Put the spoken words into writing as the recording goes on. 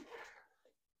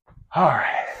All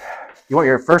right. You want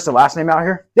your first and last name out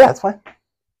here? Yeah, that's fine.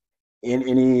 In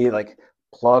any like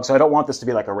plug? So I don't want this to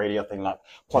be like a radio thing, not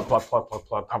plug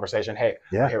conversation. Hey,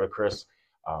 Yeah. I'm here with Chris.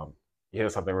 He did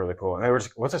something really cool. And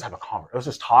let's just have a conversation. Let's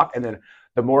just talk. And then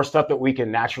the more stuff that we can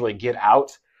naturally get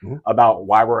out about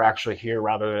why we're actually here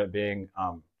rather than it being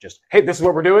just, hey, this is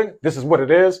what we're doing. This is what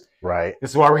it is. Right. This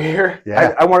is why we're here.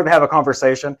 Yeah. I wanted to have a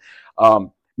conversation.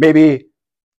 Maybe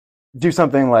do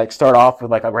something like start off with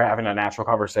like we're having a natural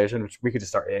conversation, which we could just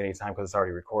start at any time because it's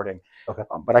already recording. Okay.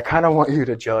 But I kind of want you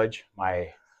to judge my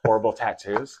horrible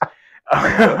tattoos.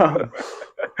 Do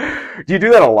you do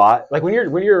that a lot? Like when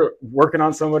you're working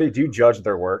on somebody, do you judge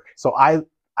their work? So I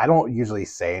don't usually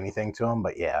say anything to them,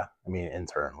 but yeah, I mean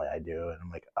internally I do, and I'm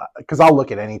like, because I'll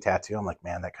look at any tattoo, I'm like,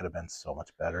 man, that could have been so much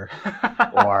better,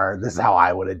 or this is how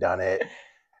I would have done it.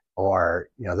 Or,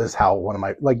 this is how one of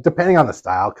my, like, depending on the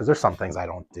style, because there's some things I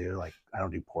don't do. Like, I don't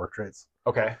do portraits.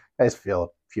 Okay. I just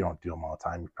feel if you don't do them all the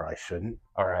time, you probably shouldn't.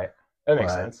 All right. That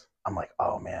makes sense. I'm like,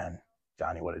 oh, man,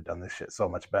 Johnny would have done this shit so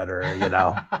much better,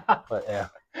 But, yeah.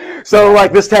 So,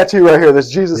 like, this tattoo right here, this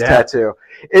Jesus tattoo,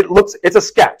 it's a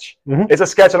sketch. Mm-hmm. It's a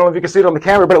sketch. I don't know if you can see it on the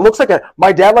camera, but it looks like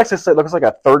my dad likes to say it looks like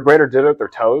a third grader did it with their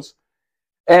toes.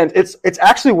 And it's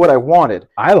actually what I wanted.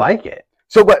 I like it.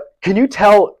 So, but can you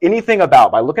tell anything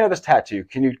by looking at this tattoo,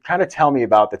 can you kind of tell me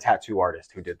about the tattoo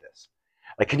artist who did this?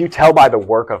 Like, can you tell by the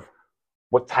work of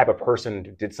what type of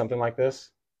person did something like this?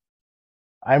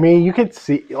 I mean, you could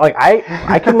see, like,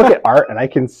 I can look at art and I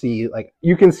can see, like,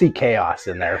 you can see chaos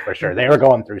in there for sure. They were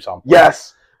going through something.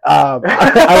 Yes. I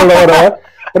don't know what it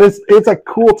was, but it's a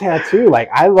cool tattoo. Like,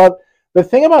 I love, the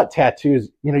thing about tattoos,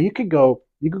 you could go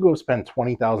spend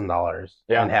 $20,000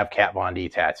 and have Kat Von D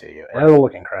tattoo you, and it'll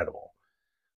look incredible.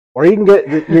 Or you can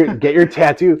get your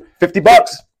tattoo, $50,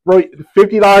 bro,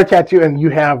 $50 tattoo, and you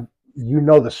have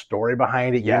the story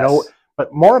behind it.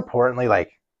 But more importantly,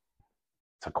 like,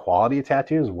 it's a quality of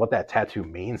tattoos, what that tattoo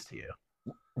means to you.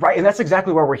 Right, and that's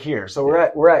exactly why we're here. So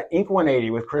we're at Ink 180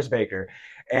 with Chris Baker,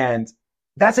 and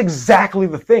that's exactly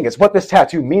the thing. It's what this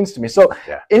tattoo means to me. So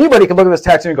anybody can look at this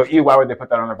tattoo and go, ew, why would they put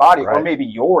that on their body? Right. Or maybe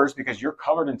yours because you're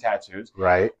covered in tattoos.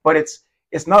 Right. But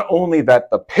it's not only that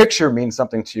the picture means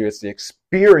something to you, it's the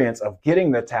experience of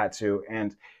getting the tattoo.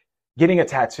 And getting a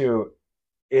tattoo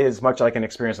is much like an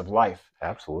experience of life.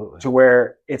 Absolutely. To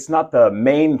where it's not the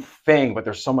main thing, but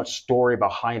there's so much story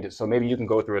behind it. So maybe you can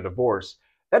go through a divorce.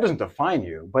 That doesn't define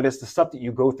you, but it's the stuff that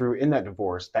you go through in that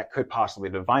divorce that could possibly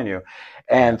define you.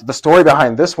 And the story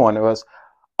behind this one was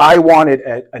I wanted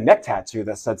a neck tattoo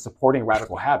that said supporting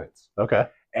radical habits. Okay.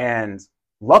 And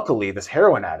luckily, this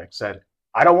heroin addict said,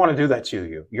 I don't want to do that to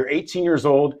you. You're 18 years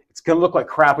old. It's going to look like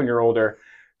crap when you're older.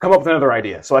 Come up with another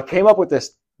idea. So I came up with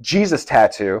this Jesus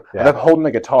tattoo. And I'm holding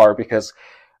the guitar because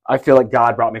I feel like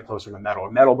God brought me closer to metal,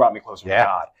 or metal brought me closer to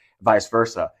God, vice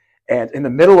versa. And in the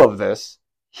middle of this,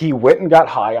 he went and got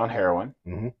high on heroin.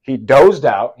 Mm-hmm. He dozed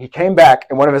out. He came back,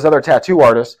 and one of his other tattoo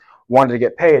artists wanted to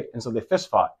get paid, and so they fist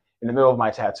fought in the middle of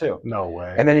my tattoo. No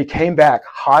way. And then he came back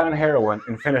high on heroin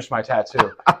and finished my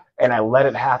tattoo. And I let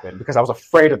it happen because I was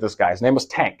afraid of this guy. His name was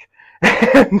Tank.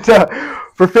 And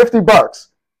for $50,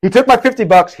 he took my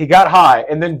 $50, he got high,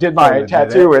 and then did my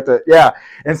tattoo with it. Yeah.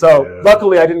 And so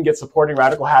luckily I didn't get supporting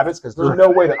radical habits because there's no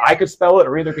way that I could spell it,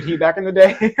 or either could he back in the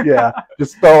day.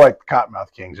 Just spell like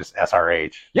Cottonmouth King, just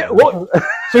SRH. Yeah. Well,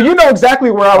 so you know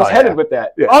exactly where I was headed with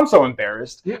that. Yeah. I'm so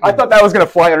embarrassed. I thought that was going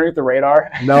to fly underneath the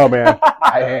radar. No, man.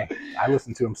 I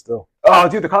listen to him still. Oh,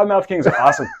 dude, the Cottonmouth Kings are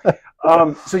awesome.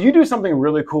 So you do something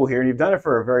really cool here, and you've done it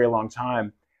for a very long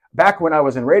time. Back when I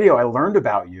was in radio, I learned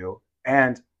about you,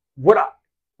 and what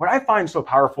I find so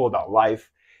powerful about life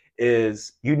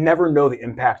is you never know the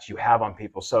impact you have on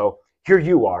people. So here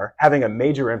you are having a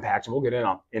major impact, and we'll get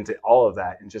into all of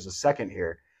that in just a second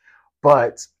here.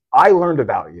 But I learned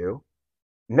about you,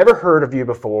 never heard of you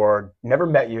before, never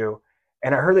met you,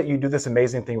 and I heard that you do this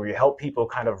amazing thing where you help people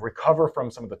kind of recover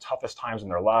from some of the toughest times in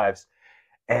their lives.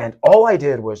 And all I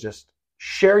did was just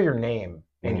share your name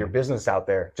and your business out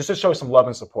there just to show some love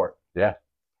and support. Yeah.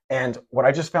 And what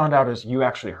I just found out is you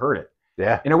actually heard it.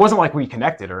 Yeah. And it wasn't like we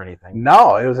connected or anything.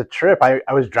 No, it was a trip. I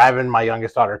was driving my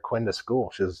youngest daughter, Quinn, to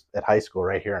school. She was at high school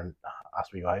right here in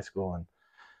Oswego High School. And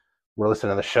we're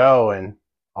listening to the show, and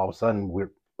all of a sudden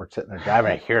we're sitting there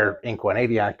driving. I hear Ink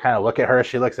 180. I kind of look at her.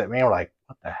 She looks at me, and we're like,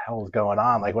 what the hell is going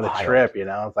on? Like, what a trip,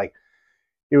 It's like,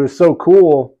 it was so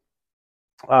cool,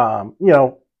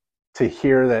 to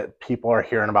hear that people are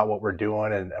hearing about what we're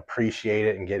doing and appreciate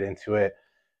it and get into it,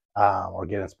 or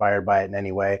get inspired by it in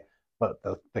any way. But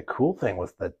the cool thing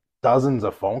was the dozens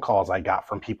of phone calls I got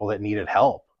from people that needed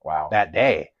help that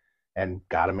day. and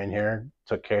got them in here,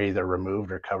 took care, either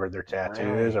removed or covered their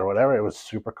tattoos Right. or whatever. It was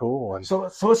super cool. And So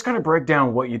let's kind of break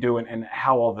down what you do and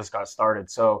how all this got started.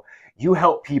 So you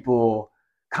help people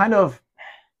kind of,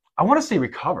 I want to say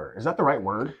recover. Is that the right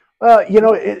word?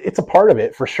 it's a part of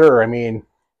it for sure. I mean,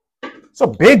 It's a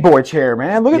big boy chair,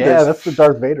 man. Look at this. yeah, that's the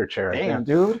Darth Vader chair. Damn,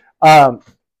 dude.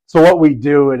 So what we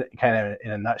do, kind of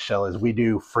in a nutshell, is we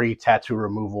do free tattoo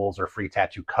removals or free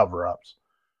tattoo cover-ups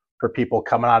for people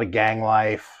coming out of gang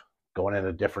life, going in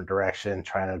a different direction,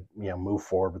 trying to move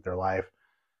forward with their life.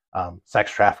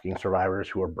 Sex trafficking survivors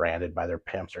who are branded by their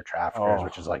pimps or traffickers,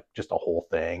 which is like just a whole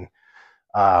thing.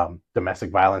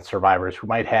 Domestic violence survivors who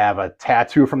might have a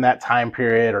tattoo from that time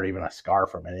period or even a scar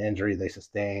from an injury they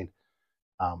sustained,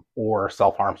 or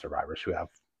self-harm survivors who have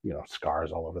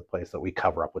scars all over the place that we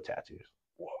cover up with tattoos.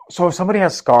 So if somebody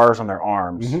has scars on their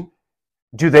arms,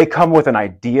 do they come with an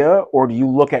idea, or do you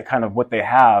look at kind of what they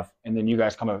have and then you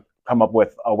guys come up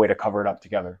with a way to cover it up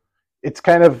together? It's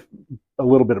kind of a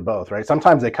little bit of both, right?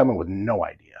 Sometimes they come in with no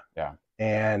idea. Yeah.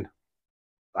 And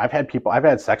I've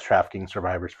had sex trafficking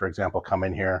survivors, for example, come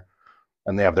in here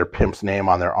and they have their pimp's name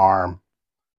on their arm.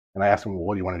 And I ask them, well,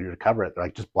 what do you want to do to cover it? They're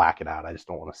like, just black it out. I just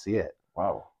don't want to see it.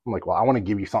 Wow. I'm like, well, I want to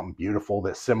give you something beautiful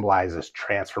that symbolizes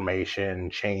transformation,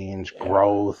 change,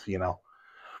 growth, and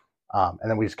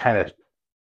then we just kind of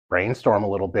brainstorm a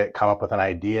little bit, come up with an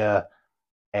idea,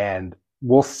 and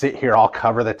we'll sit here, I'll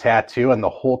cover the tattoo, and the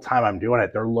whole time I'm doing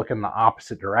it, they're looking the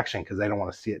opposite direction because they don't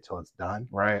want to see it till it's done.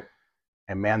 Right.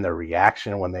 And man, the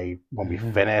reaction when we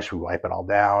finish, we wipe it all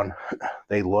down,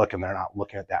 they look and they're not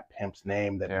looking at that pimp's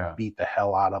name that beat the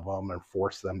hell out of them and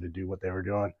forced them to do what they were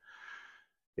doing.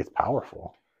 It's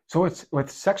powerful. So it's with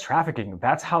sex trafficking,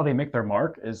 that's how they make their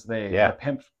mark, is the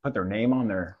pimps put their name on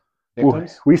their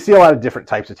victims? We see a lot of different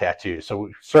types of tattoos. So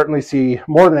we certainly see,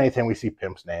 more than anything, we see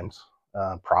pimps' names.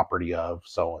 Property of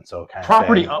so-and-so kind of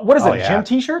thing. What is it, gym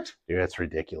t-shirt? Dude, it's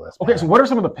ridiculous. Okay, so what are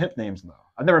some of the pimp names, though?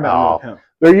 I've never met a pimp.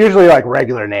 They're usually like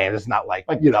regular names. It's not like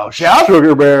Jeff?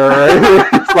 Sugar Bear.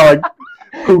 It's not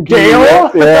like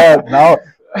Gale? Yeah, no.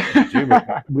 Dude,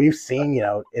 we've seen,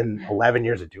 in 11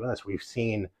 years of doing this, we've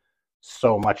seen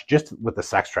so much just with the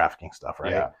sex trafficking stuff,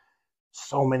 right? Yeah.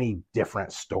 So many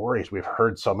different stories. We've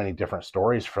heard so many different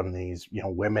stories from these,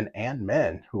 women and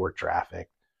men who were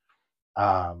trafficked.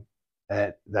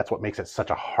 And that's what makes it such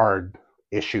a hard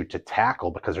issue to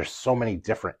tackle, because there's so many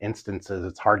different instances.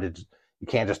 It's hard to, you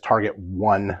can't just target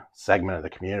one segment of the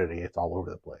community. It's all over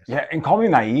the place. Yeah, and call me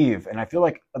naive, and I feel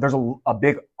like there's a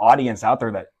big audience out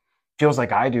there that feels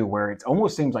like I do, where it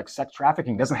almost seems like sex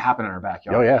trafficking doesn't happen in our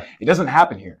backyard. Oh yeah, it doesn't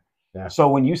happen here. Yeah. So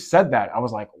when you said that, I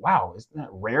was like, wow, isn't that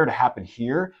rare to happen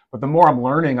here? But the more I'm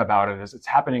learning about it, is it's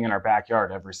happening in our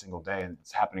backyard every single day, and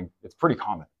it's pretty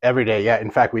common. Every day, yeah. In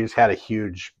fact, we just had a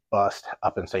huge bust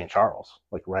up in St. Charles,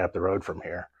 like right up the road from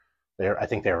here. I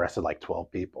think they arrested like 12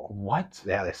 people. What?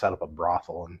 Yeah, they set up a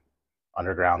brothel and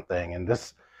underground thing. And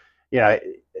this,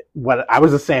 what I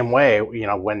was the same way,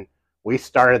 when we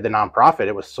started the nonprofit,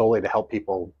 it was solely to help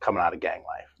people coming out of gang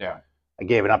life. Yeah. I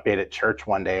gave an update at church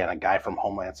one day, and a guy from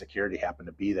Homeland Security happened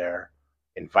to be there,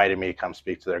 invited me to come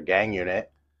speak to their gang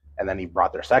unit, and then he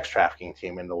brought their sex trafficking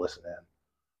team in to listen in.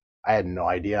 I had no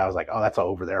idea. I was like, oh, that's an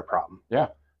over there problem. Yeah.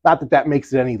 Not that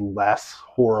makes it any less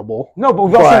horrible. No, but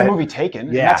we've all seen the movie Taken. Yeah.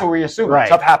 And that's what we assume. Right.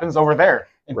 Stuff happens over there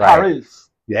in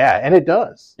Paris. Yeah, and it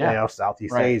does. Yeah.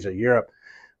 Southeast Asia, Europe.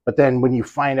 But then when you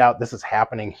find out this is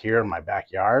happening here in my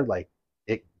backyard, like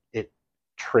it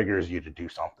triggers you to do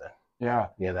something. Yeah.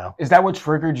 Is that what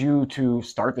triggered you to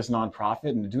start this nonprofit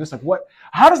and to do this? Like,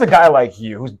 how does a guy like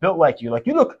you, who's built like you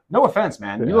look, no offense,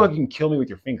 man, you look like you can kill me with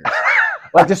your fingers.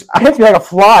 Like, just hits me like a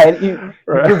fly. And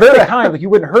you're very kind, like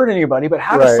you wouldn't hurt anybody. But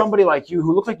how does somebody like you,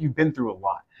 who looks like you've been through a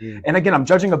lot, and again, I'm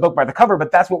judging a book by the cover,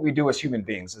 but that's what we do as human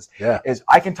beings. Is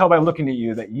I can tell by looking at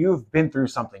you that you've been through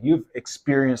something. You've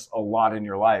experienced a lot in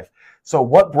your life. So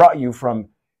what brought you from,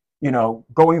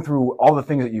 going through all the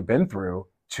things that you've been through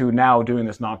to now doing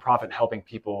this nonprofit, helping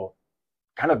people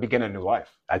kind of begin a new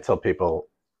life? I tell people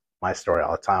my story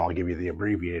all the time. I'll give you the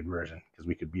abbreviated version because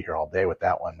we could be here all day with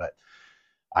that one. But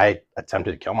I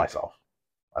attempted to kill myself.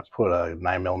 I put a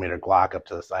 9mm Glock up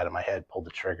to the side of my head, pulled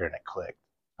the trigger, and it clicked.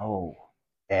 Oh.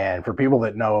 And for people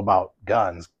that know about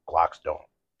guns, Glocks don't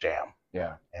jam.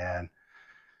 Yeah. And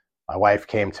my wife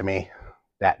came to me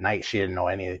that night. She didn't know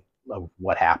any of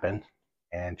what happened.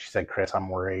 And she said, Chris, I'm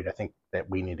worried. I think that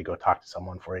we need to go talk to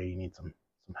someone for you. You need some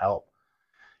help.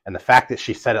 And the fact that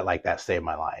she said it like that saved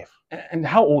my life. And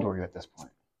how old were you at this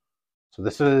point? So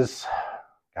this is,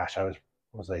 I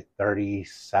was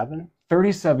 37?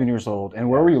 37 years old. And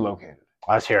where were you located?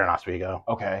 I was here in Oswego.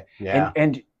 Okay. Yeah.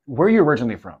 And where are you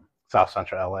originally from? South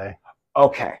Central LA.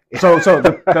 Okay. So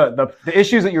the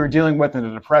issues that you were dealing with and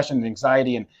the depression and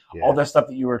anxiety and all that stuff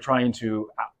that you were trying to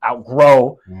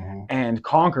outgrow and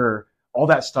conquer, all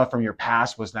that stuff from your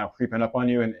past was now creeping up on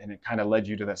you, and it kind of led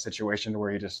you to that situation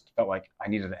where you just felt like I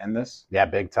needed to end this? Yeah,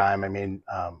 big time. I mean,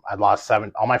 I lost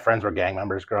all my friends were gang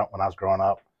members when I was growing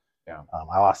up. Yeah.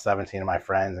 I lost 17 of my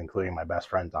friends, including my best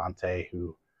friend, Dante,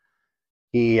 who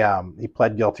he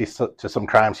pled guilty to some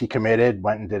crimes he committed,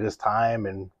 went and did his time.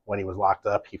 And when he was locked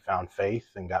up, he found faith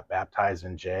and got baptized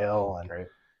in jail. And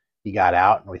he got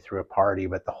out and we threw a party.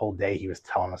 But the whole day he was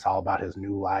telling us all about his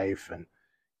new life and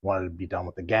wanted to be done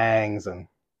with the gangs. And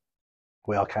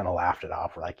we all kind of laughed it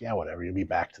off. We're like, yeah, whatever. You'll be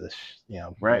back to this,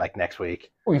 like next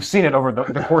week. Well, we've seen it over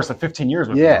the course of 15 years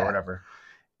with him or whatever.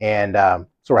 And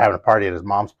so we're having a party at his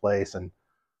mom's place. And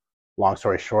long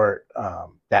story short,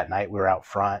 that night we were out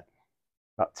front,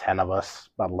 about 10 of us,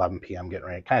 about 11 p.m. getting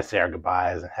ready to kind of say our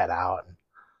goodbyes and head out. And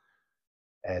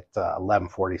at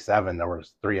 11:47, there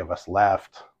was 3 of us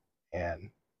left. And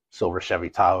silver Chevy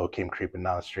Tahoe came creeping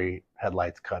down the street,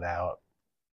 headlights cut out,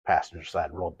 passenger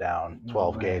side rolled down,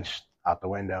 12 gauge out the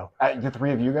window. The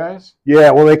 3 of you guys?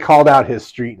 Yeah, well, they called out his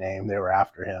street name. They were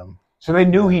after him. So they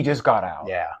knew he just got out.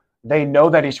 Yeah. They know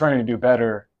that he's trying to do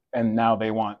better, and now they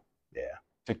want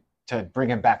to bring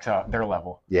him back to their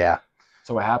level. Yeah.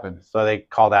 So what happened? So they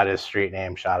called out his street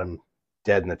name, shot him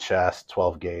dead in the chest,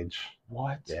 12 gauge.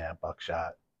 What? Yeah,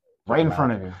 buckshot. Right in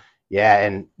front of you. Yeah,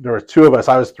 and there were 2 of us.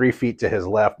 I was 3 feet to his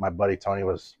left. My buddy Tony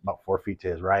was about 4 feet to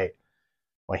his right.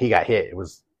 When he got hit, it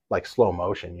was like slow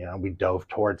motion. We dove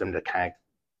towards him to kind of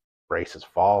brace his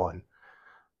fall, and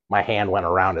my hand went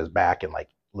around his back and like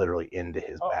literally into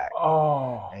his back.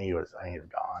 Oh. And he was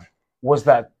gone. Was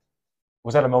that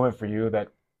a moment for you that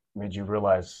made you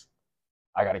realize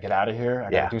I got to get out of here?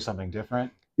 I got to do something different?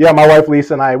 Yeah, my wife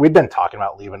Lisa and I, we'd been talking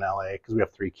about leaving LA because we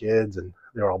have 3 kids and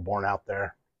they were all born out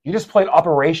there. You just played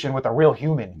Operation with a real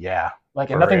human. Yeah. Like,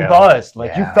 and nothing buzzed.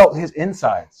 Like, you felt his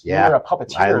insides. Yeah. You were a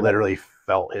puppeteer. I literally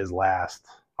felt his last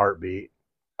heartbeat.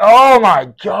 Oh,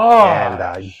 my God. And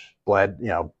I bled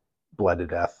to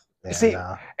death. And, see,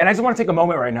 and I just want to take a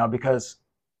moment right now because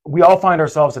we all find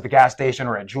ourselves at the gas station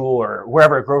or at Jewel or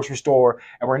wherever, a grocery store,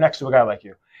 and we're next to a guy like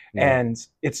you. Yeah. And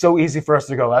it's so easy for us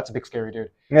to go, that's a big scary dude,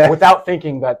 without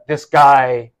thinking that this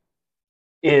guy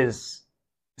is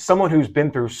someone who's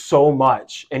been through so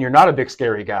much, and you're not a big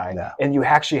scary guy, and you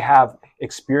actually have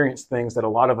experienced things that a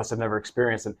lot of us have never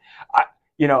experienced. And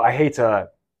I hate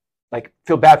to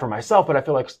feel bad for myself, but I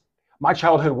feel like my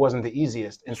childhood wasn't the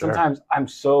easiest. And sometimes I'm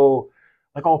so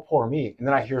like, oh, poor me. And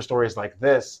then I hear stories like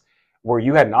this where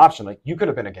you had an option. Like, you could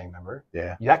have been a gang member.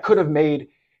 Yeah. That could have made,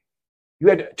 you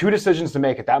had 2 decisions to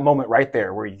make at that moment right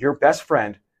there, where your best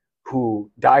friend who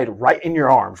died right in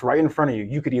your arms, right in front of you,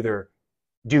 you could either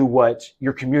do what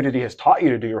your community has taught you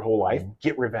to do your whole life,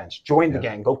 get revenge, join the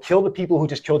gang, go kill the people who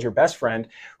just killed your best friend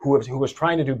who was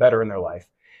trying to do better in their life.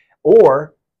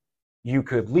 Or you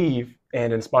could leave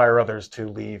and inspire others to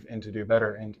leave and to do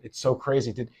better. And it's so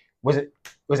crazy. Was it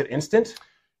instant?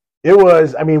 It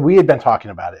was. I mean, we had been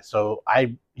talking about it. So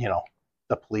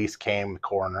the police came, the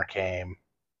coroner came.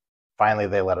 Finally,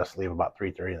 they let us leave about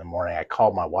 3:30 in the morning. I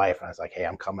called my wife and I was like, "Hey,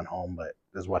 I'm coming home, but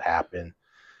this is what happened.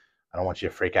 I don't want you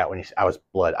to freak out." I was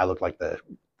blood. I looked like the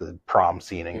prom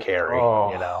scene in Carrie.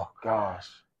 Oh, gosh.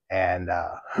 And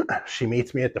she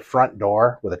meets me at the front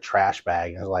door with a trash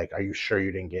bag and is like, "Are you sure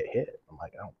you didn't get hit?" I'm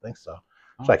like, "I don't think so."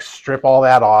 She's like, "Strip all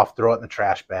that off, throw it in the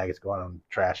trash bag. It's going on the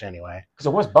trash anyway." Because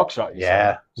it was buckshot.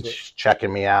 Yeah. So she's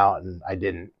checking me out, and I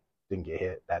didn't get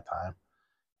hit that time.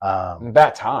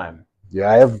 That time. Yeah,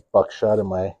 I have buckshot in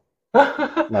my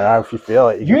arm. If you feel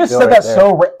it, you just said that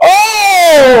so.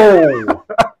 Oh!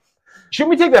 Shouldn't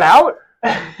we take that out?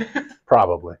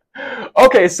 Probably.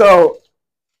 Okay, so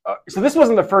this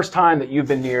wasn't the first time that you've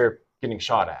been near getting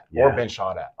shot at or been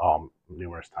shot at.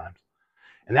 Numerous times.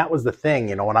 And that was the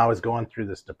thing, when I was going through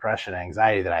this depression and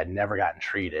anxiety that I had never gotten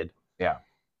treated. Yeah.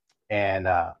 And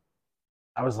I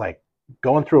was like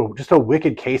going through just a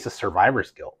wicked case of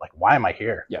survivor's guilt. Like, why am I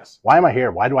here? Yes. Why am I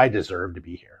here? Why do I deserve to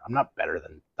be here? I'm not better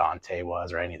than Dante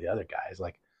was or any of the other guys.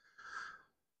 Like,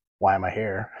 why am I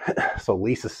here? So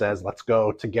Lisa says, let's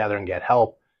go together and get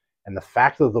help. And the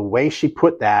fact of the way she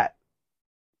put that,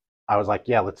 I was like,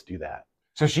 yeah, let's do that.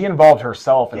 So she involved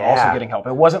herself in also getting help.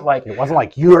 It wasn't like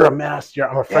you're a mess.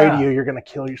 I'm afraid of you. You're going to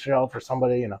kill yourself or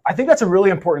somebody. I think that's a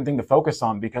really important thing to focus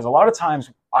on, because a lot of times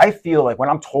I feel like when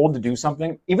I'm told to do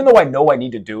something, even though I know I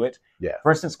need to do it. Yeah.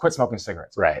 For instance, quit smoking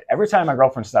cigarettes. Right. Every time my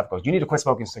girlfriend Steph goes, "You need to quit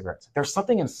smoking cigarettes." There's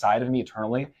something inside of me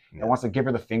eternally that wants to give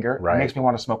her the finger. Right. It makes me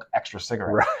want to smoke extra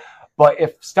cigarettes. Right. But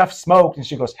if Steph smoked and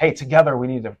she goes, "Hey, together we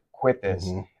need to quit this,"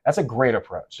 That's a great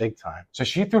approach. Big time. So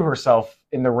she threw herself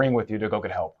in the ring with you to go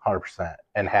get help. 100%.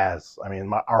 And has, I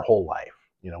mean, our whole life,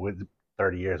 with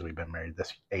 30 years we've been married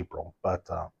this April. But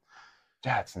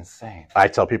that's insane. I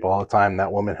tell people all the time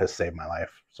that woman has saved my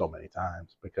life so many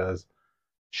times because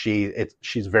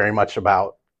she's very much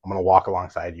about, I'm going to walk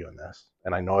alongside you in this.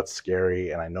 And I know it's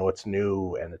scary and I know it's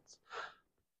new and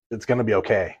it's going to be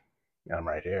okay. And I'm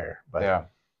right here. But yeah.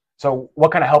 So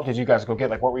what kind of help did you guys go get?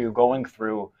 Like, what were you going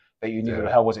through that you needed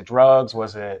help? Was it drugs?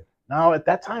 Was it? No, at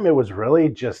that time, it was really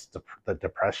just the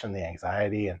depression, the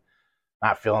anxiety, and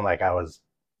not feeling like I was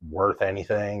worth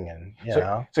anything. And,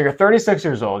 So you're 36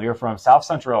 years old. You're from South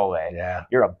Central LA. Yeah.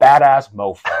 You're a badass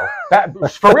mofo.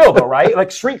 For real, though, right?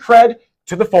 Like, street cred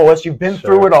to the fullest. You've been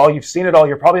through it all. You've seen it all.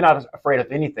 You're probably not afraid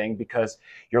of anything because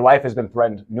your life has been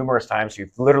threatened numerous times.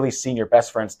 You've literally seen your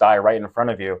best friends die right in front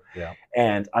of you. Yeah.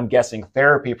 And I'm guessing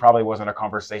therapy probably wasn't a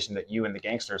conversation that you and the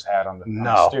gangsters had on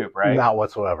the stoop, right? Not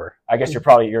whatsoever. I guess your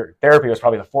therapy was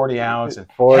probably the 40 ounce and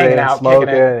 40 hanging out, smoking,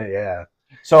 kicking it. Yeah.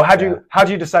 So how'd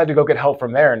you decide to go get help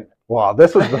from there? And well,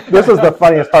 this was the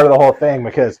funniest part of the whole thing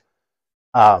because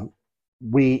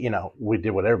we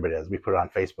did what everybody does. We put it on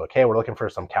Facebook. Hey, we're looking for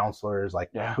some counselors,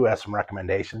 who has some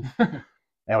recommendations. And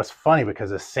it was funny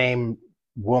because the same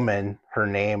woman, her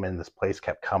name in this place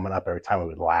kept coming up every time we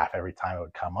would laugh, every time it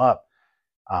would come up.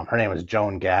 Her name was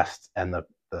Joan Guest, and the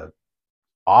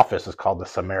office is called the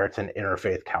Samaritan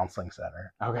Interfaith Counseling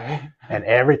Center. Okay. And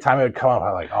every time it would come up,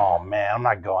 I'm like, oh man, I'm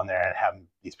not going there and having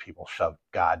these people shove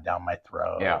God down my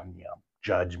throat and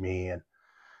judge me.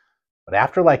 But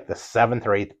after like the 7th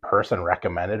or 8th person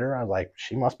recommended her, I was like,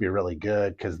 she must be really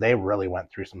good because they really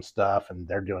went through some stuff and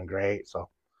they're doing great. So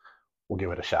we'll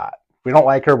give it a shot. If we don't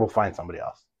like her, we'll find somebody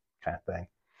else, kind of thing.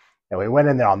 And we went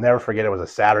in there. I'll never forget. It was a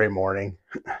Saturday morning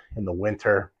in the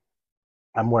winter.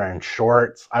 I'm wearing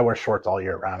shorts. I wear shorts all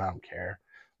year round. I don't care.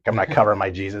 I'm not covering my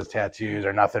Jesus tattoos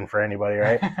or nothing for anybody,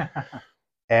 right?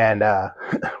 And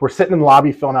we're sitting in the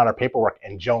lobby filling out our paperwork,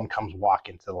 and Joan comes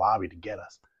walking to the lobby to get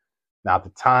us. Now, at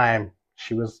the time,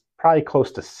 she was probably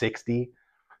close to 60.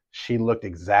 She looked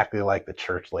exactly like the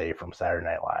church lady from Saturday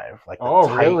Night Live. Like the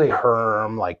tight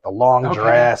perm, like the long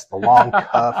dress, the long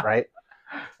cuff, right?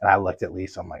 And I looked at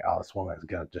Lisa. I'm like, oh, this woman is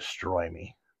going to destroy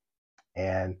me.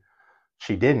 And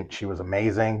she didn't. She was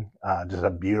amazing. Just a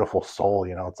beautiful soul.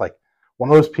 It's like one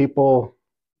of those people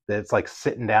that it's like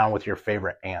sitting down with your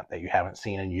favorite aunt that you haven't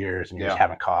seen in years and you're just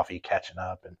having coffee, catching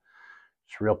up, and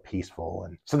it's real peaceful.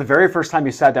 And so the very first time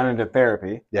you sat down into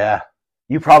therapy,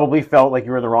 you probably felt like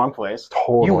you were in the wrong place.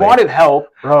 Totally. You wanted help.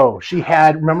 Bro,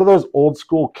 remember those old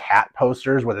school cat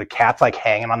posters where the cat's like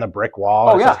hanging on the brick wall?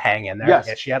 Oh, yeah. Just hanging in there? Yes.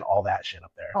 Yeah, she had all that shit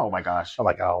up there. Oh, my gosh. I'm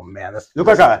like, oh, man. This looked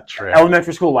like a trip.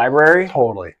 Elementary school library?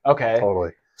 Totally. Okay.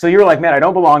 Totally. So you were like, man, I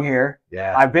don't belong here.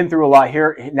 Yeah. I've been through a lot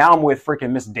here. Now I'm with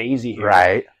freaking Miss Daisy here.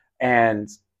 Right. And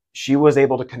she was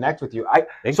able to connect with you.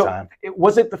 Big time.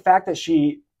 Was it the fact that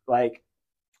she,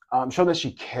 showed that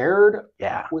she cared?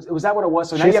 Yeah. Was that what it was?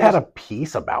 So she just had a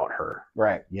peace about her.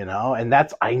 Right. And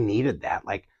I needed that.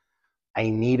 Like,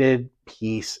 I needed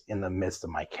peace in the midst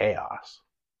of my chaos.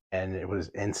 And it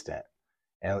was instant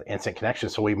connection.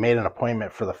 So we made an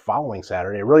appointment for the following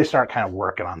Saturday. I really started kind of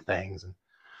working on things. And,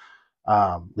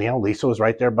 Lisa was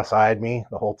right there beside me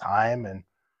the whole time. And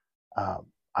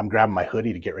I'm grabbing my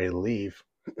hoodie to get ready to leave.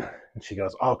 And she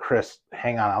goes, oh, Chris,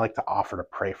 hang on. I like to offer to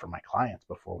pray for my clients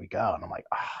before we go. And I'm like,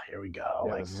 here we go.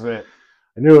 Yeah, this is it.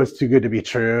 I knew it was too good to be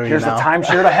true. Here's the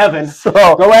timeshare to heaven. So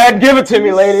go ahead, give it to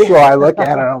me, lady. So I look at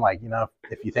her and I'm like,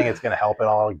 if you think it's going to help at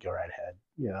all, go right ahead.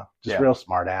 Just real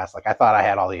smart ass. Like I thought I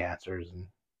had all the answers and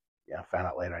found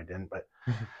out later I didn't. But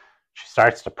she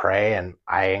starts to pray and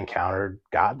I encountered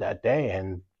God that day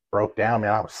and broke down,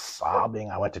 man. I was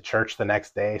sobbing. I went to church the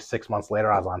next day. 6 months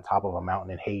later, I was on top of a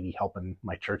mountain in Haiti helping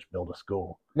my church build a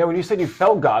school. Now, when you said you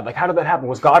felt God, how did that happen?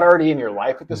 Was God already in your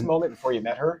life at this moment before you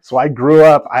met her? So I grew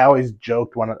up, I always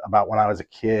joked about when I was a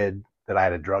kid that I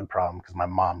had a drug problem because my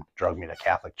mom drugged me to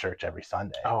Catholic church every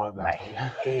Sunday. Oh, and I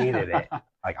hated it.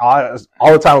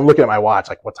 All the time I'm looking at my watch,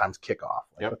 what time's kickoff?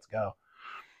 Let's go.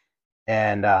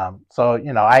 And so,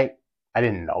 I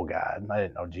didn't know God. I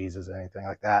didn't know Jesus or anything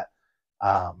like that.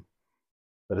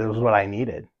 But it was what I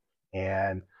needed.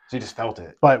 And so you just felt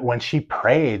it. But when she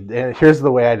prayed, and here's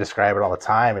the way I describe it all the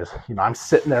time is, I'm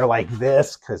sitting there like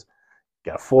this because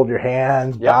you got to fold your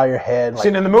hands, bow your head.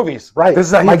 Seen in the movies. Right. This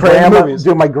is how you pray in the movies.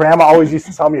 Dude, my grandma always used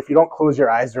to tell me, if you don't close your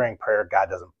eyes during prayer, God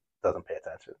doesn't pay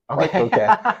attention.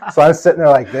 Okay. So I'm sitting there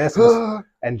like this,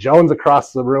 and Joan's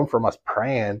across the room from us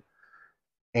praying.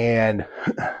 And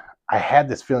I had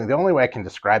this feeling. The only way I can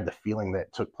describe the feeling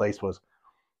that took place was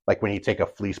like when you take a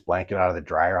fleece blanket out of the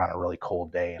dryer on a really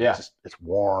cold day and it's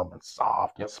warm and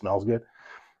soft and it smells good.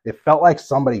 It felt like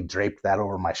somebody draped that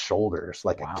over my shoulders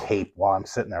like Wow. a cape while I'm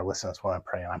sitting there listening to this woman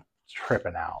pray, and I'm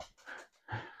tripping out.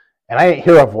 And I didn't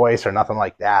hear a voice or nothing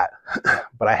like that,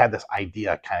 but I had this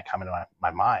idea kind of come into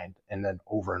my mind, and then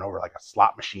over and over like a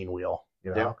slot machine wheel,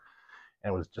 you know, Yeah.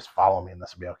 and it was just follow me and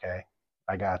this will be okay.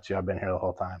 I got you. I've been here the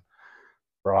whole time.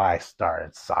 Bro, I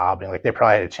started sobbing. Like they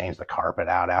probably had to change the carpet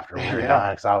out after we were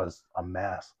done because I was a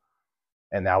mess.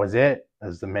 And that was it. It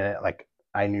was the minute, like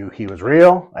I knew he was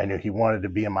real. I knew he wanted to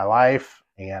be in my life,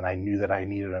 and I knew that I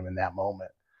needed him in that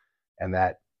moment. And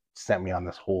that sent me on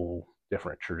this whole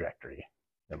different trajectory.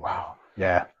 Wow.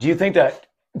 Yeah. Do you think that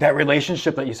that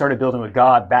relationship that you started building with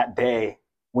God that day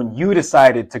when you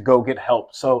decided to go get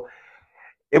help, so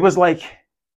it was like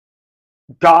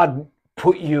God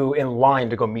put you in line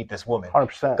to go meet this woman?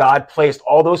 100%. God placed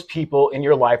all those people in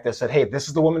your life that said, hey, this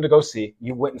is the woman to go see.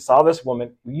 You went and saw this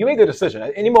woman. You made the decision.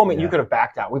 At any moment, you could have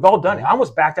backed out. We've all done it. I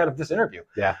almost backed out of this interview.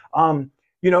 Yeah.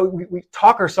 You know, we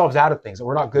talk ourselves out of things that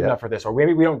we're not good enough for this, or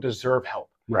maybe we don't deserve help.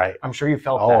 Right. I'm sure you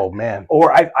felt that. Oh, man.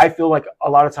 Or I feel like a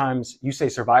lot of times, you say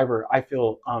survivor, I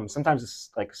feel sometimes it's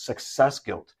like success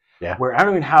guilt. Yeah. Where I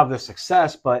don't even have the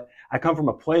success, but I come from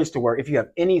a place to where if you have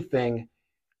anything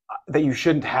that you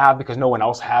shouldn't have because no one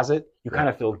else has it, you kind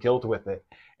of feel guilt with it.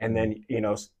 And then, you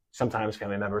know, sometimes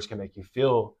family members can make you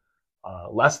feel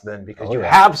less than because you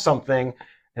have something.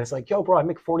 And it's like, yo, bro, I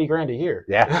make 40 grand a year.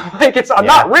 Yeah. Like I'm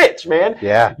not rich, man.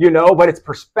 Yeah. You know, but it's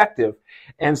perspective.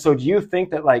 And so do you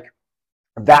think that like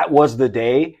that was the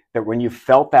day that when you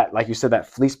felt that, like you said, that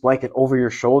fleece blanket over your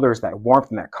shoulders, that warmth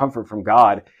and that comfort from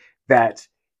God, that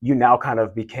you now kind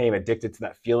of became addicted to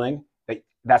that feeling?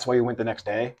 That's why you went the next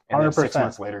day, and then 6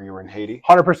 months later you were in Haiti.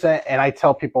 100%. And I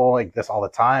tell people like this all the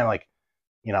time, like,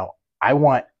 you know, I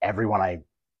want everyone I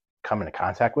come into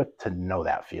contact with to know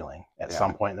that feeling at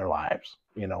some point in their lives,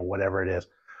 you know, whatever it is,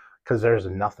 because there's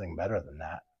nothing better than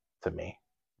that to me.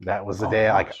 That was the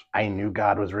day like I knew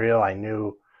God was real. I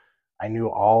knew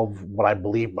all of what I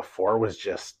believed before was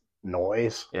just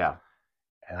noise. Yeah.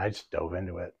 And I just dove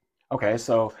into it. Okay,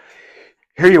 so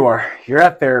here you are. You're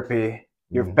at therapy.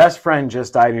 Your best friend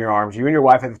just died in your arms. You and your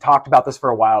wife have talked about this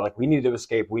for a while. Like, we need to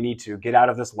escape. We need to get out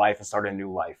of this life and start a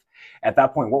new life. At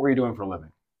that point, what were you doing for a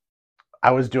living?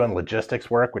 I was doing logistics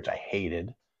work, which I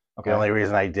hated. Okay. The only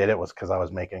reason I did it was because I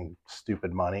was making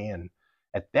stupid money. And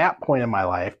at that point in my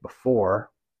life, before,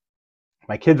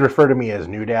 my kids refer to me as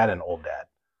new dad and old dad.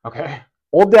 Okay.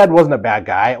 Old dad wasn't a bad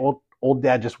guy. Old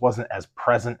dad just wasn't as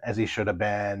present as he should have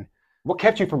been. What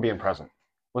kept you from being present?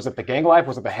 Was it the gang life?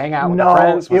 Was it the hangout with the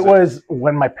friends? It was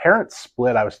when my parents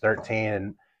split. I was 13,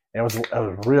 and it was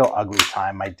a real ugly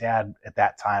time. My dad at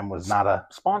that time was not a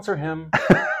sponsor him.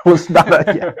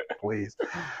 Please.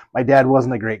 My dad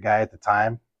wasn't a great guy at the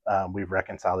time. We've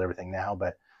reconciled everything now,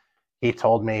 but he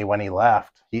told me when he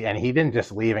left, he didn't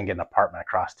just leave and get an apartment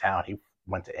across town. He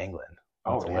went to England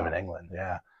to live in England.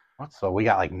 Yeah. What? So we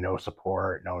got like no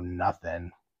support, no nothing.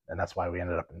 And that's why we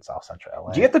ended up in South Central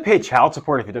LA. Do you have to pay child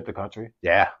support if you did the country?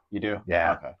 Yeah. You do?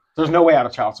 Yeah. Okay. There's no way out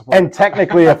of child support. And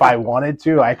technically, if I wanted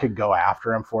to, I could go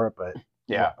after him for it, but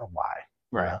why?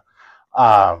 Right.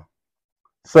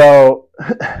 So,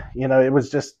 you know, it was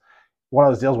just one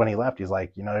of those deals when he left. He's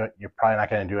like, you know, you're probably not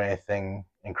going to do anything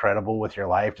incredible with your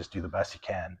life. Just do the best you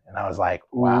can. And I was like,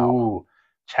 wow,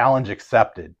 challenge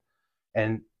accepted.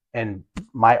 And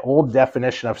my old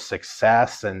definition of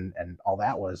success and all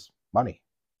that was money.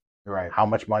 Right. How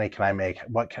much money can I make?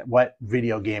 What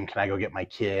video game can I go get my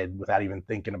kid without even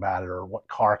thinking about it? Or what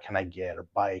car can I get or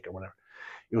bike or whatever?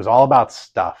 It was all about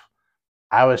stuff.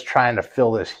 I was trying to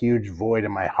fill this huge void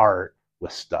in my heart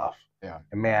with stuff. Yeah.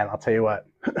 And man, I'll tell you what,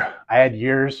 I had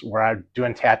years where I was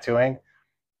doing tattooing.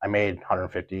 I made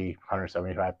 $150,000,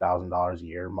 $175,000 a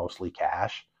year, mostly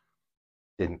cash.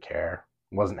 Didn't care.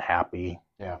 Wasn't happy.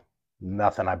 Yeah.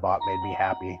 Nothing I bought made me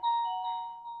happy.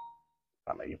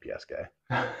 I'm a UPS guy.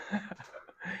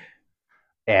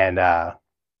 And,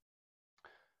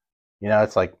 you know,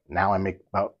 it's like now I make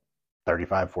about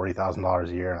 $35,000, $40,000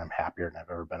 a year and I'm happier than I've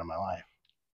ever been in my life.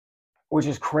 Which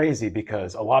is crazy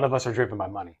because a lot of us are driven by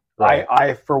money. Right.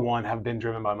 I, for one, have been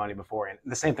driven by money before. And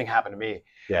the same thing happened to me.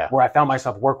 Yeah. Where I found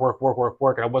myself work.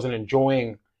 And I wasn't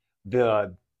enjoying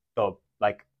the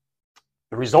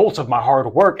results of my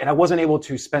hard work. And I wasn't able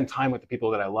to spend time with the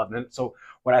people that I loved. And so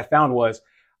what I found was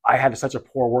I had such a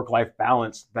poor work-life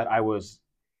balance that I was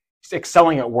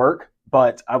excelling at work,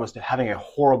 but I was having a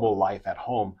horrible life at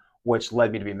home, which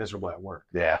led me to be miserable at work.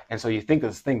 Yeah. And so you think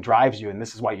this thing drives you and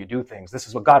this is why you do things. This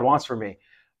is what God wants for me.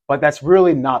 But that's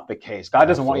really not the case. God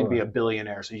doesn't want you to be a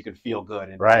billionaire so you can feel good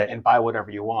and buy whatever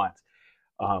you want.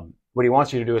 What he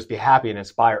wants you to do is be happy and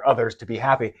inspire others to be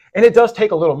happy. And it does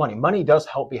take a little money. Money does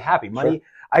help be happy. Money,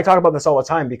 I talk about this all the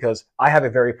time because I have a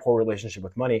very poor relationship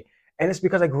with money. And it's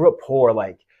because I grew up poor,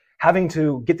 like having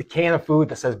to get the can of food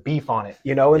that says beef on it,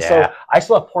 you know? And so I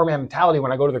still have poor man mentality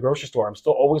when I go to the grocery store. I'm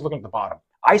still always looking at the bottom.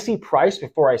 I see price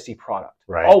before I see product,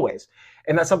 always.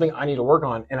 And that's something I need to work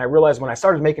on. And I realized when I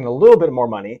started making a little bit more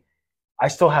money, I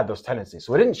still had those tendencies.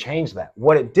 So it didn't change that.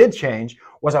 What it did change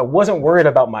was I wasn't worried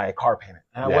about my car payment.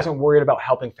 And I wasn't worried about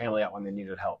helping family out when they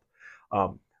needed help.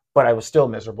 But I was still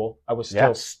miserable. I was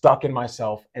still stuck in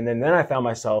myself. And then I found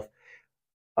myself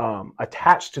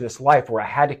attached to this life where I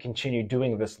had to continue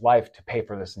doing this life to pay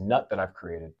for this nut that I've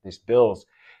created, these bills.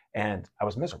 And I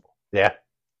was miserable. Yeah.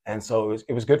 And so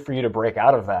it was good for you to break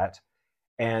out of that.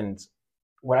 And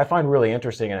what I find really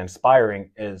interesting and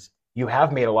inspiring is you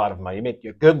have made a lot of money, you made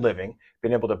a good living,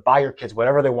 been able to buy your kids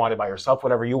whatever they wanted, buy yourself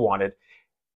whatever you wanted.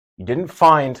 You didn't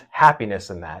find happiness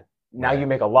in that. Now you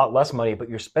make a lot less money, but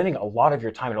you're spending a lot of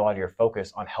your time and a lot of your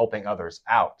focus on helping others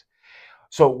out.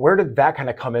 So where did that kind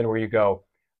of come in where you go,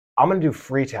 I'm going to do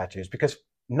free tattoos because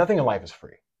nothing in life is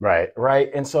free. Right.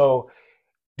 And so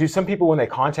do some people, when they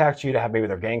contact you to have maybe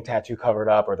their gang tattoo covered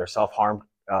up or their self-harm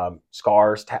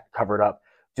scars covered up,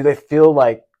 do they feel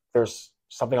like there's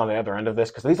something on the other end of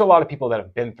this? Because these are a lot of people that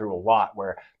have been through a lot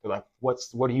where they're like,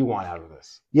 what do you want out of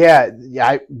this? Yeah.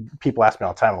 People ask me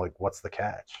all the time, like, what's the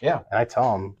catch? Yeah. And I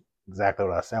tell them exactly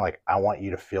what I was saying. Like, I want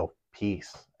you to feel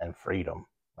peace and freedom.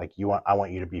 Like I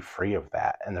want you to be free of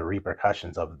that and the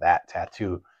repercussions of that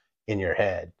tattoo in your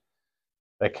head.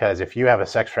 Because if you have a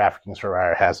sex trafficking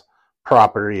survivor has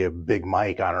property of Big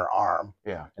Mike on her arm,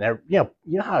 and you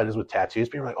know how it is with tattoos.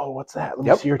 People are like, "Oh, what's that? Let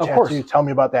me see your tattoo. Course. Tell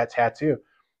me about that tattoo."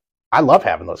 I love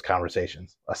having those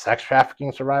conversations. A sex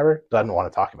trafficking survivor doesn't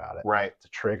want to talk about it. Right. It's a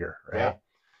trigger, right?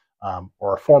 Yeah.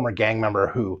 Or a former gang member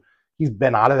who he's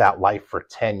been out of that life for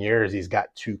 10 years. He's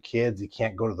got 2 kids. He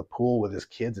can't go to the pool with his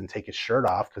kids and take his shirt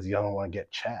off because he doesn't want to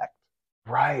get checked.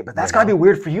 Right. But that's got to be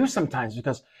weird for you sometimes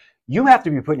because you have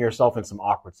to be putting yourself in some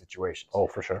awkward situations. Oh,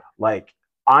 for sure. Like,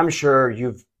 I'm sure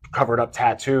you've covered up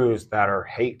tattoos that are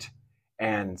hate.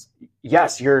 And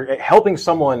yes, you're helping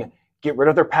someone get rid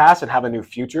of their past and have a new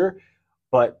future.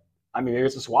 But I mean, maybe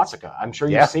it's a swastika. I'm sure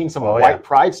you've seen some white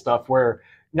pride stuff where,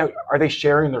 are they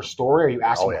sharing their story? Are you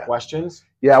asking questions?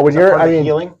 Yeah, when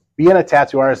healing? Being a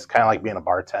tattoo artist is kind of like being a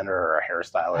bartender or a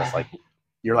hairstylist. Like,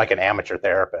 you're like an amateur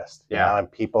therapist. You know?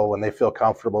 And people, when they feel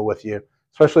comfortable with you,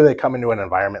 especially they come into an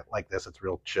environment like this, it's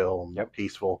real chill and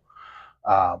peaceful.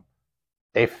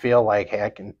 They feel like, hey, I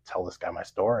can tell this guy my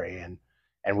story.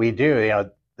 And we do.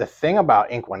 The thing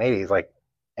about Ink 180 is like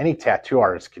any tattoo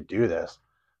artist could do this,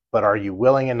 but are you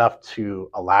willing enough to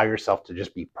allow yourself to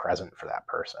just be present for that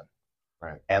person?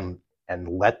 Right. And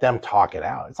let them talk it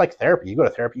out. It's like therapy. You go to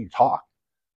therapy, you talk.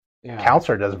 Yeah.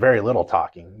 Counselor does very little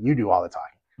talking. You do all the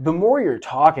talking. The more you're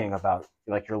talking about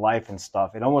like your life and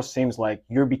stuff, it almost seems like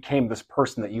you became this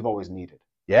person that you've always needed.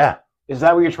 Yeah. Is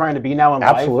that what you're trying to be now in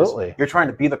life? Absolutely. You're trying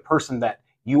to be the person that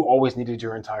you always needed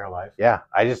your entire life. Yeah.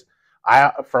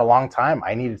 I for a long time,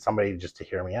 I needed somebody just to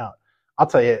hear me out. I'll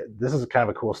tell you, this is kind of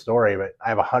a cool story, but I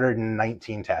have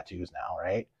 119 tattoos now,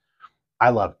 right? I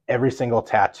love every single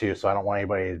tattoo, so I don't want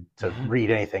anybody to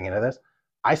read anything into this.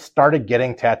 I started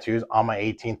getting tattoos on my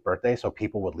 18th birthday so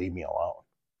people would leave me alone.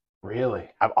 Really?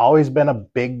 I've always been a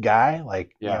big guy,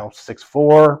 like,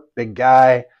 6'4", big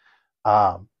guy.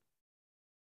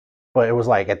 But it was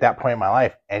like at that point in my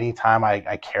life, anytime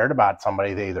I cared about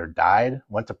somebody, they either died,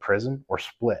 went to prison, or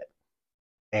split.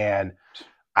 And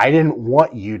I didn't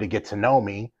want you to get to know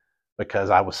me because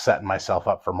I was setting myself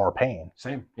up for more pain.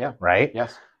 Same. Yeah. Right?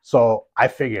 Yes. So I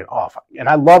figured, and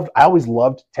I always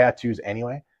loved tattoos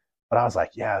anyway. But I was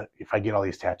like, if I get all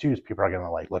these tattoos, people are going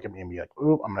to like look at me and be like,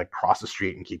 ooh, I'm going to cross the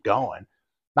street and keep going.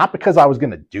 Not because I was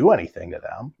going to do anything to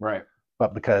them. Right.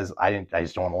 But because I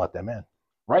just don't want to let them in.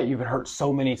 Right. You've been hurt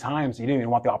so many times. You didn't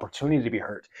even want the opportunity to be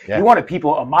hurt. Yeah. You wanted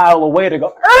people a mile away to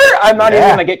go, I'm not even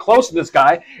going to get close to this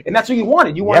guy. And that's what you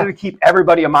wanted. You wanted to keep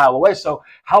everybody a mile away. So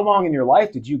how long in your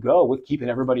life did you go with keeping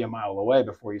everybody a mile away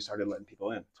before you started letting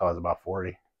people in? So I was about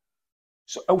 40.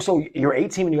 So you're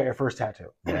 18 when you got your first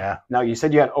tattoo. Yeah. Now you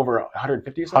said you had over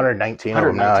 150 or something? 119 of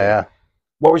them now, yeah.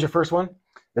 What was your first one?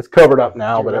 It's covered up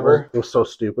now, but it was so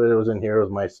stupid. It was in here.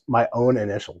 It was my own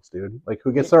initials, dude. Like,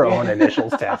 who gets their own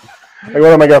initials tattooed? Like,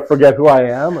 what am I going to forget who I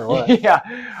am or what? Yeah.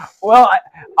 Well,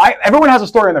 everyone has a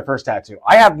story on their first tattoo.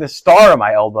 I have this star on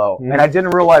my elbow, and I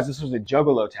didn't realize this was a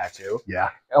Juggalo tattoo. Yeah.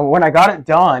 And when I got it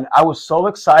done, I was so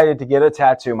excited to get a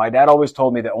tattoo. My dad always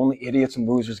told me that only idiots and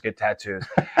losers get tattoos.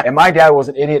 And my dad was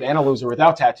an idiot and a loser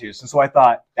without tattoos. And so I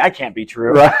thought, that can't be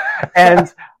true. Right.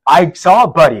 And I saw a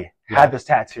buddy had this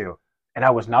tattoo. and I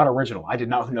was not original. I did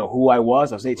not know who I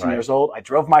was. I was 18 Right. years old. I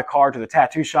drove my car to the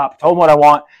tattoo shop, told him what I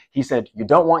want. He said, "You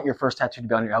don't want your first tattoo to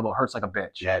be on your elbow. It hurts like a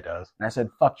bitch." Yeah, it does. And I said,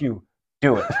 "Fuck you,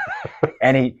 do it."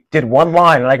 And he did one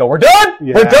line, and I go, "We're done?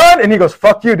 Yeah. We're done?" And he goes,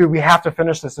 "Fuck you, dude. We have to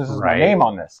finish this. This is my Right. name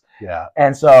on this." Yeah.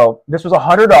 And so this was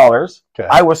 $100. Okay.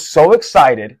 I was so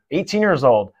excited, 18 years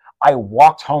old. I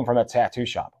walked home from that tattoo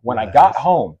shop. When I got Nice.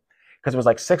 home, because it was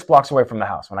like 6 blocks away from the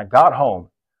house, when I got home,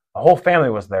 the whole family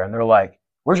was there, and they're like,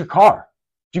 "Where's your car?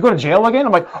 Did you go to jail again?"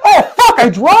 I'm like, "Oh, fuck, I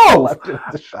drove." Left it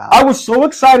at the shop. I was so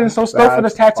excited and so stoked for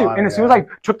this That's tattoo. fun, And as soon as yeah. I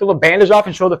took the little bandage off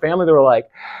and showed the family, they were like,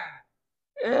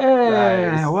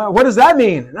 Nice. what does that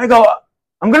mean? And I go,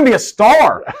 "I'm going to be a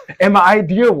star." And my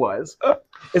idea was,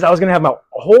 is I was going to have my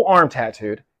whole arm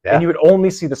tattooed, Yeah. and you would only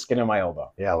see the skin of my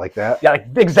elbow. Yeah, like that. Yeah, like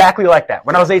exactly like that.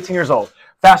 When I was 18 years old.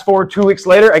 Fast forward 2 weeks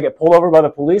later, I get pulled over by the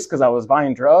police because I was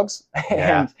buying drugs. And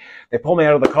Yeah. they pull me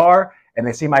out of the car, and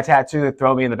they see my tattoo. They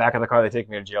throw me in the back of the car. They take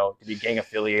me to jail to be gang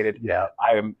affiliated. Yeah.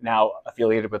 I am now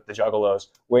affiliated with the Juggalos,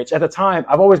 which at the time,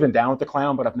 I've always been down with the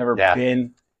clown, but I've never Yeah.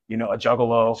 been, a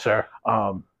Juggalo. Sure.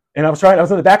 And I was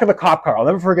in the back of the cop car. I'll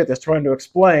never forget this, trying to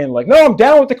explain, like, "No, I'm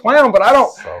down with the clown, but I don't."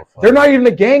 So funny. They're not even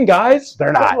a gang, guys.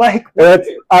 They're not. Like,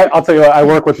 I'll tell you what, I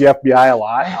work with the FBI a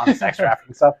lot on sex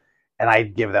trafficking stuff, and I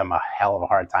give them a hell of a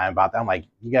hard time about that. I'm like,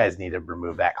 you guys need to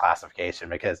remove that classification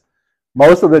because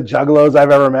most of the juggalos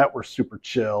I've ever met were super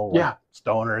chill, Yeah.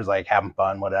 stoners, like having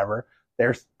fun, whatever.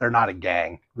 They're not a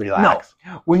gang. Relax.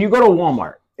 when you go to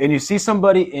Walmart and you see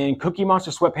somebody in Cookie Monster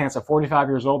sweatpants at 45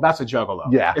 years old, that's a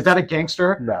Juggalo. Yeah. Is that a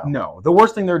gangster? No. No. The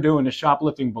worst thing they're doing is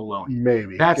shoplifting baloney.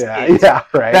 Maybe. That's yeah. it. Yeah,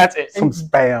 right. That's it. Some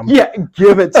spam. Yeah,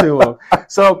 give it to them.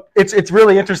 So it's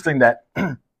really interesting that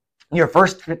your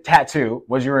first tattoo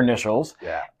was your initials,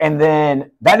 Yeah. and then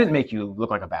that didn't make you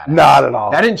look like a badass. Not at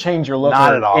all. That didn't change your look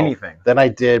Not or at all. anything. Then I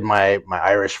did my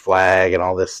Irish flag and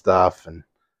all this stuff, and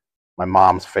my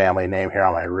mom's family name here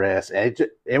on my wrist. And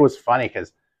it was funny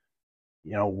because,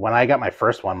 when I got my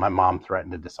first one, my mom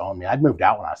threatened to disown me. I'd moved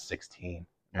out when I was 16.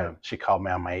 Yeah. And she called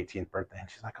me on my 18th birthday, and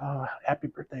she's like, "Oh, happy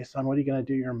birthday, son. What are you going to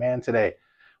do? You're a man today."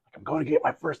 Like, "I'm going to get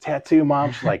my first tattoo,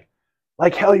 Mom." She's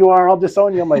like hell you are. I'll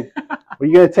disown you. I'm like, "What are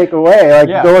you going to take away?" Like,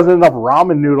 Yeah. there wasn't enough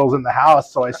ramen noodles in the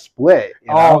house, so I split.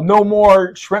 Oh, no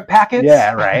more shrimp packets?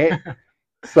 Yeah, right.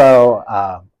 So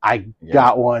I Yeah.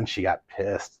 got one. She got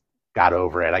pissed. Got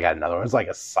over it. I got another one. It was like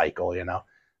a cycle,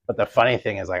 But the funny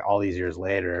thing is, like all these years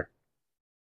later,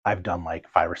 I've done like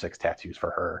 5 or 6 tattoos for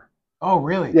her. Oh,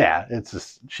 really? Yeah, it's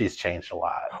just she's changed a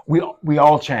lot. We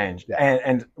all changed. Yeah.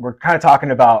 And we're kind of talking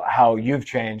about how you've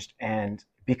changed, and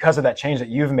because of that change that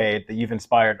you've made, that you've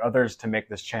inspired others to make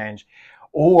this change,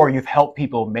 or you've helped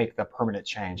people make the permanent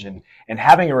change. And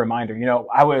having a reminder,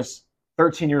 I was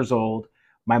 13 years old.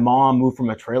 My mom moved from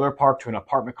a trailer park to an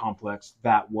apartment complex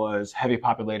that was heavy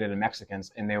populated in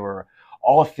Mexicans, and they were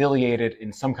all affiliated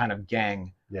in some kind of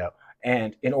gang. Yeah.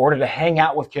 And in order to hang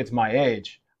out with kids my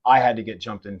age, I had to get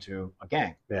jumped into a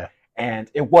gang. Yeah. And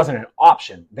it wasn't an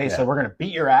option. They Yeah. said, "We're going to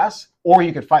beat your ass, or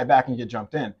you could fight back and get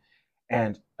jumped in."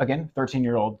 And again,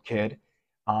 13-year-old kid.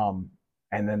 And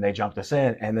then they jumped us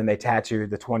in, and then they tattooed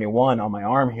the 21 on my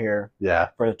arm here Yeah.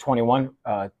 for the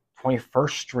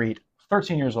 21st Street,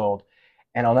 13 years old.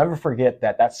 And I'll never forget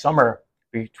that summer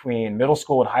between middle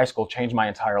school and high school changed my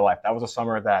entire life. That was a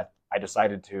summer that I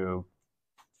decided to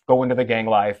go into the gang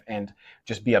life and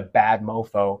just be a bad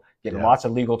mofo, get in Yeah. lots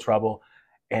of legal trouble.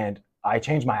 And I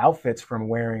changed my outfits from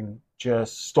wearing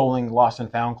just stolen, lost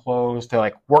and found clothes to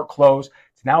like work clothes.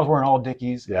 So now I was wearing all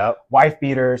Dickies, Yep. wife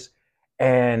beaters,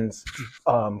 and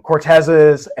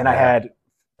Cortezes, and I Yeah. had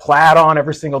plaid on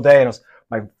every single day. And it was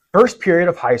my first period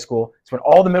of high school. It's when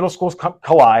all the middle schools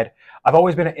collide. I've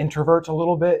always been an introvert a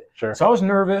little bit, Sure. so I was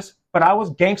nervous, but I was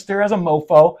gangster as a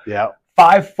mofo. Yep.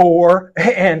 5'4",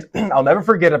 and I'll never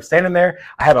forget. I'm standing there.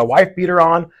 I had a wife beater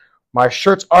on. My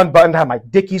shirt's unbuttoned. I had my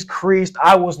Dickies creased.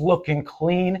 I was looking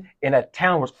clean in a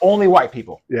town where it was only white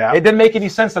people. Yeah. It didn't make any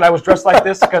sense that I was dressed like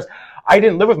this because I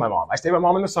didn't live with my mom. I stayed with my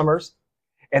mom in the summers,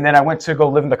 and then I went to go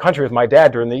live in the country with my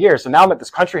dad during the year. So now I'm at this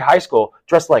country high school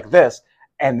dressed like this,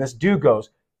 and this dude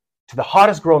goes to the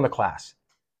hottest girl in the class.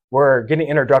 We're getting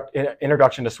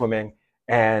introduction to swimming,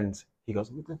 and he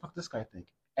goes, "What the fuck does this guy think?"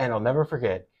 And I'll never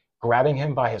forget grabbing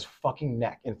him by his fucking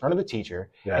neck in front of the teacher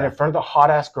and in Yeah. front of the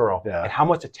hot-ass girl, Yeah. and how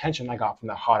much attention I got from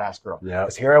that hot-ass girl. Yeah.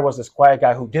 Because here I was, this quiet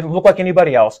guy who didn't look like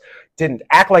anybody else, didn't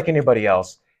act like anybody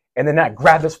else, and then I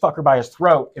grabbed this fucker by his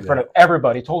throat in front of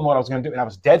everybody, told him what I was going to do, and I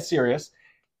was dead serious.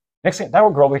 Next thing,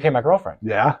 that girl became my girlfriend.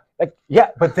 Yeah. Like, yeah,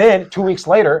 but then 2 weeks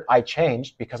later, I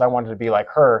changed because I wanted to be like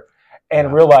her, and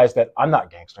Yeah. realized that I'm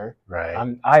not gangster. Right.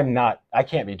 I'm not. I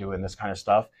can't be doing this kind of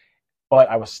stuff. but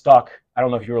I was stuck. I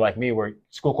don't know if you were like me, where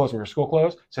school clothes were school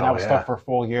clothes. So now I was stuck for a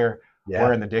full year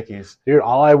wearing the Dickies. Dude,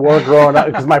 all I wore growing up,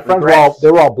 because my friends they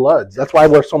were all Bloods. That's why I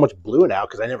wear so much blue now,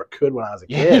 because I never could when I was a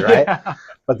kid, right?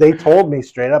 But they told me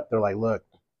straight up, they're like, look,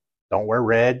 don't wear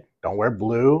red, don't wear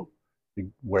blue,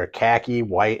 you wear khaki,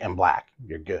 white, and black.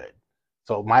 You're good.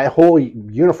 So my whole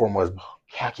uniform was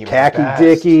khaki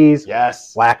Dickies,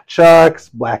 yes, black Chucks,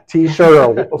 black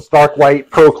T-shirt, or a stark white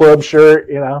Pro Club shirt,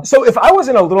 you know. So if I was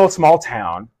in a little small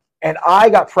town and I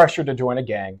got pressured to join a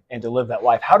gang and to live that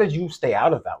life, how did you stay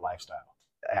out of that lifestyle?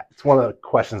 It's one of the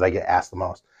questions I get asked the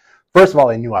most. First of all,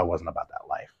 I knew I wasn't about that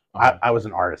life. Okay. I was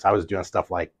an artist. I was doing stuff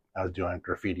like I was doing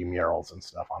graffiti murals and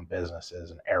stuff on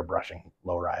businesses and airbrushing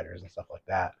lowriders and stuff like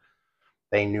that.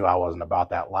 They knew I wasn't about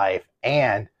that life.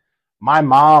 And my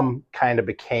mom kind of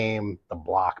became the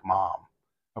block mom.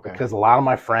 Okay. Because a lot of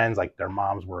my friends, like their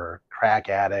moms were crack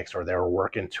addicts or they were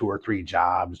working 2 or 3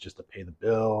 jobs just to pay the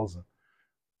bills.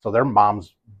 So their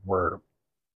moms were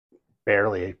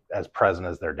barely as present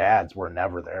as their dads were,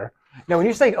 never there. Now, when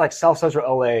you say like South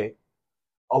Central LA,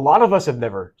 a lot of us have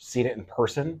never seen it in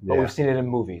person, but we've seen it in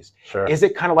movies. Sure. Is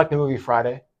it kind of like the movie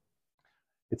Friday?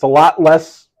 It's a lot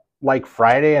less like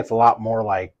Friday. It's a lot more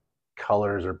like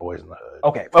Colors or Boys in the Hood.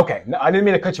 Okay. No, I didn't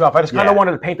mean to cut you off. I just kind of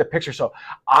wanted to paint the picture so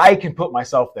I can put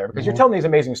myself there, because you're telling these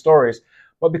amazing stories,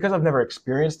 but because I've never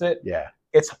experienced it,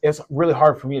 it's really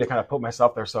hard for me to kind of put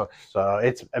myself there. So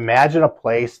it's, imagine a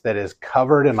place that is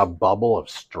covered in a bubble of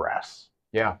stress.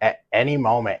 Yeah. At any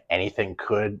moment, anything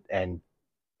could and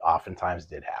oftentimes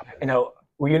did happen. You know,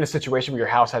 were you in a situation where your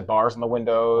house had bars in the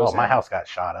windows? Oh, my house got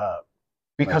shot up.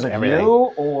 Because of you,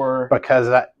 or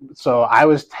because so I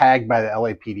was tagged by the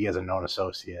LAPD as a known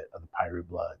associate of the Piru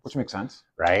Bloods, which makes sense,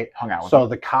 right? Hung out with them.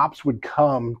 The cops would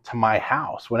come to my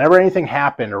house whenever anything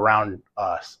happened around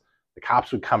us. The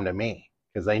cops would come to me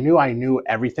because they knew I knew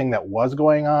everything that was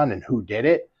going on and who did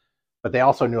it, but they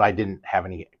also knew I didn't have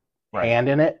any hand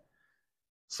in it.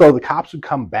 So the cops would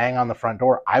come bang on the front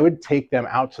door. I would take them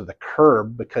out to the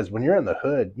curb because when you're in the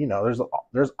hood, you know,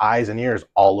 there's eyes and ears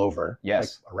all over.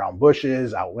 Yes. Like around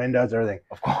bushes, out windows, everything.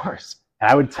 Of course.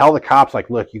 And I would tell the cops, like,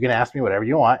 look, you can ask me whatever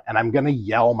you want, and I'm going to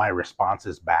yell my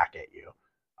responses back at you.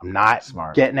 I'm not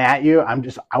getting at you.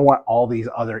 I want all these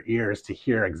other ears to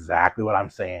hear exactly what I'm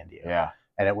saying to you. Yeah.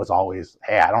 And it was always,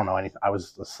 hey, I don't know anything. I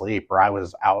was asleep or I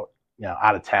was out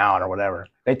of town or whatever.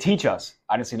 They teach us.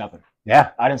 I didn't see nothing. Yeah.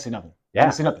 I didn't see nothing. Yeah. I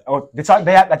didn't see nothing. Oh,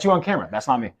 that's you on camera. That's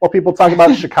not me. Well, people talk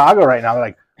about Chicago right now. They're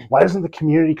like, why doesn't the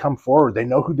community come forward? They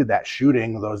know who did that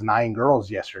shooting of those 9 girls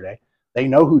yesterday. They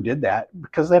know who did that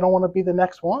because they don't want to be the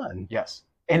next one. Yes.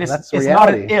 And it's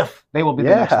not an if they will be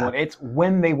the next one. It's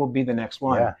when they will be the next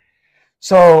one. Yeah.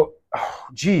 So,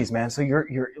 geez, man. So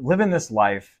you're living this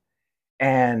life,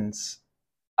 and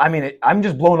I mean, I'm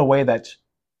just blown away that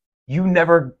you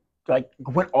never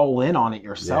went all in on it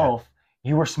yourself. Yeah.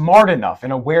 You were smart enough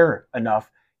and aware enough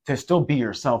to still be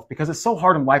yourself, because it's so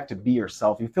hard in life to be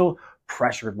yourself. You feel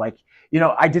pressured. Like,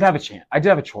 I did have a chance. I did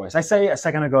have a choice. I say a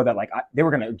second ago that they were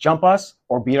going to jump us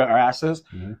or beat our asses.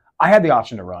 Mm-hmm. I had the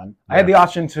option to run. Yeah. I had the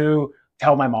option to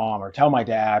tell my mom or tell my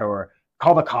dad or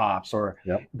call the cops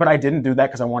but I didn't do that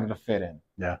because I wanted to fit in.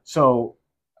 Yeah. So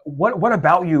what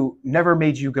about you never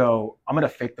made you go, I'm going to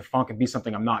fake the funk and be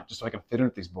something I'm not just so I can fit in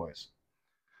with these boys?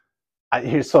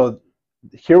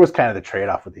 Here was kind of the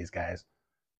trade-off with these guys.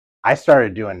 I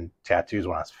started doing tattoos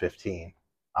when I was 15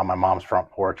 on my mom's front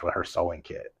porch with her sewing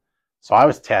kit. So I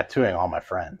was tattooing all my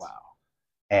friends. Wow.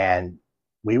 And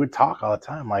we would talk all the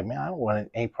time. Like, man, I don't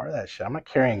want any part of that shit. I'm not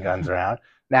carrying guns around.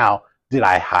 Now, did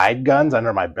I hide guns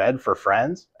under my bed for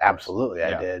friends? Absolutely,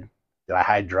 I did. Did I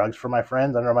hide drugs for my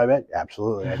friends under my bed?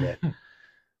 Absolutely, I did.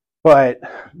 But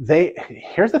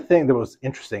here's the thing that was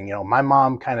interesting. My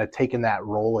mom kind of taken that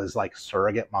role as like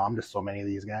surrogate mom to so many of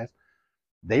these guys.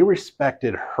 They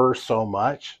respected her so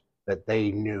much that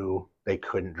they knew they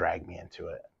couldn't drag me into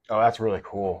it. Oh, that's really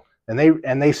cool. And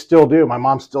they still do. My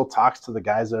mom still talks to the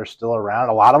guys that are still around.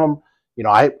 A lot of them,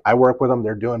 I work with them.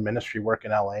 They're doing ministry work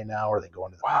in LA now, or they go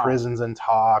into the prisons and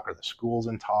talk, or the schools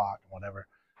and talk, and whatever.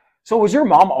 So was your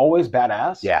mom always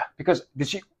badass? Yeah. Because do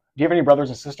you have any brothers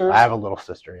and sisters? I have a little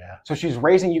sister, yeah. So she's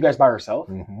raising you guys by herself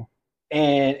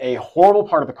in a horrible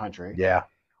part of the country. Yeah.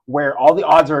 Where all the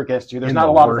odds are against you. There's not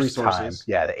a lot of resources. Time.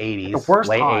 Yeah, the 80s. The worst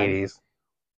late time. 80s.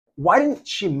 Why didn't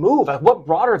she move? What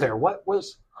brought her there? What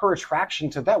was her attraction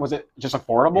to that? Was it just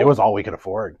affordable? It was all we could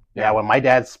afford. Yeah, when my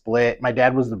dad split, my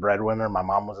dad was the breadwinner. My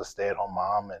mom was a stay-at-home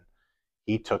mom, and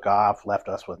he took off, left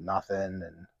us with nothing,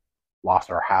 and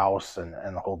lost our house and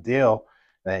the whole deal.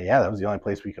 And that was the only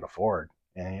place we could afford.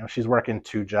 And she's working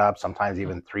 2 jobs, sometimes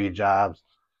even 3 jobs.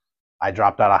 I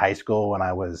dropped out of high school when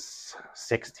I was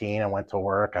 16 and went to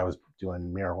work. I was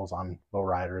doing murals on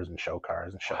lowriders and show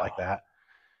cars and shit like that.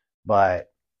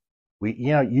 But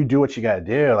you do what you got to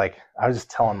do. Like I was just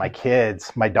telling my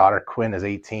kids, my daughter Quinn is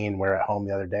 18. We're at home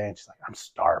the other day and she's like, I'm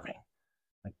starving.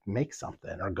 Like make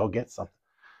something or go get something.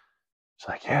 She's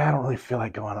like, yeah, I don't really feel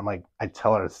like going. I'm like, I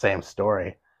tell her the same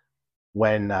story.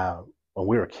 When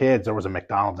we were kids, there was a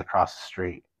McDonald's across the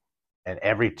street. And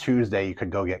every Tuesday you could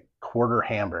go get quarter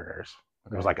hamburgers.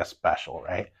 It was like a special,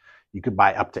 right? You could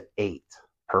buy up to 8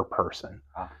 per person.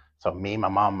 Wow. So me, my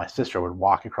mom, my sister would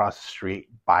walk across the street,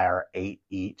 buy our 8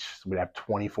 each. So we'd have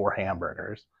 24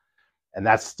 hamburgers. And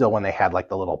that's still when they had like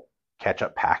the little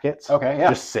ketchup packets. Okay, yeah.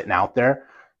 Just sitting out there.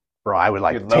 Bro, I would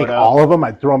like take all of them.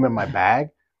 I'd throw them in my bag.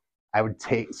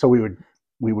 So we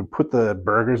would put the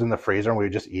burgers in the freezer and we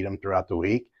would just eat them throughout the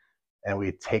week. And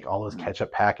we'd take all those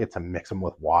ketchup packets and mix them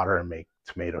with water and make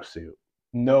tomato soup.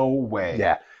 No way.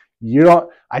 Yeah.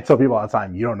 I tell people all the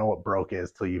time, you don't know what broke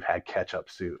is till you've had ketchup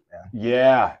soup, man.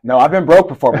 Yeah. No, I've been broke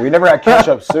before, but we never had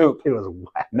ketchup soup. It was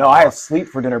whack. No, I had sleep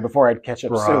for dinner before I had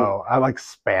ketchup soup. Bro, I like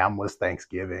Spamless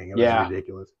Thanksgiving. It was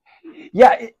ridiculous.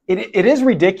 Yeah, it is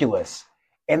ridiculous.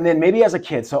 And then maybe as a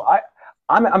kid, so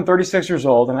I'm 36 years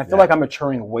old, and I feel like I'm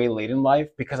maturing way late in life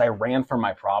because I ran from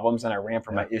my problems and I ran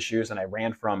from my issues and I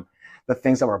ran from the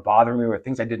things that were bothering me or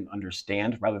things I didn't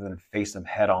understand rather than face them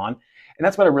head on. And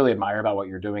that's what I really admire about what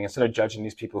you're doing. Instead of judging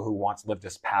these people who once lived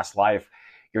this past life,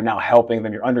 you're now helping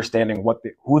them. You're understanding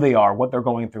who they are, what they're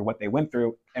going through, what they went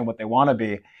through, and what they want to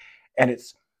be. And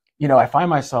it's, I find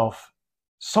myself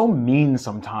so mean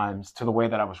sometimes to the way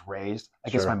that I was raised. I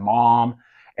guess my mom.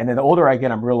 And then the older I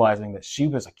get, I'm realizing that she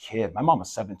was a kid. My mom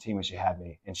was 17 when she had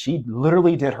me, and she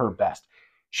literally did her best.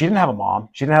 She didn't have a mom.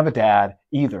 She didn't have a dad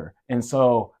either. And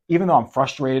so even though I'm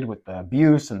frustrated with the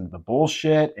abuse and the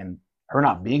bullshit and her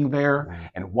not being there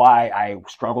and why I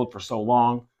struggled for so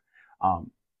long,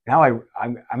 now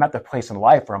I'm at the place in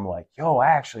life where I'm like, I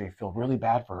actually feel really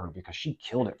bad for her because she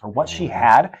killed it. For what she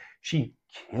had, she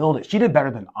killed it. She did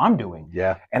better than I'm doing.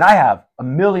 Yeah. And I have a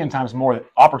million times more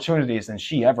opportunities than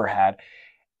she ever had.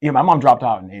 My mom dropped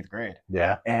out in 8th grade.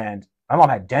 Yeah. And my mom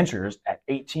had dentures at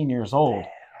 18 years old.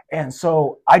 And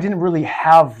so I didn't really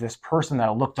have this person that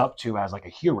I looked up to as like a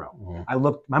hero.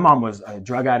 My mom was a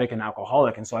drug addict and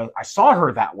alcoholic. And so I saw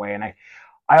her that way. And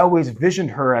I always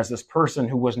visioned her as this person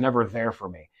who was never there for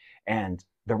me. And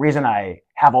the reason I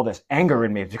have all this anger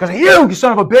in me is because of you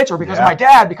son of a bitch, or because of my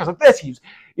dad, because of this. He's,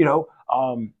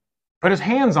 put his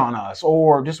hands on us,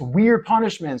 or just weird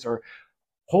punishments, or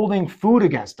holding food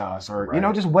against us, or,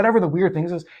 just whatever the weird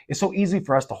things is. It's so easy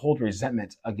for us to hold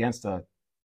resentment against the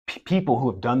people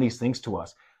who have done these things to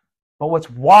us. But what's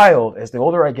wild is the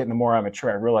older I get and the more I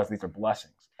mature, I realize these are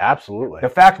blessings. Absolutely. The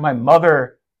fact my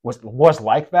mother was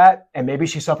like that, and maybe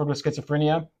she suffered with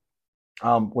schizophrenia,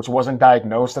 which wasn't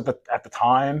diagnosed at the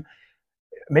time.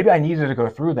 Maybe I needed to go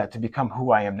through that to become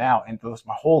who I am now. And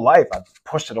my whole life, I've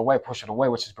pushed it away,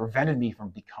 which has prevented me from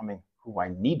becoming who I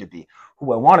need to be,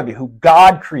 who I want to be, who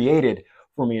God created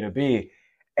for me to be.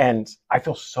 And I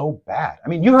feel so bad. I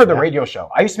mean, you heard the radio show.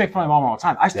 I used to make fun of my mom all the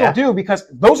time. I still do, because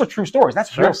those are true stories.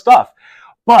 That's real stuff.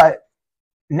 But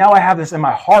now I have this in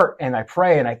my heart, and I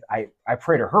pray, and I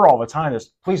pray to her all the time,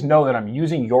 is please know that I'm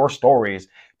using your stories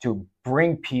to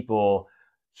bring people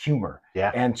humor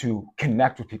and to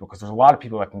connect with people, because there's a lot of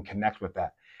people that can connect with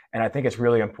that. And I think it's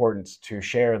really important to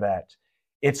share that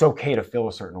it's okay to feel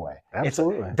a certain way.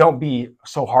 Absolutely. Don't be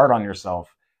so hard on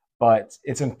yourself, but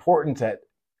it's important that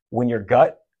when your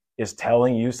gut is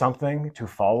telling you something, to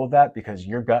follow that, because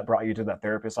your gut brought you to that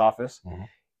therapist's office.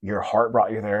 Your heart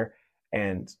brought you there.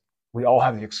 And we all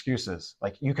have the excuses.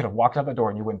 Like, you could have walked out the door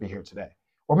and you wouldn't be here today.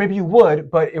 Or maybe you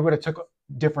would, but it would have took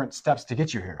different steps to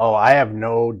get you here. Oh, I have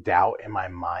no doubt in my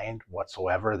mind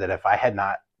whatsoever that if I had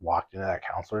not walked into that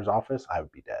counselor's office, I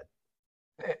would be dead.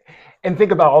 And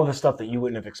think about all the stuff that you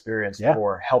wouldn't have experienced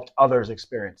or helped others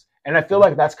experience. And I feel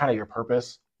like that's kind of your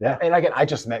purpose. Yeah. And again, I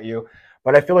just met you,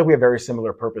 but I feel like we have very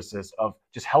similar purposes of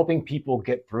just helping people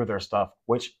get through their stuff,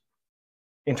 which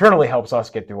internally helps us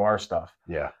get through our stuff.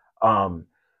 Yeah.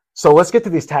 So let's get to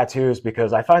these tattoos,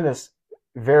 because I find this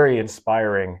very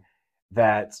inspiring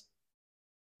that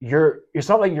it's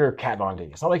not like you're Kat Von D.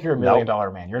 It's not like you're $1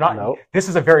 million man. You're not. This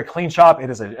is a very clean shop. It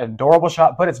is an adorable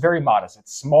shop, but it's very modest.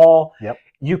 It's small. Yep.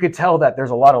 You could tell that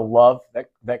there's a lot of love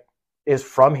that is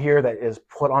from here, that is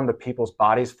put onto people's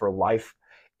bodies for life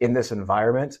in this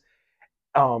environment.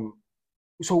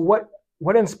 So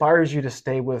what inspires you to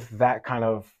stay with that kind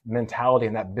of mentality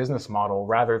and that business model,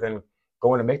 rather than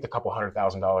going to make the couple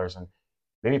 $100,000 and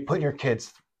maybe buying your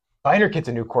kids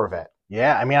a new Corvette?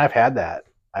 Yeah, I mean, I've had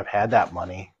that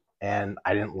money, and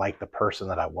I didn't like the person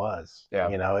that I was. Yeah.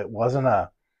 You know, it wasn't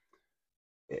a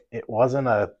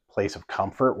place of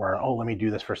comfort where, oh, let me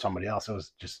do this for somebody else. It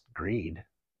was just greed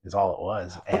is all it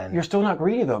was. But And you're still not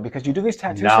greedy though, because you do these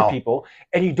tattoos No. for people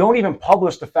and you don't even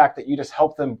publish the fact that you just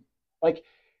help them. Like,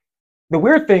 the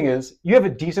weird thing is you have a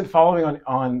decent following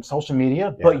on social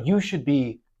media, Yeah. but you should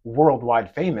be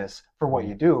worldwide famous for what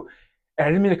you do. And I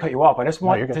didn't mean to cut you off. I just you're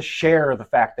want good. to share the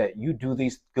fact that you do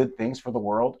these good things for the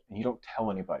world and you don't tell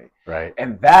anybody. right.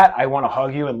 And that, I want to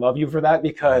hug you and love you for that,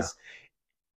 because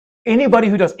anybody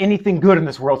who does anything good in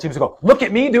this world seems to go, look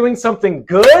at me doing something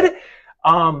good.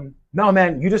 No,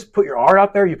 man, you just put your art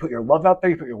out there, you put your love out there,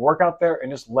 you put your work out there, and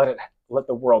just let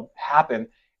the world happen.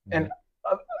 Mm-hmm. And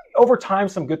over time,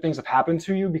 some good things have happened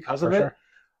to you because of For it. sure.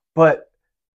 But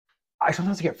I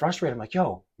sometimes get frustrated. I'm like,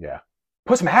 yo, Yeah.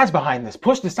 put some ads behind this.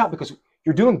 Push this out, because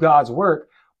you're doing God's work.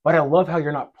 But I love how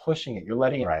you're not pushing it. You're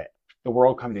letting Right. the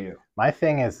world come to you. My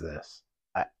thing is this.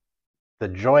 The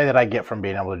joy that I get from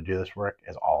being able to do this work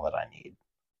is all that I need.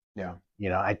 Yeah. You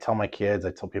know, I tell my kids,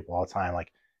 I tell people all the time,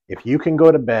 like, if you can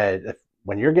go to bed,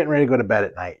 when you're getting ready to go to bed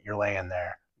at night, you're laying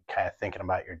there kind of thinking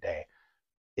about your day.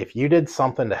 If you did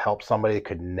something to help somebody that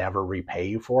could never repay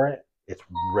you for it, it's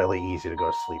really easy to go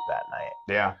to sleep that night.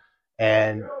 Yeah.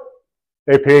 And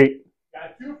hey, Pete.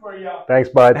 Got 2 for you. Thanks,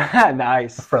 bud.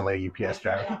 Nice. Friendly UPS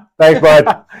driver. Thanks,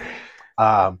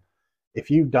 bud. If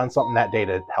you've done something that day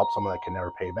to help someone that can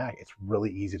never pay you back, it's really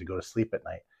easy to go to sleep at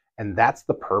night. And that's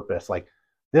the purpose. Like,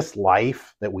 this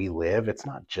life that we live, it's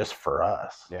not just for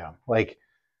us. Yeah. Like,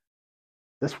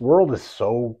 this world is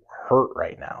so hurt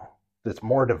right now. It's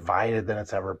more divided than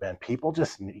it's ever been. People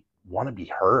just want to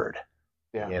be heard.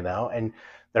 Yeah. You know, and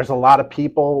there's a lot of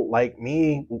people like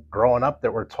me growing up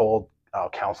that were told, oh,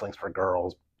 counseling's for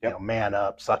girls, Yep. you know, man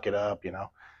up, suck it up, you know.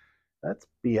 That's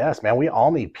BS, man. We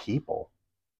all need people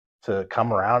to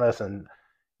come around us and,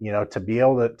 you know, to be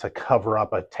able to cover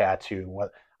up a tattoo.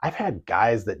 I've had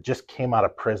guys that just came out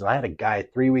of prison. I had a guy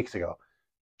 3 weeks ago,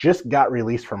 just got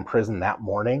released from prison that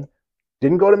morning,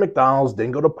 didn't go to McDonald's,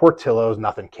 didn't go to Portillo's,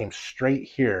 nothing, came straight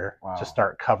here Wow. to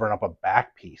start covering up a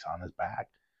back piece on his back.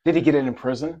 Did he get it in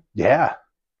prison? Yeah.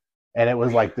 And it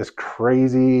was like this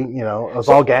crazy, you know, it was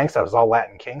all gang stuff. It was all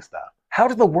Latin King stuff. How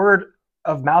did the word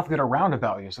of mouth get around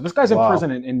about you? So this guy's in Wow. prison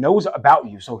and knows about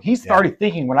you. So he started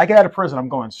thinking, when I get out of prison, I'm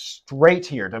going straight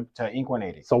here to Ink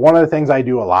 180. So one of the things I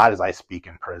do a lot is I speak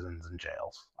in prisons and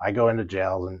jails. I go into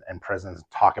jails and prisons and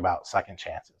talk about second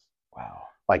chances. Wow.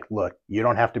 Like, look, you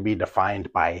don't have to be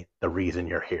defined by the reason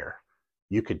you're here.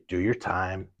 You could do your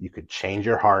time. You could change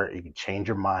your heart. You could change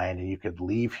your mind, and you could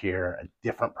leave here a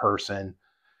different person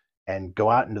and go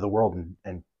out into the world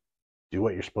and do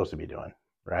what you're supposed to be doing.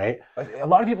 Right? A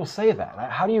lot of people say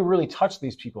that. How do you really touch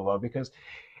these people, though? Because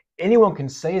anyone can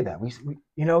say that. We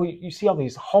you know, you see all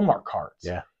these Hallmark cards.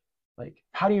 Yeah. Like,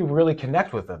 how do you really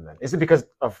connect with them then? Is it because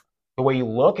of the way you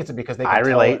look? Is it because they can I tell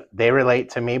relate. it? They relate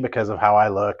to me because of how I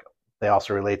look. They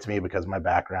also relate to me because of my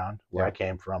background, where Yeah. I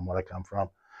came from, what I come from.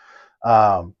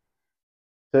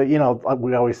 So, you know,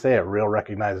 we always say it, real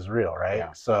recognizes real, right?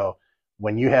 Yeah. So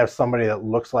when you have somebody that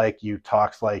looks like you,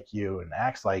 talks like you, and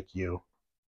acts like you,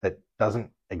 that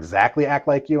doesn't exactly act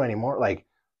like you anymore, like,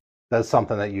 does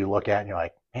something that you look at and you're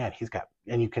like, man, he's got,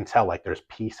 and you can tell, like, there's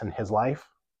peace in his life.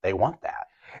 They want that.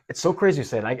 It's so crazy you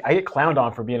say it. I get clowned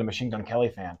on for being a Machine Gun Kelly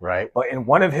fan. Right. But in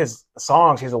one of his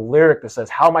songs, he has a lyric that says,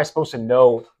 how am I supposed to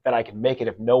know that I can make it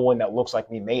if no one that looks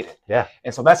like me made it? Yeah.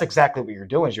 And so that's exactly what you're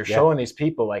doing, is you're Yeah. showing these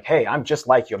people like, hey, I'm just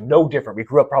like you. I'm no different. We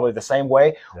grew up probably the same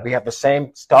way. Yeah. We have the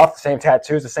same stuff, the same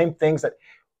tattoos, the same things that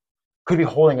could be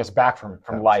holding us back from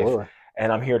life. Absolutely.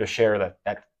 And I'm here to share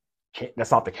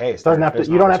that's not the case. Doesn't have to. There's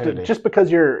an You don't have to. opportunity. Just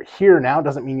because you're here now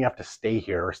doesn't mean you have to stay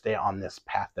here or stay on this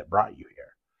path that brought you here.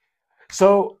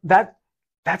 So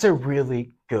that's a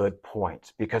really good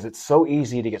point, because it's so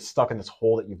easy to get stuck in this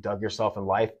hole that you've dug yourself in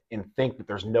life and think that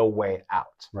there's no way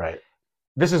out. Right.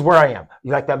 This is where I am.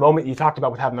 You like that moment you talked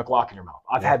about with having the Glock in your mouth.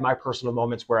 I've Yeah. had my personal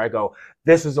moments where I go,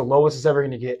 this is the lowest it's ever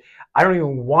going to get. I don't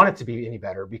even want it to be any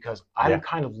better, because I'm Yeah.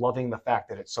 kind of loving the fact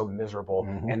that it's so miserable.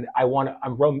 Mhm. And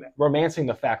I'm romancing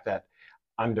the fact that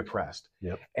I'm depressed.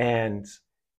 Yep. And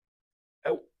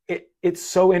it's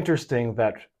so interesting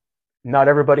that not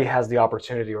everybody has the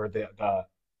opportunity or the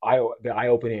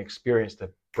eye-opening experience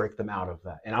to break them out of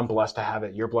that. And I'm blessed to have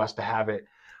it. You're blessed to have it.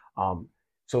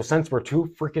 So since we're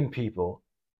two freaking people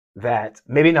that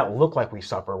maybe not look like we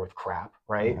suffer with crap,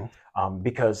 right? Mhm.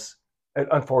 Because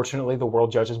unfortunately, the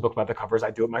world judges book by the covers. I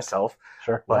do it myself.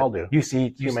 Sure. We But all do. you see,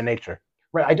 It's human nature.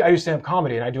 right? I do stand-up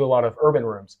comedy, and I do a lot of urban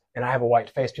rooms, and I have a white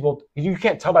face. People, you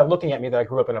can't tell by looking at me that I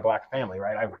grew up in a black family,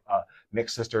 right? I have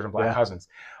mixed sisters and black Yeah. cousins.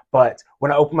 But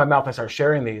when I open my mouth and start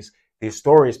sharing these, these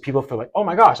stories, people feel like, oh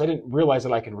my gosh, I didn't realize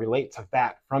that I can relate to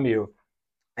that from you.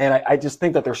 And I just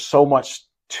think that there's so much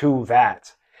to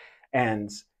that. And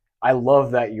I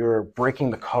love that you're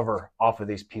breaking the cover off of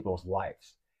these people's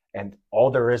lives. And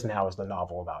all there is now is the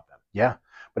novel about them. Yeah.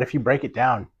 But if you break it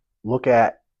down, look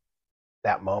at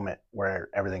that moment where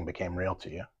everything became real to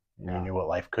you and you knew what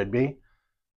life could be.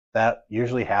 That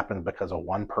usually happened because of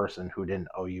one person who didn't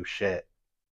owe you shit,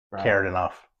 cared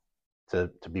enough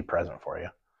to be present for you.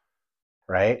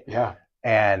 Right? Yeah.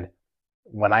 And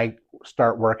when I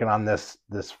start working on this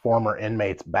former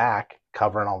inmate's back,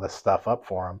 covering all this stuff up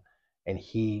for him, and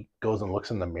he goes and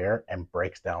looks in the mirror and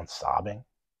breaks down sobbing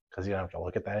because he don't have to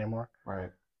look at that anymore.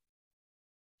 Right.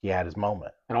 He had his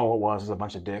moment. And all it was a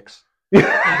bunch of dicks.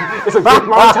 It's a dick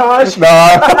montage. No,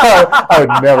 I would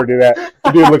never do that.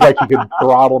 The dude looked like he could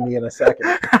throttle me in a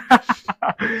second.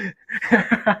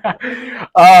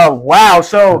 Wow.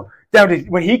 So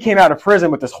when he came out of prison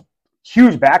with this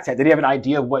huge back tat, did he have an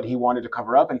idea of what he wanted to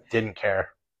cover up? And didn't care.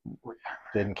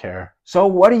 So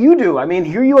what do you do? I mean,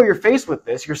 here you are, you're faced with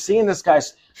this. You're seeing this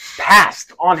guy's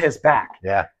past on his back.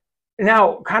 Yeah.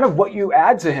 Now, kind of what you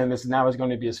add to him is going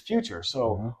to be his future.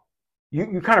 So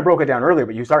you kind of broke it down earlier,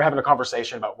 but you started having a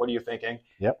conversation about what are you thinking?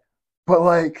 Yep. But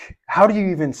like, how do you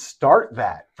even start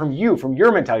that from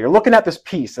your mentality? You're looking at this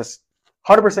piece, this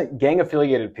 100% gang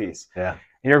affiliated piece. Yeah.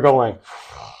 And you're going,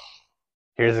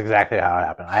 here's exactly how it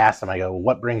happened. I asked him, I go,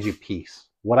 what brings you peace?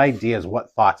 What ideas,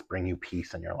 what thoughts bring you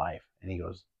peace in your life? And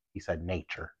he said,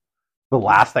 nature. The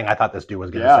last thing I thought this dude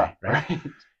was going to say, right?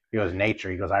 He goes,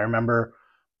 nature. He goes, I remember,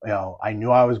 I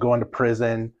knew I was going to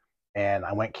prison and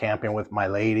I went camping with my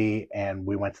lady and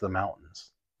we went to the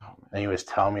mountains. And he was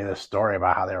telling me this story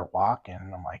about how they were walking.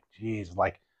 And I'm like, geez,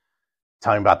 like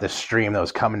telling me about this stream that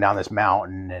was coming down this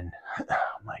mountain. And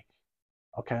I'm like,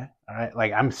 okay, all right.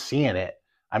 Like I'm seeing it.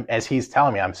 As he's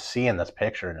telling me, I'm seeing this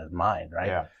picture in his mind, right?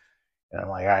 Yeah. And I'm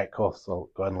like, all right, cool. So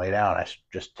go ahead and lay down. I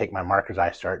just take my markers.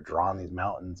 I start drawing these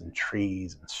mountains and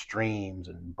trees and streams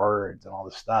and birds and all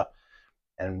this stuff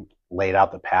and laid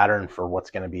out the pattern for what's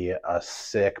going to be a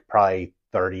sick, probably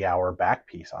 30-hour back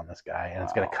piece on this guy. And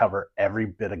it's going to cover every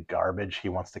bit of garbage he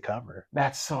wants to cover.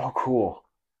 That's so cool.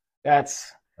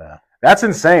 That's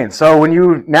insane. So when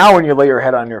you lay your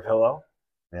head on your pillow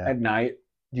at night,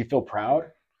 do you feel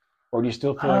proud? Or do you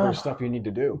still feel like there's stuff you need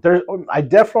to do?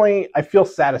 I feel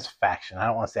satisfaction. I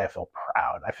don't want to say I feel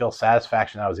proud. I feel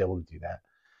satisfaction I was able to do that.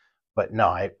 But no,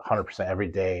 100% every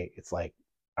day, it's like,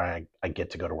 all right, I get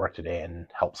to go to work today and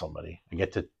help somebody. I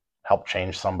get to help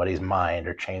change somebody's mind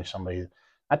or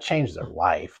not change their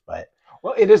life, but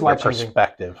well, it is life-changing.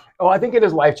 Perspective. Oh, I think it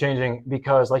is life-changing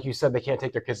because, like you said, they can't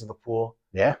take their kids to the pool.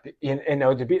 Yeah. To be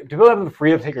able to have the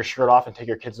freedom to take your shirt off and take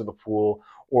your kids to the pool,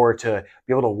 or to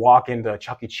be able to walk into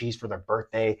Chuck E. Cheese for their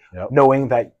birthday, knowing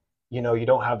that you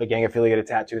don't have the gang affiliated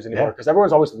tattoos anymore, because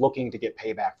everyone's always looking to get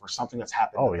payback for something that's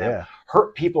happened to them.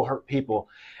 Hurt people.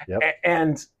 Yep.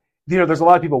 And there's a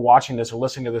lot of people watching this or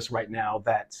listening to this right now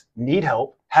that need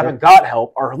help, haven't got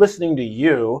help, are listening to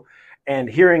you and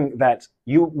hearing that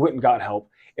you went and got help.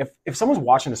 If someone's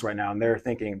watching this right now and they're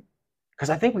thinking, because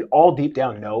I think we all deep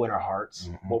down know in our hearts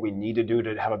what we need to do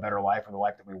to have a better life or the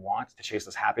life that we want, to chase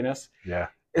this happiness. Yeah.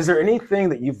 Is there anything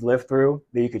that you've lived through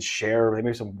that you could share,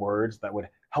 maybe some words that would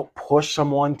help push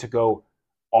someone to go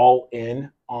all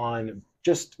in on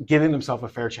just giving themselves a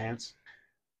fair chance?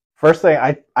 First thing,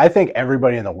 I think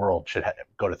everybody in the world should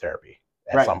go to therapy.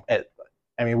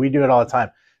 We do it all the time.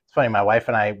 It's funny, my wife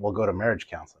and I will go to marriage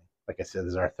counseling. Like I said,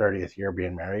 this is our 30th year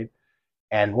being married.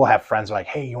 And we'll have friends like,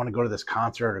 hey, you want to go to this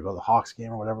concert or go to the Hawks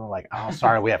game or whatever? We're like, oh,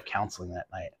 sorry, we have counseling that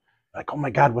night. Like, oh my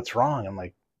God, what's wrong? I'm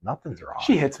like, nothing's wrong.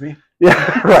 She hits me.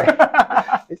 Yeah,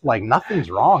 right. It's like nothing's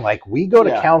wrong. Like we go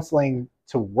to counseling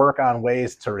to work on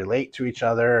ways to relate to each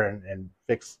other and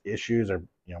fix issues or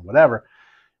whatever.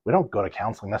 We don't go to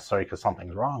counseling necessarily because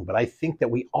something's wrong. But I think that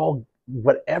we all,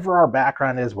 whatever our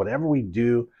background is, whatever we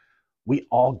do, we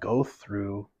all go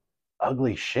through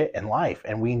ugly shit in life,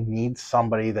 and we need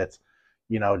somebody that's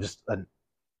just an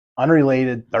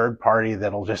unrelated third party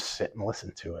that'll just sit and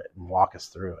listen to it and walk us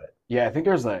through it. Yeah, I think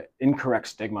there's an incorrect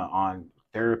stigma on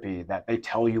therapy that they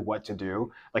tell you what to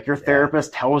do. Like your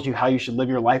therapist tells you how you should live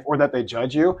your life, or that they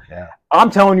judge you. Yeah. I'm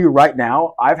telling you right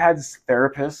now, I've had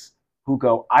therapists who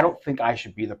go, I don't think I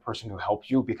should be the person who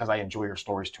helps you because I enjoy your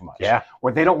stories too much. Yeah.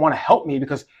 Or they don't want to help me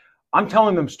because I'm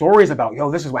telling them stories about,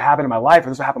 this is what happened in my life, or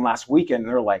this is what happened last weekend. And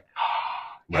they're like,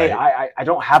 hey, I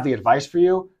don't have the advice for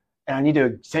you, and I need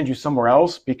to send you somewhere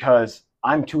else because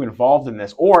I'm too involved in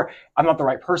this, or I'm not the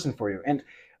right person for you. And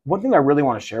one thing I really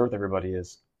want to share with everybody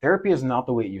is therapy is not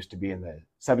the way it used to be in the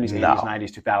 70s, 80s,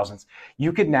 90s, 2000s.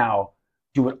 You could now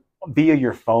do it via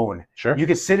your phone. Sure. You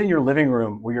could sit in your living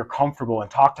room where you're comfortable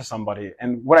and talk to somebody.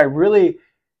 And what I really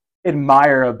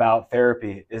admire about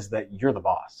therapy is that you're the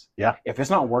boss. Yeah. If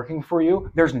it's not working for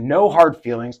you, there's no hard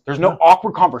feelings. There's no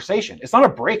awkward conversation. It's not a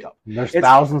breakup. There's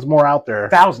thousands more out there.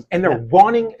 Thousands. And they're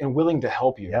wanting and willing to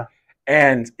help you. Yeah.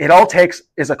 And it all takes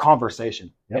is a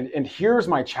conversation. Yep. And here's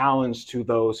my challenge to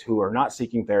those who are not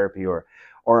seeking therapy or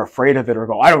afraid of it or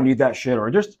go, I don't need that shit, or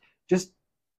just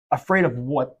afraid of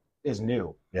what is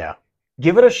new. Yeah.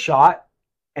 Give it a shot.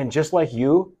 And just like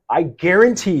you, I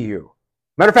guarantee you,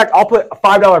 matter of fact, I'll put a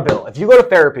 $5 bill. If you go to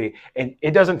therapy and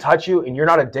it doesn't touch you and you're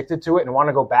not addicted to it and want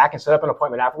to go back and set up an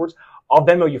appointment afterwards, I'll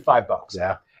Venmo you $5.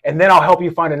 Yeah. And then I'll help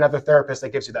you find another therapist that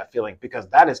gives you that feeling, because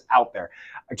that is out there.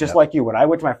 Just like you, when I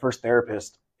went to my first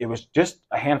therapist, it was just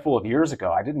a handful of years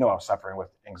ago. I didn't know I was suffering with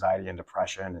anxiety and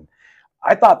depression. And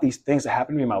I thought these things that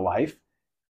happened to me in my life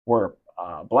were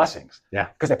blessings. Yeah.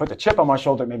 Because they put the chip on my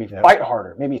shoulder, made me fight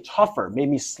harder, made me tougher, made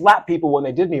me slap people when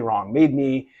they did me wrong, made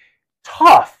me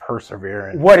tough.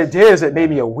 Persevering. What it did is it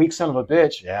made me a weak son of a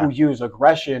bitch Yeah. who used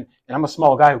aggression. And I'm a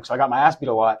small guy because I got my ass beat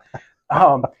a lot.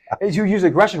 Is you use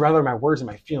aggression rather than my words and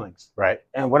my feelings. Right.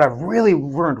 And what I've really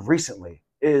learned recently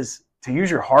is to use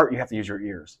your heart, you have to use your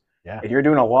ears. Yeah. And you're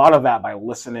doing a lot of that by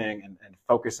listening and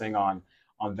focusing on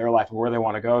their life and where they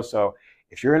want to go. So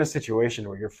if you're in a situation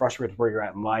where you're frustrated with where you're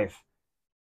at in life,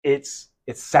 it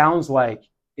sounds like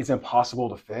it's impossible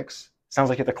to fix. It sounds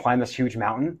like you have to climb this huge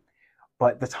mountain.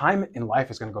 But the time in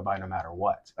life is going to go by no matter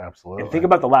what. Absolutely. And think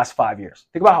about the last 5 years.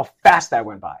 Think about how fast that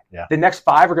went by. Yeah. The next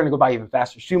 5 are going to go by even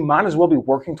faster. So you might as well be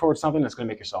working towards something that's going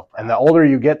to make yourself proud. And the older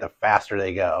you get, the faster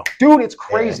they go. Dude, it's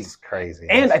crazy. It's crazy.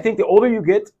 And I think the older you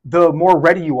get, the more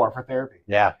ready you are for therapy.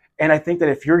 Yeah. And I think that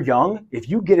if you're young, if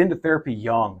you get into therapy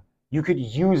young, you could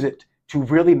use it to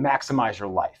really maximize your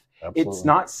life. Absolutely. It's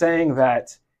not saying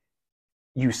that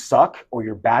you suck or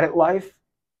you're bad at life.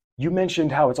 You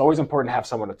mentioned how it's always important to have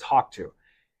someone to talk to.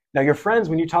 Now, your friends,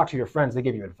 when you talk to your friends, they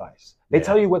give you advice. They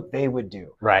tell you what they would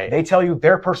do. Right. They tell you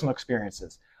their personal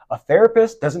experiences. A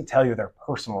therapist doesn't tell you their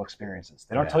personal experiences.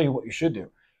 They don't tell you what you should do.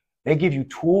 They give you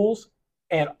tools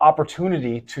and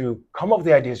opportunity to come up with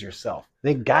the ideas yourself.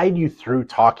 They guide you through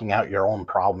talking out your own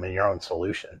problem and your own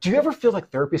solution. Do you ever feel like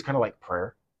therapy is kind of like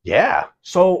prayer? Yeah.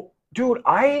 So, dude,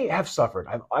 I have suffered.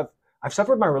 I've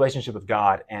suffered my relationship with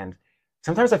God, and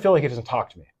sometimes I feel like He doesn't talk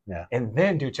to me. Yeah. And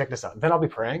then, dude, check this out. Then I'll be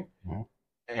praying,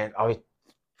 and I'll be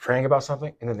praying about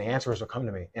something, and then the answers will come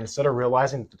to me. And instead of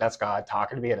realizing that that's God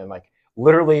talking to me and then like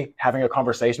literally having a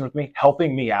conversation with me,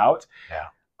 helping me out,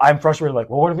 I'm frustrated. Like,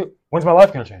 well, when's my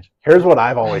life going to change? Here's what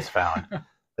I've always found.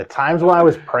 The times when I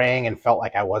was praying and felt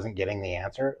like I wasn't getting the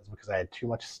answer is because I had too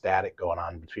much static going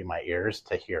on between my ears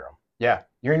to hear them. Yeah,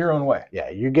 you're in your own way. Yeah,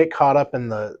 you get caught up in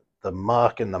the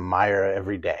muck and the mire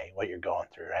every day, what you're going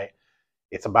through, right?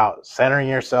 It's about centering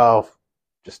yourself,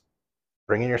 just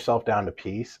bringing yourself down to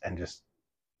peace, and just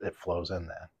it flows in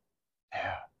then.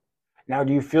 Yeah. Now,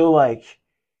 do you feel like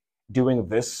doing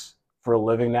this for a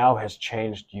living now has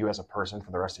changed you as a person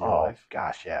for the rest of your life?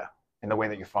 Gosh, yeah. In the way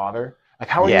that you father? Like,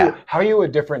 how are you a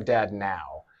different dad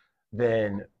now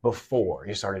than before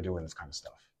you started doing this kind of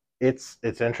stuff? It's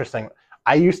interesting.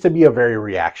 I used to be a very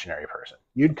reactionary person.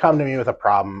 You'd come to me with a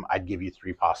problem, I'd give you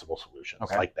 3 possible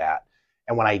solutions like that.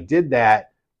 And when I did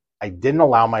that, I didn't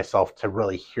allow myself to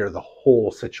really hear the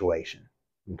whole situation.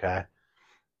 Okay.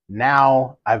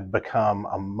 Now I've become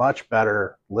a much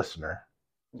better listener.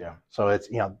 Yeah. So it's,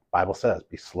 Bible says,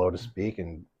 be slow to speak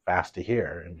and fast to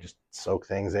hear, and just soak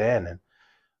things in. And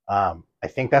I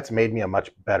think that's made me a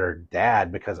much better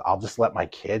dad, because I'll just let my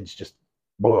kids just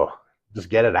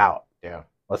get it out. Yeah.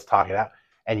 Let's talk it out.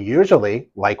 And usually,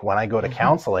 like when I go to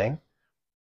counseling,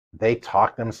 they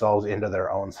talk themselves into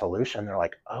their own solution. They're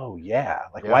like, oh yeah,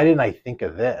 why didn't I think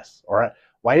of this? Or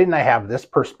why didn't I have this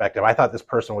perspective? I thought this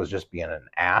person was just being an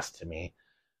ass to me,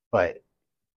 but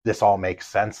this all makes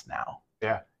sense now.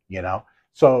 Yeah.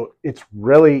 So it's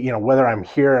really, whether I'm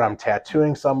here and I'm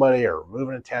tattooing somebody or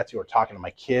removing a tattoo or talking to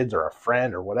my kids or a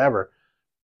friend or whatever,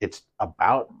 it's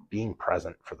about being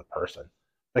present for the person.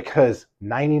 Because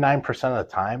 99% of the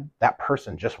time, that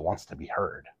person just wants to be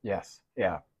heard. Yes.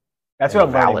 Yeah. That's what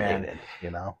I'm validated,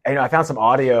 And, I found some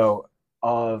audio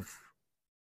of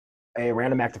a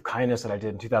random act of kindness that I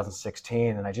did in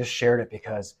 2016, and I just shared it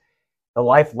because the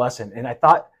life lesson. And I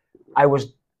thought I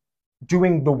was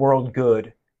doing the world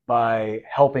good by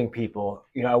helping people.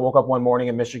 I woke up one morning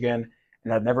in Michigan,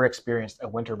 and I've never experienced a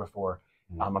winter before.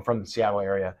 I'm from the Seattle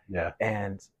area. Yeah.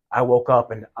 And I woke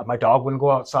up, and my dog wouldn't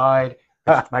go outside.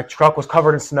 My truck was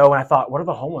covered in snow, and I thought, what are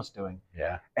the homeless doing?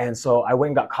 Yeah. And so I went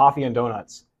and got coffee and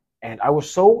donuts, and I was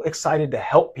so excited to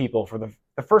help people for the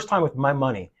first time with my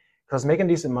money, because I was making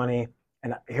decent money.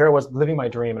 And here I was living my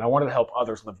dream, and I wanted to help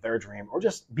others live their dream or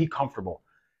just be comfortable.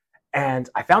 And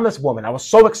I found this woman. I was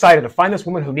so excited to find this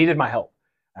woman who needed my help.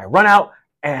 I run out,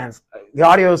 and the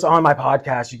audio's on my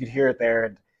podcast. You could hear it there.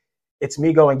 And it's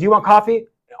me going, "Do you want coffee?"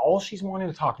 And all she's wanting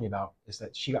to talk to me about is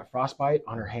that she got frostbite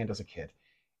on her hand as a kid.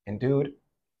 And dude,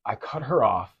 I cut her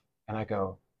off, and I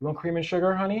go, "You want cream and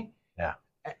sugar, honey?" Yeah.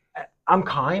 I'm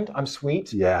kind. I'm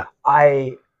sweet. Yeah.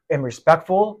 I am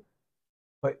respectful.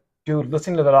 But dude,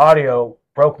 listening to that audio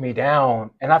broke me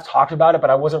down. And I've talked about it, but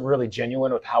I wasn't really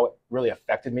genuine with how it really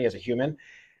affected me as a human.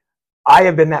 I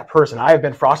have been that person. I have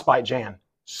been Frostbite Jan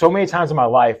so many times in my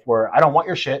life where I don't want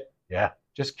your shit. Yeah.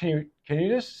 Just can you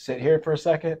just sit here for a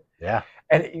second? Yeah.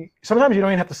 And sometimes you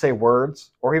don't even have to say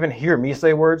words or even hear me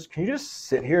say words. Can you just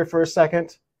sit here for a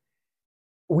second?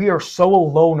 We are so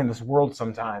alone in this world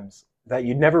sometimes that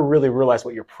you never really realize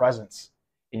what your presence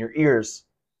in your ears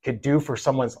could do for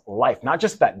someone's life, not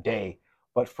just that day,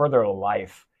 but for their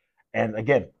life. And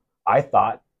again, I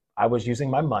thought I was using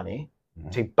my money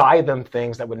to buy them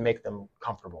things that would make them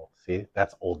comfortable. See,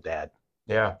 that's old dad.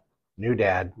 Yeah. New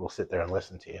dad will sit there and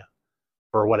listen to you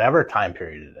for whatever time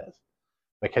period it is.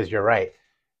 Because you're right.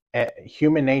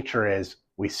 Human nature is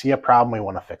we see a problem, we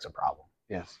want to fix a problem.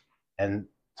 Yes. And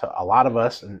to a lot of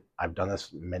us, and I've done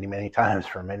this many, many times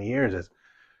for many years, is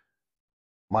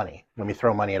money. Let me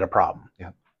throw money at a problem.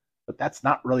 Yeah. But that's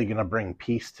not really going to bring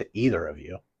peace to either of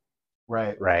you.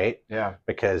 Right. Right? Yeah.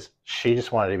 Because she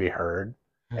just wanted to be heard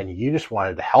and you just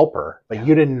wanted to help her, but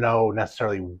you didn't know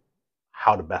necessarily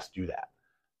how to best do that.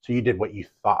 So you did what you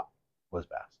thought was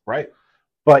best. Right.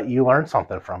 But you learned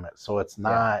something from it. So it's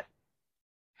not,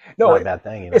 not a bad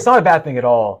thing. You know? It's not a bad thing at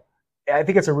all. I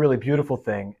think it's a really beautiful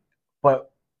thing.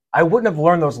 But I wouldn't have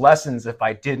learned those lessons if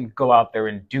I didn't go out there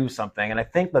and do something. And I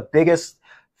think the biggest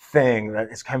thing that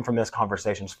has come from this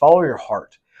conversation is follow your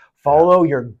heart. Follow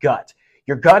your gut.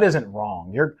 Your gut isn't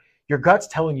wrong. Your gut's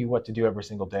telling you what to do every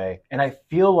single day. And I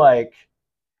feel like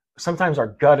sometimes our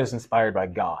gut is inspired by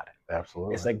God.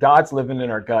 Absolutely. It's like God's living in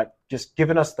our gut, just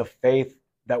giving us the faith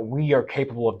that we are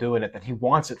capable of doing it, that he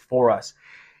wants it for us.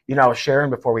 You know, I was sharing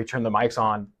before we turned the mics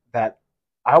on that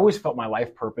I always felt my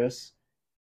life purpose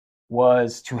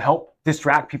was to help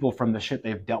distract people from the shit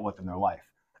they've dealt with in their life.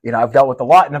 You know, I've dealt with a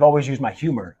lot and I've always used my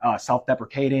humor,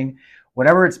 self-deprecating,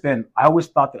 whatever it's been. I always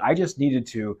thought that I just needed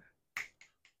to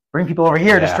bring people over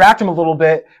here, distract them a little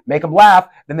bit, make them laugh.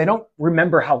 Then they don't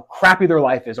remember how crappy their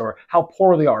life is or how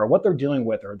poor they are or what they're dealing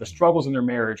with or the struggles in their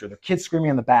marriage or the kids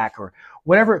screaming in the back or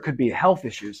whatever it could be, health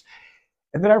issues.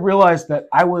 And then I realized that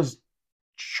I was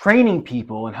training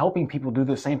people and helping people do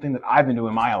the same thing that I've been doing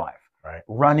in my life,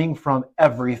 running from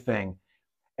everything.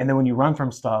 And then when you run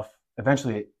from stuff,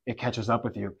 eventually it catches up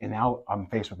with you. And now I'm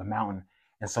faced with a mountain.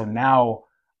 And so now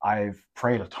I've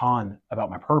prayed a ton about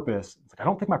my purpose. It's like, I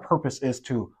don't think my purpose is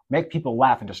to make people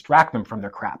laugh and distract them from their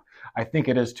crap. I think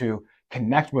it is to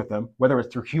connect with them, whether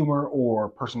it's through humor or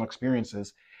personal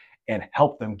experiences, and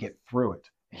help them get through it.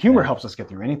 Humor helps us get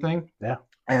through anything. Yeah.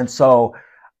 And so,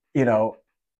 you know,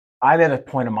 I'm at a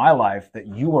point in my life that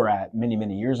you were at many,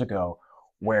 many years ago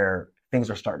where things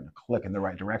are starting to click in the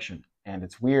right direction. And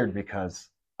it's weird because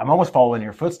I'm almost following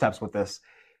your footsteps with this,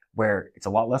 where it's a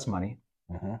lot less money.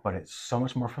 But it's so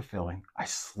much more fulfilling. I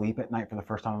sleep at night for the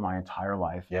first time in my entire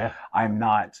life. Yeah. I'm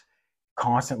not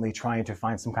constantly trying to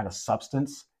find some kind of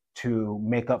substance to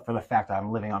make up for the fact that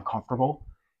I'm living uncomfortable.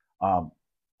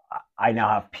 I now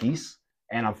have peace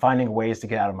and I'm finding ways to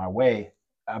get out of my way,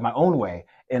 my own way.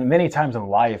 And many times in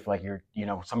life, like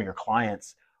some of your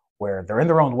clients where they're in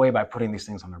their own way by putting these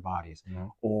things on their bodies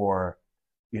or,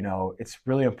 it's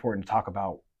really important to talk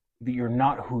about that you're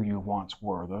not who you once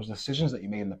were. Those decisions that you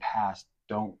made in the past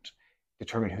don't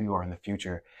determine who you are in the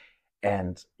future.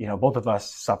 And, both of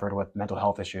us suffered with mental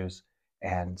health issues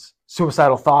and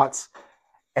suicidal thoughts.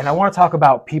 And I want to talk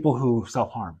about people who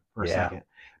self-harm for a second,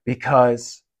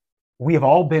 because we have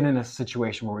all been in a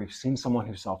situation where we've seen someone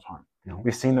who self-harmed.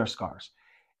 We've seen their scars.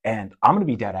 And I'm going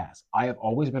to be dead ass. I have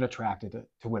always been attracted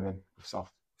to women with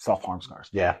self-harm scars.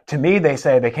 Yeah. To me, they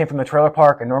say they came from the trailer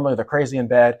park and normally they're crazy in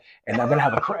bed and I'm going to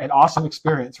have an awesome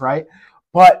experience, right?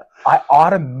 But I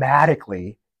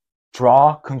automatically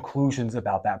draw conclusions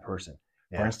about that person.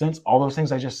 For instance, all those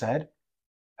things I just said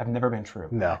have never been true.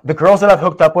 No. The girls that I've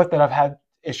hooked up with that have had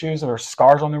issues or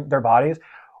scars on their bodies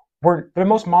were the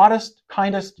most modest,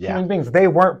 kindest human beings. They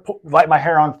weren't light my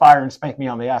hair on fire and spank me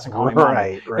on the ass and call me mommy.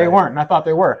 Right. They weren't, and I thought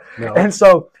they were. No. And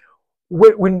so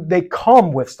when they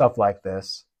come with stuff like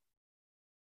this,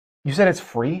 you said it's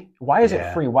free. Why is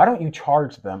it free? Why don't you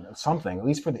charge them something, at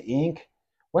least for the ink?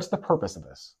 What's the purpose of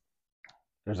this?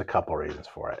 There's a couple reasons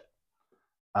for it.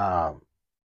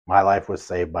 My life was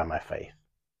saved by my faith.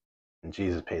 and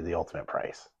Jesus paid the ultimate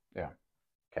price. Yeah.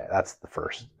 Okay, that's the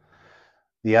first.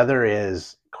 The other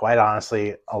is, quite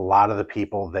honestly, a lot of the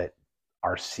people that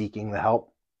are seeking the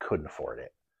help couldn't afford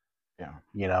it. Yeah.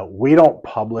 You know, we don't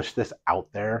publish this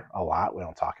out there a lot. We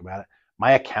don't talk about it.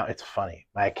 It's funny.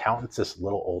 My accountant's this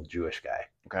little old Jewish guy.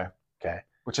 Okay.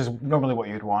 Which is normally what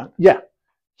you'd want. Yeah.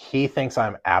 He thinks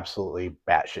I'm absolutely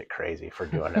batshit crazy for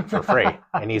doing it for free.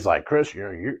 And he's like, Chris,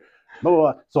 you're blah,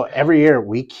 blah, blah. So every year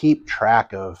we keep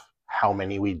track of how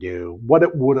many we do, what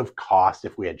it would have cost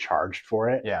if we had charged for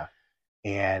it. Yeah.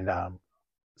 And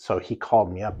so he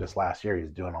called me up this last year. He's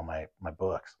doing all my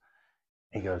books.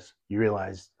 He goes, you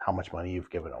realize how much money you've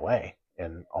given away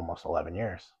in almost 11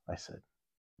 years? I said,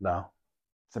 no.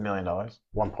 It's $1 million.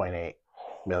 1.8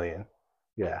 million.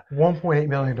 Yeah. $1.8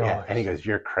 million. Yeah. And he goes,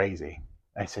 you're crazy.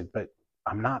 I said, but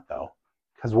I'm not, though.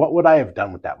 Because what would I have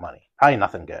done with that money? Probably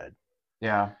nothing good.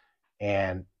 Yeah.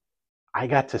 And I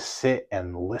got to sit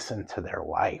and listen to their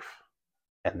life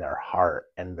and their heart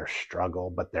and their struggle,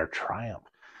 but their triumph.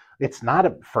 It's not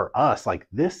for us. Like,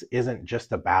 this isn't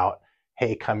just about,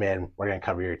 hey, come in, we're going to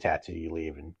cover your tattoo, you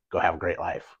leave, and go have a great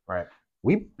life. Right.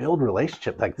 We build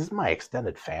relationships. Like, this is my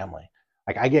extended family.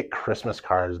 Like, I get Christmas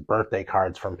cards, birthday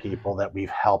cards from people that we've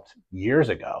helped years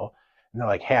ago. And they're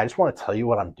like, hey, I just want to tell you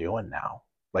what I'm doing now,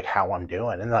 like how I'm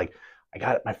doing. And like, I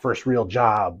got my first real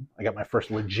job. I got my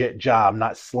first legit job,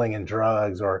 not slinging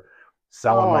drugs or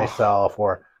selling myself,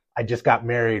 or I just got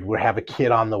married, we have a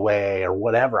kid on the way, or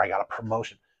whatever. I got a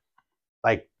promotion.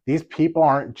 Like, these people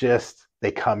aren't just,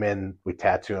 they come in, we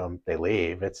tattoo them, they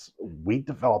leave. It's, we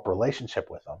develop a relationship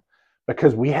with them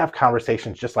because we have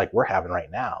conversations just like we're having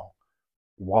right now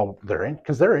while they're in,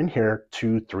 because they're in here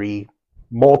 2, 3,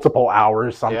 multiple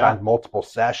hours, sometimes multiple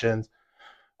sessions.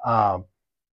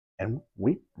 And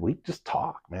we just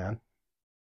talk, man.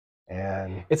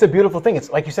 And it's a beautiful thing. It's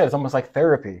like you said, it's almost like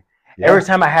therapy. Yeah. Every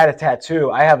time I had a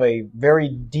tattoo, I have a very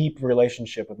deep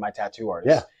relationship with my tattoo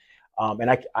artist. Yeah.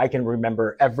 And I can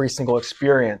remember every single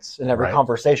experience and every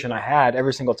conversation I had,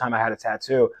 every single time I had a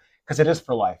tattoo, because it is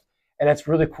for life. And it's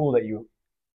really cool that you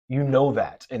know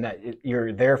that, and that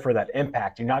you're there for that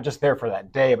impact. You're not just there for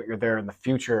that day, but you're there in the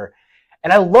future.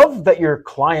 And I love that your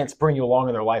clients bring you along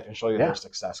in their life and show you their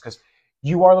success, because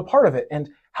you are the part of it. And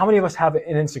how many of us have an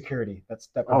insecurity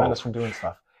that prevent us from doing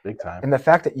stuff? Big time. And the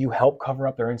fact that you help cover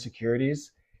up their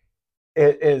insecurities,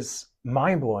 it is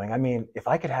mind-blowing. I mean, if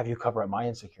I could have you cover up my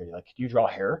insecurity, like, could you draw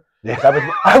hair? Yeah.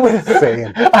 I would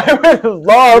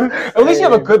love, at least you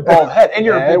have a good bald head, and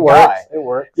you're a big guy. It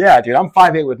works. Yeah, dude, I'm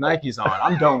 5'8" with Nikes on.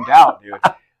 I'm domed out, dude.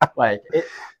 Like,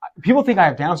 people think I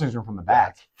have Down syndrome from the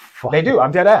back. They do.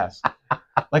 I'm dead ass.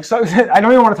 Like, so I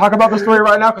don't even want to talk about the story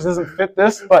right now because it doesn't fit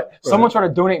this, but someone tried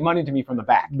to donate money to me from the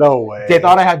back. No way. They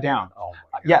thought I had Down. Oh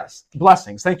my God. Yes.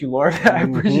 Blessings. Thank you, Lord. I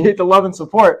appreciate the love and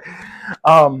support.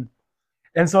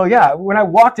 And so, yeah, when I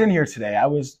walked in here today, I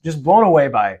was just blown away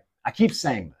by, I keep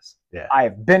saying this. Yeah.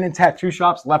 I've been in tattoo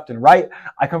shops left and right.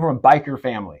 I come from a biker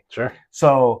family. Sure.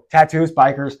 So tattoos,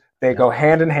 bikers, they go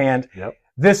hand in hand. Yep.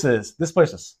 This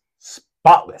place is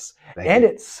spotless. Thank you.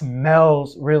 It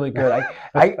smells really good.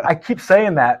 I keep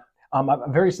saying that. I'm a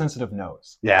very sensitive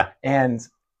nose. Yeah. And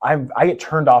I get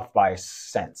turned off by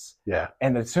scents. Yeah.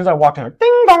 And as soon as I walk in,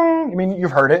 ding dong. I mean,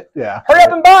 you've heard it. Yeah. Hurry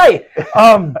up and buy.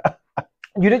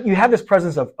 You have this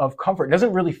presence of comfort. It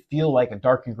doesn't really feel like a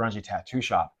dark and grungy tattoo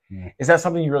shop. Is that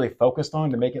something you really focused on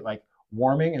to make it like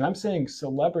warming? And I'm saying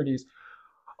celebrities.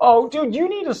 Oh, dude, you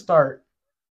need to start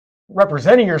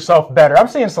representing yourself better. I'm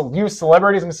seeing you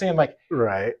celebrities. I'm seeing like,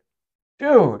 right,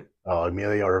 dude. Oh,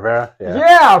 Emilio Rivera.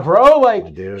 Yeah, bro.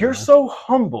 Like, dude, you're so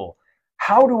humble.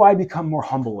 How do I become more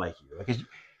humble like you?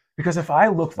 Because if I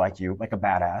looked like you, like a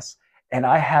badass, and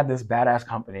I had this badass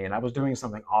company and I was doing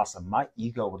something awesome, my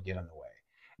ego would get in the way.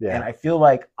 Yeah. And I feel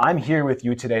like I'm here with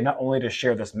you today, not only to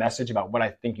share this message about what I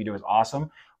think you do is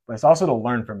awesome, but it's also to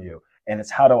learn from you. And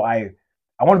it's how do I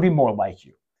want to be more like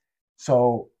you.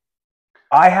 So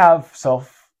I have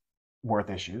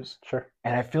self-worth issues. Sure.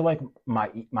 And I feel like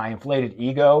my inflated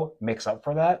ego makes up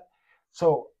for that.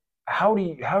 So how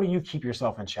do you keep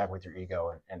yourself in check with your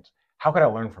ego, and how could I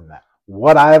learn from that?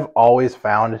 What I've always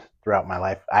found throughout my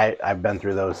life, I've been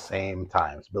through those same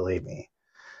times, believe me.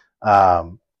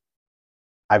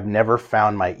 I've never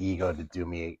found my ego to do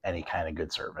me any kind of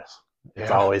good service.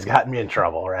 It's always gotten me in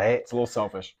trouble, right? It's a little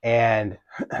selfish. And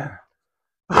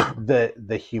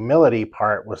the humility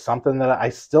part was something that I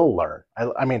still learn.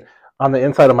 I mean, on the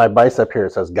inside of my bicep here,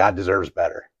 it says God deserves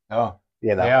better. Oh,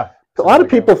 you know, yeah. A lot of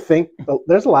people think,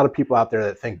 there's a lot of people out there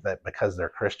that think that because they're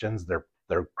Christians, they're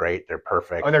great, they're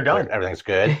perfect. Oh, they're done. Everything's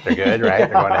good. They're good, right? They're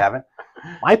going to heaven.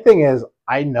 My thing is,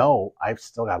 I know I've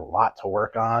still got a lot to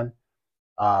work on.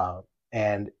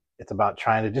 And It's about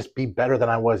trying to just be better than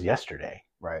I was yesterday.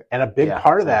 Right. And a big Yeah,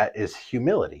 part of same. that is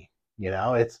humility.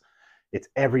 It's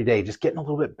every day just getting a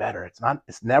little bit better.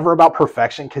 It's never about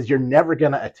perfection because you're never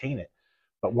going to attain it.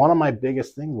 But one of my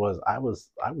biggest things was I would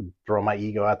throw my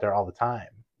ego out there all the time,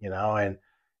 and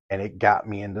it got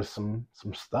me into some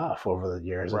stuff over the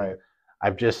years. Right. And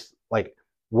I've just like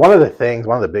one of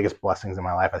the biggest blessings in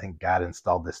my life, I think God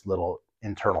installed this little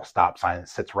internal stop sign that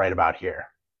sits right about here.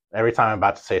 Every time I'm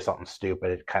about to say something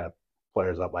stupid, it kind of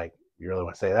flares up like, you really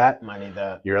want to say that? I need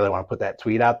that. You really want to put that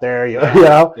tweet out there? You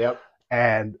know? Yep.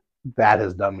 And that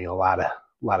has done me a lot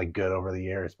of good over the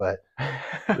years. But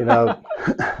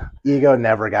ego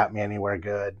never got me anywhere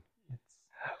good.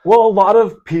 Well, a lot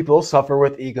of people suffer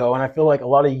with ego, and I feel like a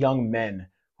lot of young men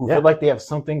who feel like they have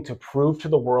something to prove to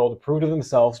the world, prove to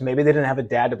themselves. Maybe they didn't have a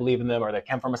dad to believe in them, or they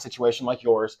came from a situation like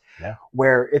yours,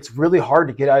 where it's really hard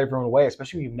to get out of your own way,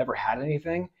 especially when you've never had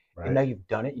anything. Right. And now you've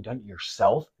done it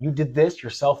yourself. You did this, you're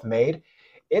self-made.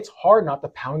 It's hard not to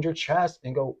pound your chest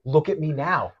and go, look at me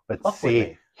now. But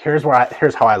see, here's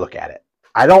how I look at it.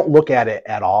 I don't look at it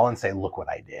at all and say, look what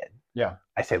I did. Yeah.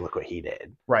 I say, look what he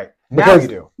did. Right. Now you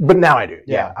do. But now I do.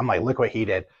 Yeah. I'm like, look what he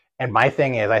did. And my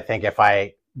thing is, I think if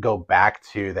I go back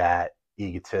to that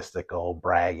egotistical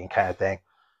bragging kind of thing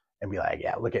and be like,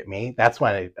 yeah, look at me, that's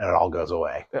when it all goes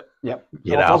away. Yep.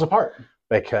 It all falls apart.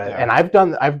 Because,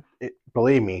 and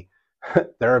believe me,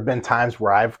 there have been times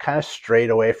where I've kind of strayed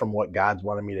away from what God's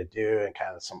wanted me to do and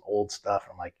kind of some old stuff.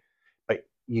 I'm like, but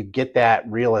you get that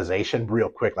realization real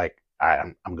quick, like, all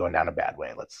right, I'm going down a bad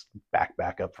way. Let's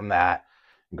back up from that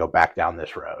and go back down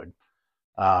this road.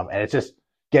 And it's just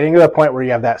getting to the point where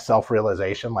you have that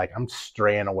self-realization, like I'm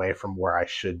straying away from where I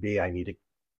should be. I need to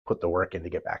put the work in to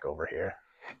get back over here.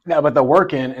 No, but the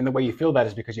work in and the way you feel that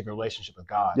is because you have a relationship with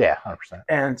God. Yeah, 100%.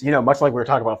 And, much like we were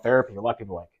talking about therapy, a lot of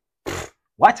people are like,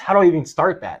 what? How do I even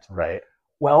start that? Right.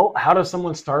 Well, how does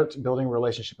someone start building a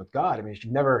relationship with God? I mean, if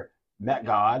you've never met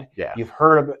God, you've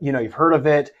heard of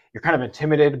it, you're kind of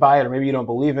intimidated by it, or maybe you don't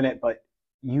believe in it, but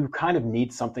you kind of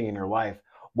need something in your life.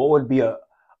 What would be the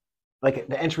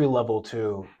entry level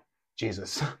to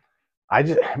Jesus?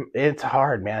 It's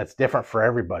hard, man. It's different for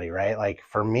everybody, right? Like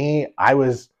for me, I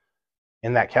was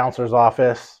in that counselor's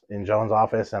office, in Joan's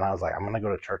office, and I was like, I'm going to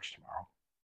go to church tomorrow.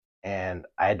 And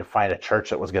I had to find a church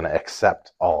that was going to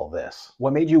accept all of this.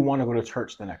 What made you want to go to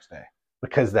church the next day?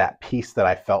 Because that peace that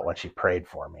I felt when she prayed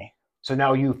for me. So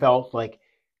now you felt like,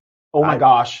 oh my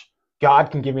gosh, God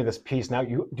can give me this peace. Now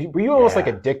were you almost like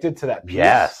addicted to that peace?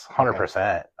 Yes, 100%.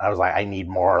 Okay. I was like, I need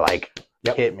more,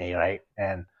 hit me, right?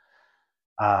 And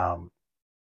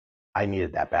I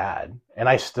needed that bad. And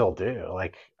I still do.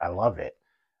 Like, I love it.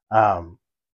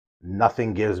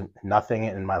 Nothing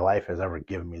in my life has ever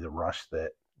given me the rush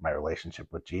that my relationship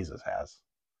with Jesus has.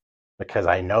 Because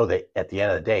I know that at the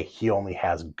end of the day, he only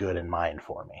has good in mind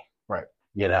for me. Right.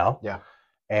 Yeah.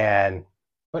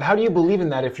 But how do you believe in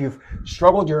that if you've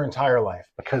struggled your entire life?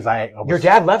 Because your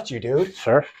dad left you, dude.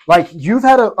 Sure. Like, you've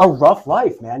had a rough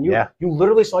life, man. You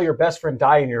literally saw your best friend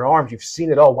die in your arms. You've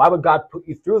seen it all. Why would God put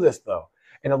you through this, though?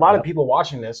 And a lot of people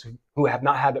watching this who have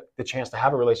not had the chance to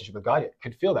have a relationship with God yet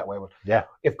could feel that way. Yeah.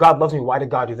 If God loves me, why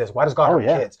did God do this? Why does God hurt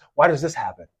kids? Why does this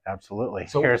happen? Absolutely.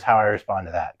 So here's how I respond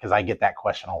to that, because I get that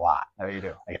question a lot. How do you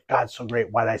do? Like, if God's so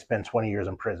great, why did I spend 20 years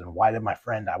in prison? Why did my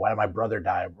friend die? Why did my brother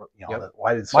die?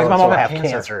 Why did my mom have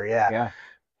cancer? Yeah.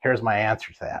 Here's my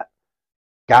answer to that.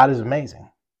 God is amazing,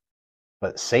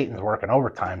 but Satan's working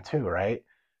overtime too, right?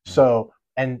 Mm-hmm. So,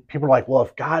 and people are like, well,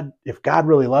 if God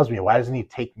really loves me, why doesn't he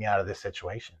take me out of this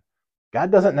situation? God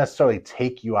doesn't necessarily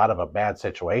take you out of a bad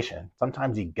situation.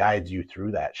 Sometimes he guides you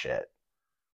through that shit.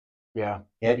 Yeah.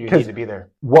 You need to be there.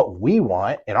 What we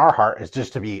want in our heart is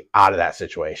just to be out of that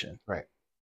situation. Right.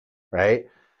 Right.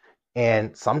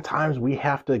 And sometimes we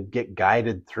have to get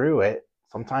guided through it.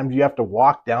 Sometimes you have to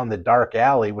walk down the dark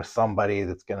alley with somebody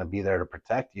that's going to be there to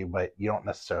protect you, but you don't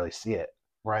necessarily see it.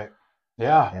 Right.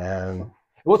 Yeah. And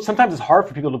sometimes it's hard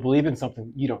for people to believe in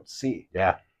something you don't see.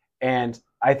 Yeah. And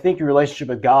I think your relationship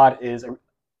with God is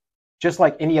just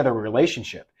like any other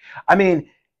relationship. I mean,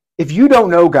 if you don't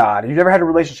know God and you've never had a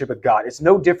relationship with God, it's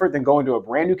no different than going to a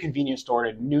brand new convenience store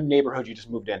in a new neighborhood you just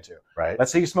moved into. Right.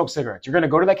 Let's say you smoke cigarettes. You're going to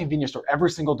go to that convenience store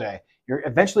every single day. You're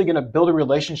eventually going to build a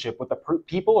relationship with the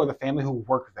people or the family who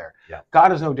work there. Yeah.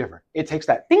 God is no different. It takes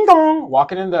that ding dong,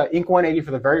 walking into Ink 180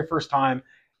 for the very first time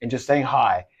and just saying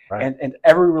hi. Right. And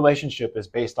every relationship is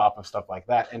based off of stuff like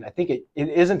that. And I think it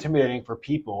is intimidating for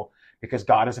people because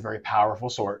God is a very powerful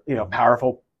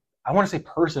powerful, I want to say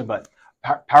person, but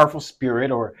powerful spirit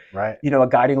or, right. A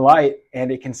guiding light.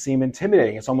 And it can seem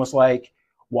intimidating. It's almost like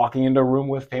walking into a room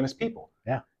with famous people.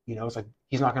 Yeah. It's like,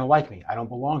 he's not going to like me. I don't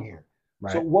belong here.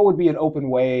 Right. So what would be an open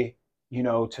way,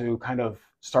 to kind of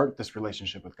start this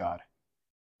relationship with God?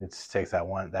 It just takes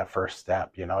that first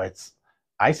step.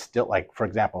 I still, like, for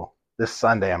example, this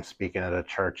Sunday I'm speaking at a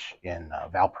church in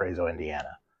Valparaiso,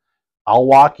 Indiana. I'll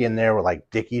walk in there with like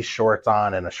Dickies shorts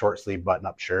on and a short sleeve button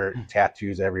up shirt,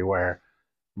 tattoos everywhere,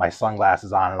 my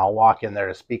sunglasses on, and I'll walk in there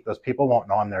to speak. Those people won't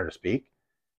know I'm there to speak.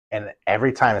 And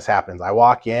every time this happens, I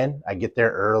walk in, I get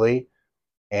there early,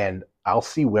 and I'll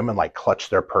see women like clutch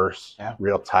their purse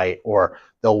real tight, or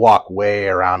they'll walk way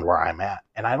around where I'm at.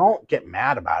 And I don't get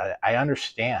mad about it. I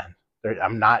understand.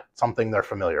 I'm not something they're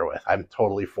familiar with. I'm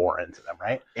totally foreign to them,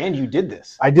 right? And you did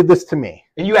this. I did this to me.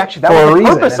 And you actually, that for was a the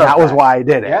reason, purpose and of that was why I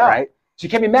did it, right? So you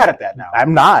can't be mad at that now.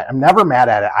 I'm not. I'm never mad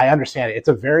at it. I understand it. It's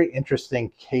a very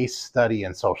interesting case study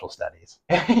in social studies,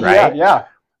 right? Yeah.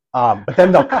 But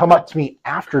then they'll come up to me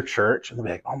after church and they'll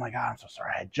be like, "Oh my God, I'm so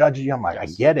sorry I judged you." I'm like, I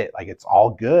get it. Like, it's all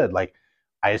good. Like,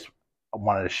 I just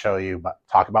wanted to show you, but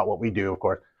talk about what we do, of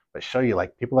course, but show you,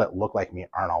 like, people that look like me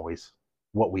aren't always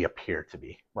what we appear to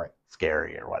be. Right.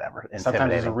 Scary or whatever.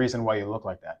 Sometimes there's a reason why you look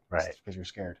like that. Right. It's because you're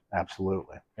scared.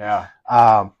 Absolutely. Yeah.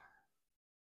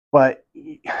 But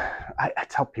I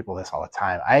tell people this all the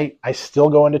time. I still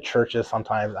go into churches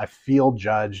sometimes. I feel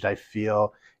judged.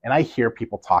 And I hear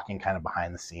people talking kind of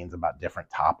behind the scenes about different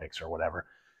topics or whatever.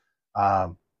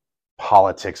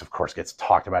 Politics, of course, gets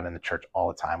talked about in the church all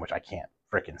the time, which I can't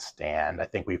freaking stand. I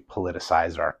think we've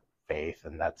politicized our faith,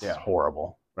 and that's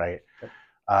horrible, right?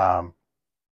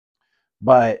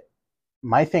 But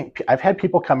my thing, I've had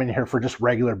people come in here for just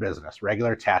regular business,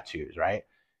 regular tattoos, right?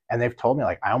 And they've told me,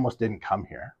 like, I almost didn't come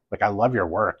here. Like, I love your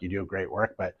work. You do great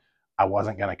work, but I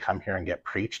wasn't going to come here and get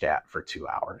preached at for 2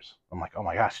 hours. I'm like, oh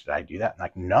my gosh, did I do that? And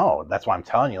like, no, that's why I'm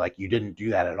telling you, like, you didn't do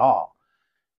that at all.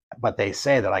 But they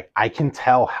say that, like, I can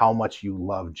tell how much you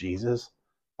love Jesus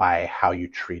by how you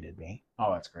treated me.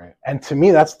 Oh, that's great. And to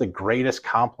me, that's the greatest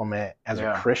compliment as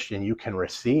a Christian you can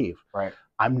receive. Right.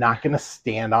 I'm not going to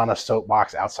stand on a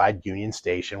soapbox outside Union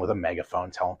Station with a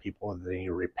megaphone telling people that they need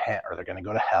to repent or they're going to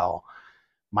go to hell.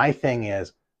 My thing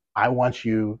is, I want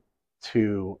you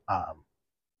to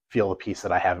feel the peace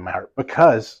that I have in my heart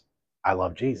because I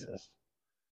love Jesus.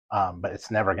 But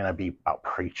it's never going to be about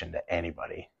preaching to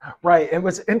anybody. Right. And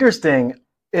what's interesting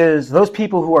is those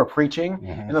people who are preaching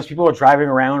and those people who are driving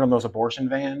around on those abortion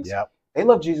vans, they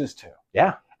love Jesus too.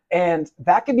 Yeah. And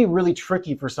that can be really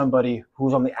tricky for somebody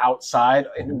who's on the outside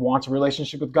and wants a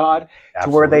relationship with God.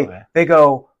 Absolutely. To where they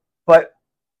go, but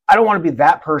I don't want to be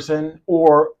that person,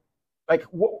 or like,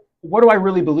 what do I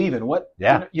really believe in?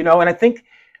 And I think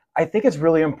it's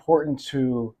really important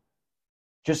to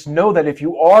just know that if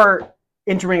you are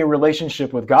entering a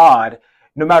relationship with God,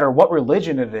 no matter what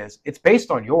religion it is, it's based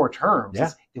on your terms.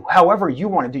 Yeah. It's however you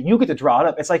want to do. You get to draw it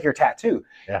up. It's like your tattoo.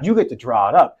 Yeah. You get to draw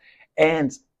it up.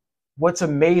 And what's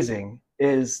amazing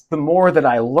is the more that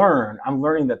I learn, I'm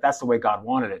learning that that's the way God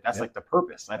wanted it. That's like the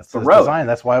purpose. That's the road. Design.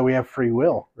 That's why we have free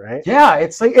will, right? Yeah,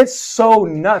 it's so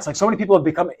nuts. Like, so many people have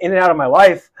become in and out of my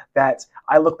life that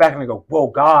I look back and I go, whoa,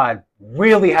 God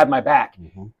really had my back.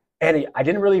 And I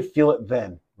didn't really feel it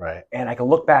then. Right. And I can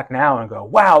look back now and go,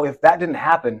 wow, if that didn't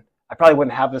happen, I probably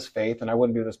wouldn't have this faith and I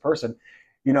wouldn't be this person.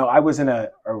 I was in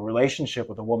a relationship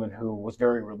with a woman who was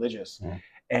very religious.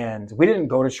 And we didn't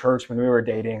go to church when we were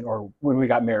dating or when we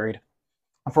got married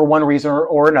for one reason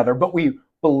or another, but we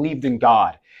believed in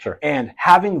God. Sure. And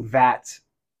having that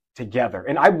together,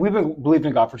 and we've believed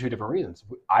in God for two different reasons.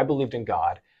 I believed in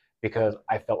God because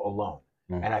I felt alone.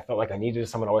 And I felt like I needed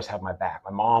someone to always have my back.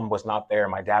 My mom was not there.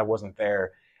 My dad wasn't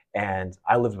there. And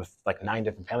I lived with like 9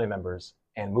 different family members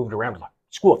and moved around like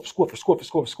school,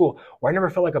 where I never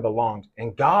felt like I belonged.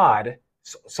 And God,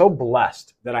 so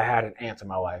blessed that I had an aunt in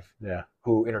my life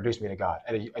who introduced me to God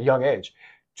at a young age,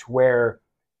 to where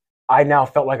I now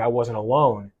felt like I wasn't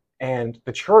alone. And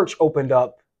the church opened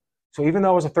up. So even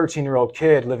though I was a 13-year-old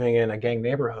kid living in a gang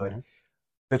neighborhood,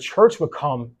 the church would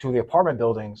come to the apartment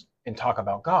buildings and talk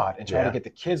about God and try to get the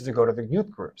kids to go to the youth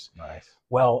groups. Nice.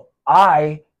 Well,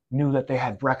 I knew that they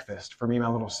had breakfast for me and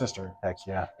my little sister. Heck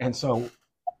yeah. And so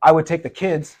I would take the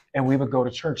kids and we would go to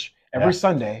church every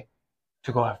Sunday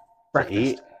to go have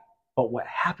breakfast. But what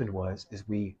happened is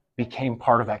we became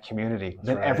part of that community.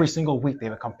 Then every single week they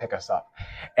would come pick us up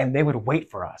and they would wait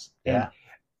for us. Yeah.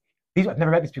 I've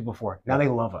never met these people before. Now they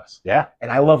love us. Yeah.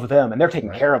 And I love them and they're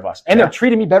taking care of us. And they're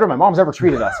treating me better than my mom's ever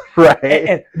treated us. Right.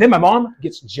 And then my mom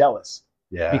gets jealous.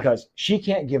 Yeah. Because she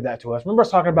can't give that to us. Remember I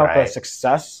was talking about the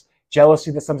success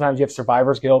jealousy, that sometimes you have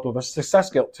survivor's guilt, or there's success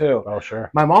guilt too. Oh, sure.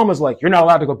 My mom was like, you're not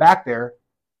allowed to go back there.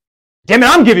 Damn it,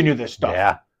 I'm giving you this stuff.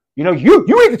 Yeah. You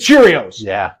eat the Cheerios.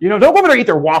 Yeah. Don't go over there and eat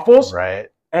their waffles. Right.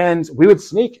 And we would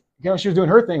sneak she was doing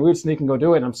her thing, we would sneak and go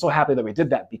do it. And I'm so happy that we did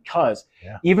that because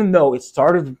even though it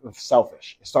started with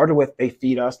selfish, it started with they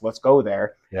feed us, let's go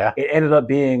there. Yeah. It ended up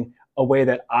being a way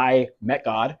that I met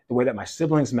God, the way that my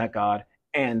siblings met God.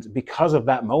 And because of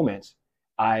that moment,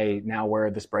 I now wear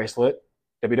this bracelet,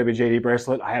 WWJD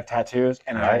bracelet. I have tattoos,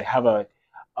 and I have a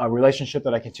relationship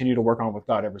that I continue to work on with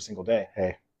God every single day.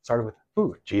 Hey, started with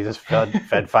food. Jesus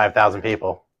fed 5,000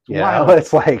 people. Wow.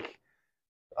 It's like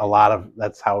a lot of,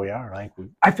 that's how we are. Like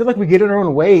I feel like we get in our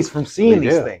own ways from seeing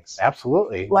these things.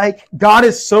 Absolutely. Like God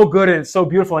is so good and it's so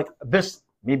beautiful. Like this,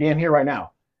 me being here right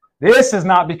now. This is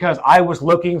not because I was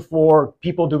looking for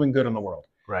people doing good in the world.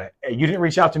 Right. You didn't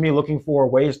reach out to me looking for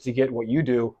ways to get what you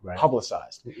do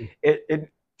publicized.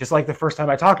 It just like the first time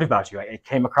I talked about you, it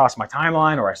came across my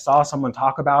timeline or I saw someone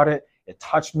talk about it. It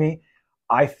touched me.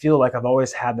 I feel like I've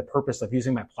always had the purpose of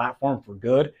using my platform for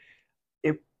good.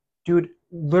 Dude,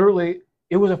 literally,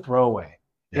 it was a throwaway.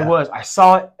 Yeah. It was. I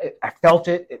saw it. I felt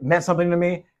it. It meant something to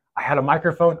me. I had a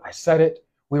microphone. I said it.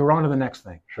 We were on to the next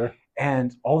thing. Sure.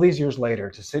 And all these years later,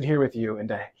 to sit here with you and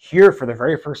to hear for the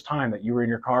very first time that you were in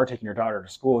your car taking your daughter to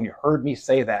school and you heard me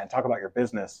say that and talk about your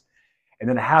business, and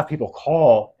then to have people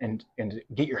call and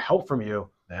get your help from you.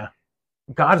 Yeah.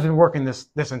 God's been working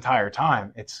this entire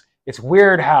time. It's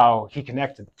weird how he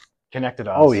connected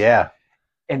us. Oh yeah.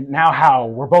 And now how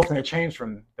we're both going to change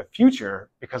from the future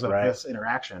because of this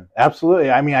interaction.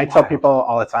 Absolutely. I mean, I tell people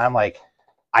all the time, like,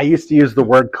 I used to use the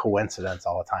word coincidence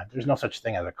all the time. There's no such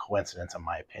thing as a coincidence, in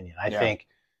my opinion. I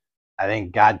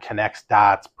think God connects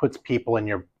dots, puts people in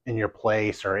your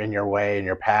place or in your way, in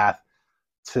your path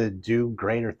to do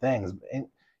greater things. And,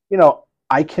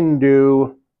 I can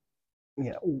do,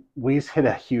 we just hit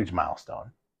a huge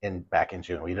milestone back in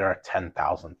June. We did our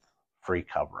 10,000th free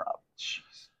cover up. Jeez.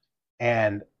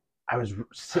 And I was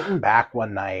sitting back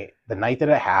one night, the night that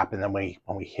it happened, and when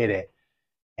we hit it,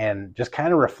 and just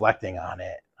kind of reflecting on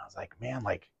it. I was like, man,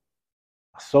 like,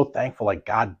 I'm so thankful, like,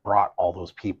 God brought all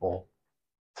those people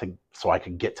so I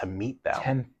could get to meet them.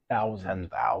 10,000.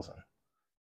 10,000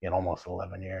 in almost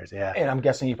 11 years, yeah. And I'm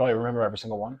guessing you probably remember every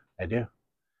single one. I do.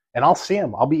 And I'll see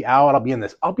them. I'll be out. I'll be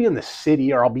in the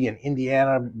city, or I'll be in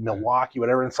Indiana, Milwaukee,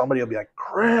 whatever, and somebody will be like,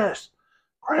 Chris.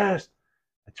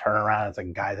 I turn around, it's a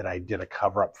guy that I did a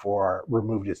cover up for,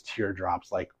 removed his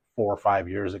teardrops like 4 or 5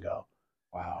 years ago.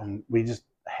 Wow. And we just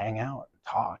hang out and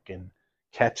talk and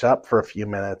catch up for a few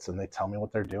minutes, and they tell me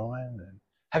what they're doing. And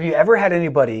have you ever had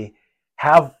anybody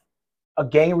have a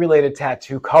gang-related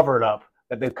tattoo covered up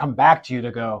that they've come back to you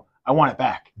to go, I want it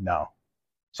back? No.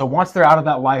 So once they're out of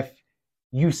that life,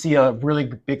 you see a really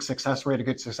big success rate, a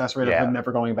good success rate of them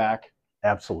never going back?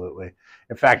 Absolutely.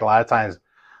 In fact, a lot of times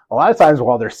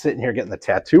while they're sitting here getting the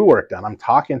tattoo work done, I'm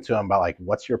talking to them about, like,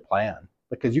 what's your plan?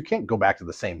 Because you can't go back to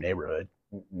the same neighborhood.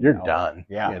 You're done.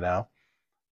 Yeah.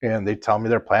 And they tell me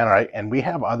their plan, right? And we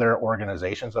have other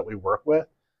organizations that we work with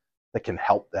that can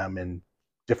help them in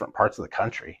different parts of the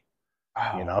country.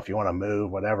 Wow. If you want to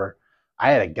move, whatever. I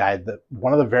had a guy that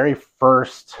one of the very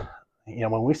first,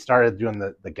 when we started doing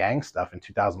the gang stuff in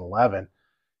 2011,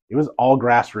 it was all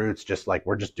grassroots, just like,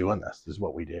 we're just doing this. This is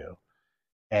what we do.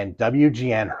 And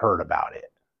WGN heard about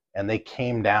it, and they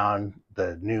came down,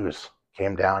 the news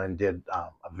came down and did a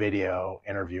video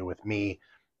interview with me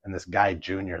and this guy,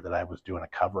 Junior, that I was doing a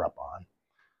cover up on.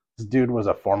 This dude was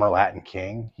a former Latin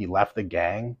King. He left the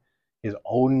gang. His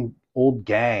own old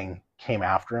gang came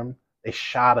after him. They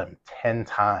shot him 10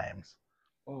 times.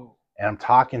 Oh. And I'm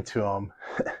talking to him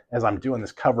as I'm doing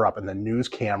this cover up, and the news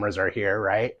cameras are here,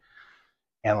 right?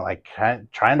 And like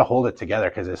trying to hold it together,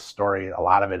 because his story, a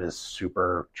lot of it is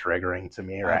super triggering to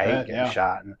me, right? Getting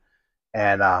shot.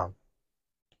 And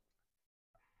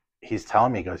he's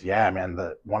telling me, he goes, yeah, man,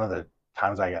 one of the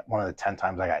 10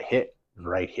 times I got hit was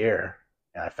right here.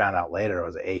 And I found out later it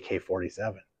was an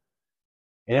AK-47.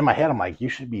 And in my head, I'm like, you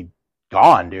should be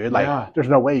gone, dude. Like, there's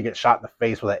no way you get shot in the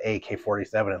face with an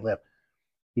AK-47 and live.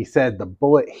 He said the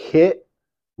bullet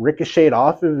ricocheted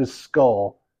off of his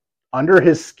skull, under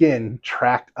his skin,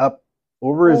 tracked up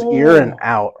over his ear and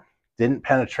out, didn't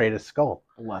penetrate his skull.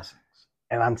 Blessings.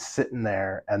 And I'm sitting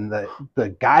there, and the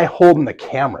guy holding the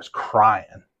camera's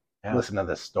crying. Listen to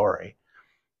this story.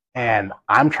 And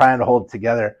I'm trying to hold it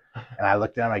together. And I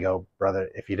look down, I go, brother,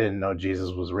 if you didn't know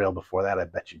Jesus was real before that, I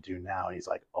bet you do now. And he's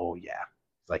like, oh yeah.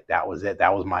 It's like, that was it.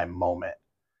 That was my moment.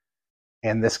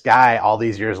 And this guy, all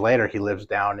these years later, he lives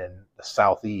down in the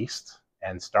Southeast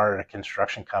and started a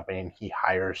construction company, and he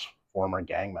hires former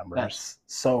gang members. That's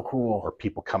so cool. Or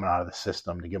people coming out of the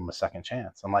system to give them a second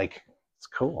chance. I'm like, it's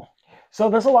cool. So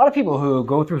there's a lot of people who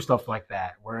go through stuff like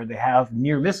that where they have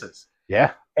near misses.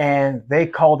 Yeah. And they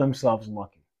call themselves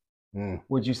lucky. Mm.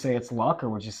 Would you say it's luck, or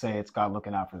would you say it's God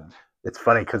looking out for them? it's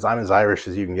funny because I'm as Irish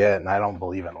as you can get, and I don't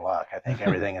believe in luck. I think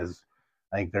everything is.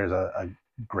 I think there's a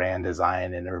grand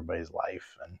design in everybody's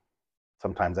life, and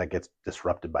sometimes that gets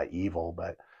disrupted by evil.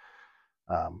 But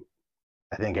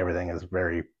I think everything is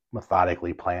very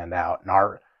methodically planned out,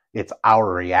 and it's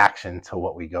our reaction to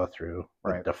what we go through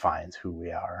that defines who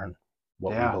we are and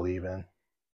what we believe in.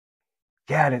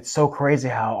 Yeah, and it's so crazy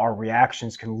how our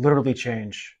reactions can literally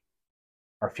change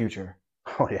our future.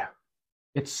 Oh yeah.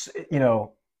 It's,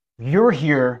 you're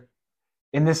here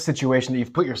in this situation that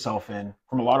you've put yourself in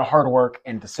from a lot of hard work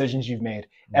and decisions you've made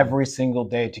every single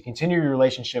day to continue your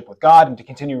relationship with God and to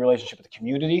continue your relationship with the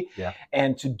community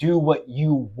and to do what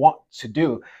you want to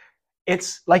do.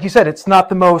 It's like you said, it's not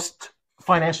the most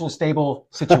financially stable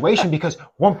situation because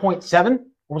 1.7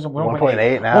 or was it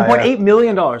 1.8 now? $1.8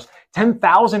 million,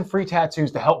 10,000 free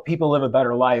tattoos to help people live a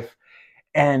better life.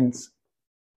 And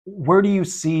where do you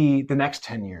see the next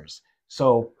 10 years?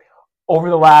 So over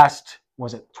the last,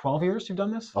 was it 12 years you've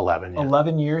done this? 11. Yeah.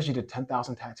 11 years, you did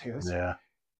 10,000 tattoos. Yeah.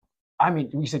 I mean,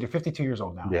 you said you're 52 years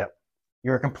old now. Yeah.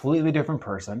 You're a completely different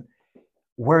person.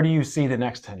 Where do you see the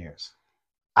next 10 years?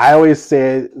 I always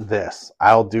say this,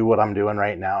 I'll do what I'm doing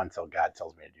right now until God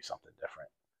tells me to do something different.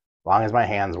 As long as my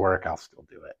hands work, I'll still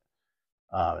do it.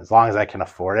 As long as I can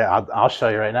afford it, I'll show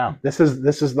you right now. This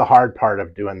is the hard part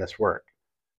of doing this work.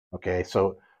 Okay,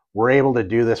 so we're able to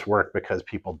do this work because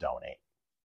people donate.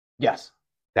 Yes.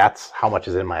 That's how much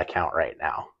is in my account right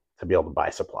now to be able to buy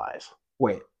supplies.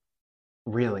 Wait,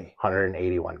 really?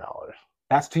 $181.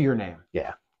 That's to your name?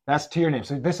 Yeah. That's to your name.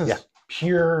 So this is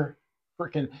pure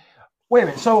freaking... Wait a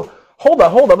minute. So hold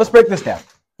up. Let's break this down.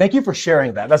 Thank you for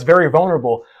sharing that. That's very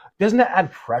vulnerable. Doesn't that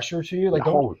add pressure to you? Like,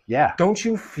 don't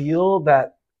you feel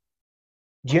that?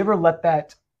 Do you ever let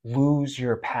that lose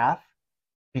your path?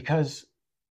 Because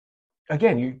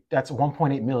again, that's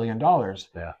 $1.8 million.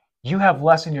 Yeah. You have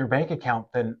less in your bank account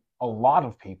than a lot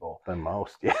of people. Than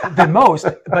most. Yeah. Than most.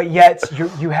 But yet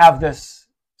you have this.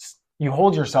 You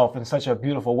hold yourself in such a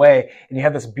beautiful way, and you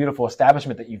have this beautiful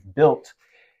establishment that you've built.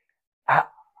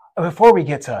 Before we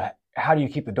get to how do you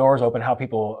keep the doors open, how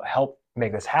people help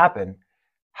make this happen,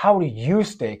 how do you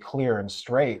stay clear and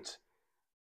straight?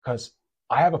 Because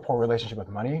I have a poor relationship with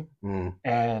money,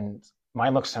 and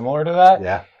mine looks similar to that.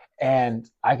 Yeah. And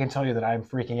I can tell you that I'm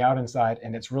freaking out inside,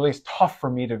 and it's really tough for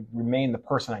me to remain the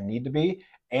person I need to be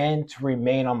and to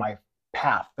remain on my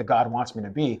path that God wants me to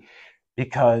be,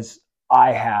 because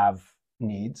I have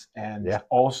needs. And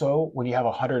also, when you have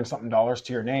 $100 and something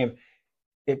to your name,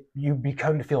 you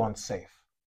become to feel unsafe.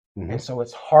 And so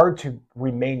it's hard to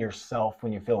remain yourself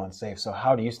when you feel unsafe. So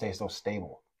how do you stay so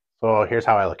stable? So here's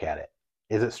how I look at it.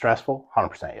 Is it stressful?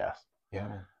 100% yes. Yeah.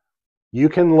 You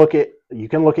can look at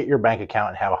your bank account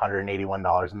and have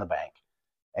 $181 in the bank,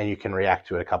 and you can react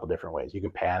to it a couple different ways. You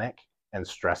can panic and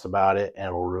stress about it, and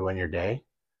it will ruin your day.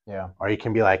 Yeah. Or you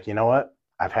can be like, you know what?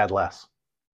 I've had less.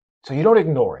 So you don't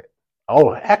ignore it.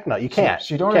 Oh, heck no, you can't.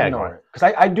 So you don't ignore it.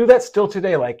 Because I do that still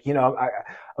today. Like,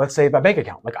 let's say my bank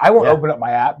account. Like, I won't open up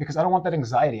my app because I don't want that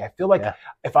anxiety. I feel like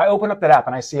if I open up that app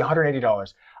and I see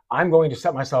 $180, I'm going to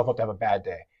set myself up to have a bad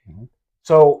day.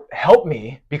 So help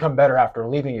me become better after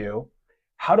leaving you.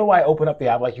 How do I open up the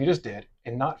app like you just did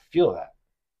and not feel that?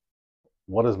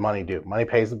 What does money do? Money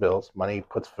pays the bills. Money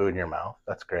puts food in your mouth.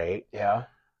 That's great. Yeah.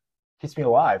 Keeps me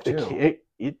alive, too.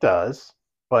 It does.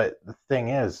 But the thing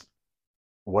is,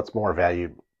 what's more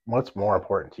valued? What's more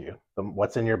important to you?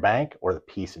 What's in your bank or the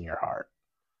peace in your heart?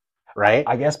 Right?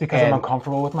 I guess because I'm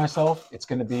uncomfortable with myself, it's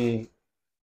going to be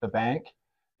the bank.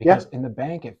 Because in the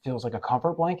bank, it feels like a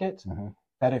comfort blanket.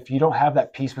 That if you don't have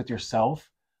that peace with yourself,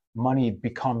 money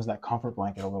becomes that comfort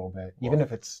blanket a little bit, even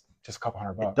if it's just a couple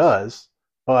 $100. It does.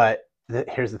 But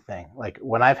here's the thing. Like,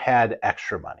 when I've had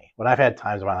extra money, when I've had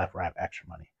times in my life where I have extra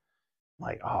money, I'm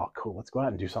like, oh, cool, let's go out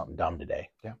and do something dumb today.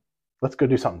 Yeah. Let's go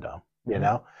do something dumb, you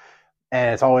know?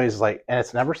 And it's always like, and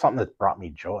it's never something that brought me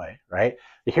joy, right?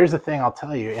 But here's the thing I'll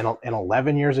tell you, in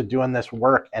 11 years of doing this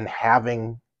work and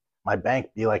having my bank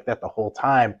be like that the whole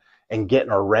time and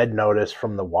getting a red notice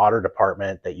from the water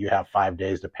department that you have 5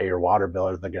 days to pay your water bill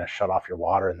or they're going to shut off your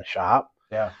water in the shop.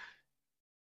 Yeah.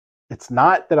 It's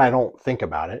not that I don't think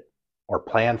about it or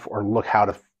plan for or look how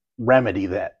to remedy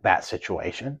that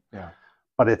situation. Yeah.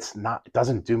 But it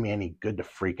doesn't do me any good to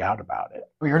freak out about it.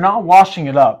 But you're not washing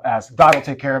it up as God will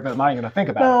take care of it. I'm not even going to think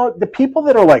about it. No, the people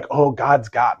that are like, oh, God's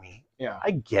got me. Yeah.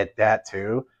 I get that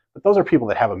too. But those are people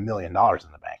that have $1 million in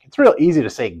the bank. It's real easy to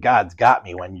say God's got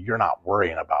me when you're not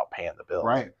worrying about paying the bills.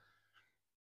 Right.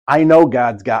 I know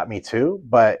God's got me too,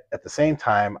 but at the same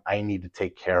time, I need to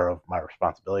take care of my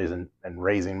responsibilities and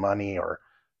raising money or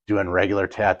doing regular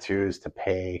tattoos to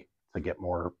pay to get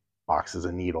more boxes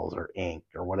of needles or ink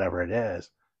or whatever it is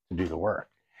to do the work.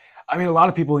 I mean, a lot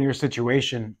of people in your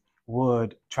situation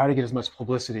would try to get as much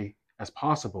publicity as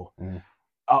possible. Mm.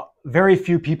 Very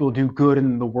few people do good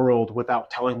in the world without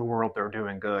telling the world they're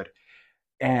doing good.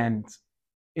 And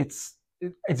it's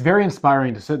very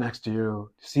inspiring to sit next to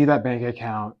you, see that bank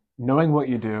account, knowing what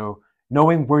you do,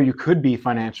 knowing where you could be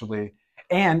financially,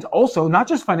 and also not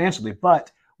just financially,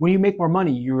 but when you make more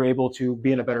money, you're able to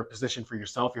be in a better position for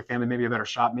yourself, your family, maybe a better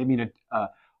shop, maybe in a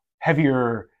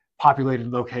heavier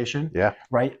populated location. Yeah.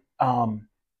 Right.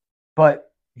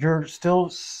 But you're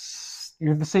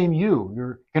the same you.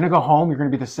 You're going to go home. You're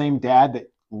going to be the same dad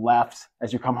that left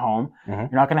as you come home. Mm-hmm.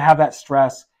 You're not going to have that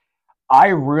stress. I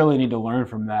really need to learn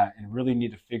from that and really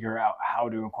need to figure out how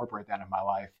to incorporate that in my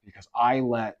life, because I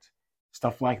let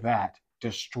stuff like that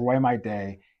destroy my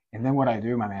day. And then what I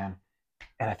do, my man,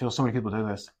 and I feel so many people do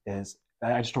this, is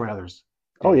I destroy others.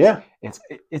 Oh, yeah.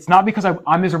 It's not because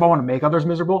I'm miserable. I want to make others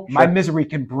miserable. Sure. My misery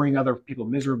can bring other people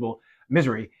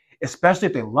misery, especially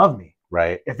if they love me.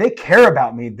 Right. If they care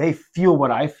about me, they feel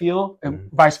what I feel,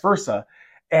 and vice versa.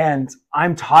 And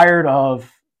I'm tired of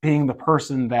being the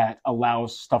person that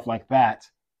allows stuff like that.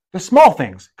 The small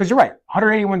things, because you're right,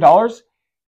 $181,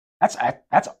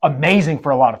 that's amazing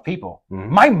for a lot of people.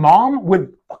 Mm-hmm. My mom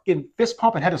would fucking fist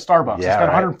pump and head to Starbucks and spend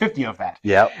 150 of that.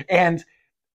 Yeah. And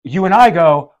you and I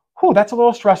go, "Whew, that's a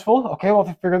little stressful. Okay, we'll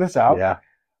have to figure this out." Yeah.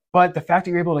 But the fact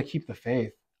that you're able to keep the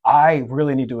faith, I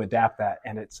really need to adapt that.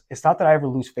 And it's not that I ever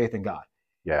lose faith in God.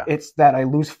 Yeah. It's that I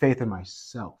lose faith in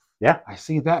myself. Yeah. I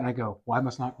see that and I go, well, I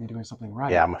must not be doing something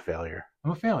right. Yeah, I'm a failure.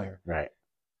 I'm a failure. Right.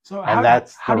 So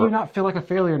how do you not feel like a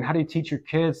failure, and how do you teach your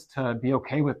kids to be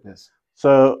okay with this?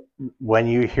 So when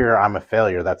you hear I'm a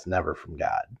failure, that's never from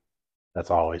God. That's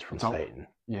always from Satan.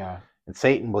 Yeah. And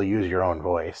Satan will use your own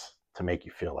voice to make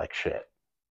you feel like shit.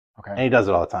 Okay. And he does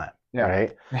it all the time. Yeah.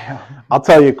 Right? Yeah. I'll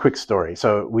tell you a quick story.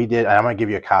 So I'm going to give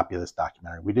you a copy of this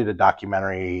documentary. We did a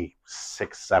documentary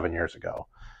 6-7 years ago.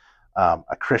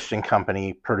 A Christian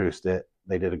company produced it.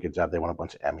 They did a good job. They won a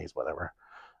bunch of Emmys, whatever.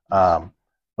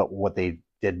 But what they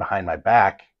did behind my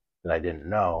back that I didn't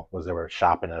know was they were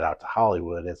shopping it out to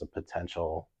Hollywood as a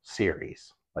potential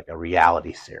series, like a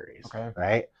reality series. Okay.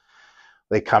 Right?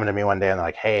 They come to me one day and they're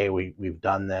like, "Hey, we've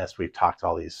done this. We've talked to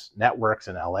all these networks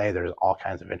in LA. There's all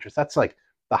kinds of interest." That's like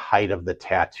the height of the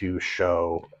tattoo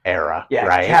show era, yeah,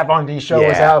 right? Kat Von D show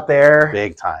was out there.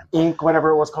 Big time. Ink, whatever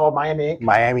it was called, Miami Ink.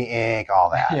 Miami Ink,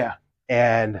 all that. Yeah.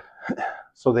 And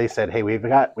so they said, "Hey, we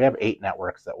have 8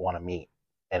 networks that want to meet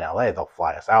in LA. They'll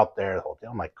fly us out there, the whole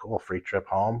deal." I'm like, "Cool, free trip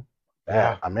home."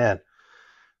 Yeah, I'm in.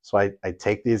 So I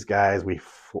take these guys, we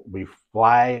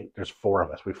fly, there's 4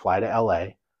 of us. We fly to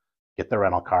LA, get the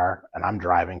rental car, and I'm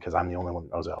driving because I'm the only one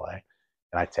that knows LA.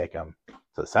 And I take them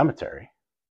to the cemetery.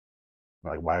 I'm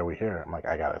like, "Why are we here?" I'm like,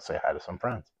 "I got to say hi to some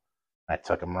friends." I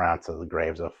took them around to the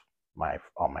graves of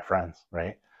all my friends,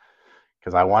 right?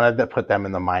 Because I wanted to put them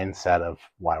in the mindset of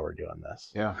why we're doing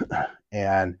this. Yeah.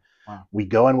 And we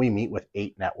go and we meet with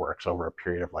 8 networks over a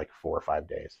period of like 4 or 5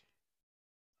 days.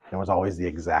 It was always the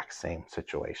exact same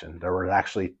situation. There were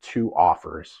actually 2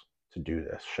 offers to do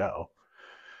this show.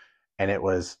 And it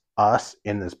was us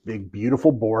in this big,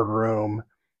 beautiful boardroom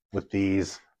with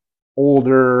these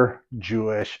older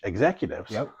Jewish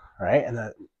executives. Yep. Right?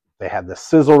 And they had the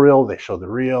sizzle reel. They showed the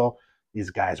reel. These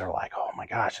guys are like, "Oh my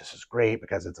gosh, this is great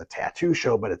because it's a tattoo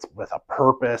show, but it's with a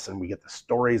purpose, and we get the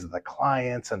stories of the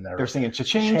clients, and they're singing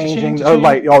cha-ching, changing." cha-ching, cha-ching.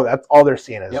 Like, that's all they're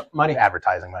seeing is money,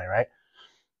 advertising money, right?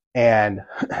 And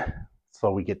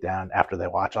so we get down after they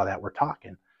watch all that. We're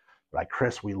talking like,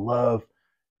 "Chris, we love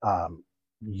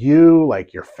you,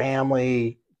 like your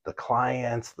family, the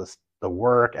clients, the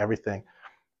work, everything.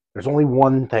 There's only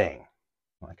one thing."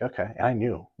 I'm like, "Okay," and I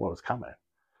knew what was coming.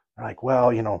 They're like,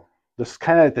 "Well, this is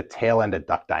kind of at the tail end of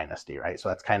Duck Dynasty, right? So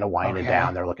that's kind of winding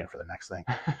down. They're looking for the next thing."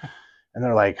 And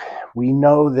they're like, "We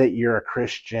know that you're a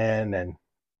Christian and,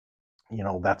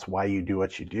 that's why you do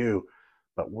what you do.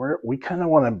 But we kind of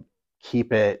want to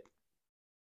keep it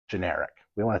generic.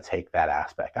 We want to take that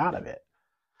aspect out of it."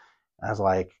 And I was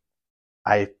like,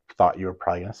 "I thought you were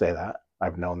probably going to say that.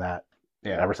 I've known that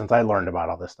ever since I learned about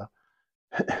all this stuff."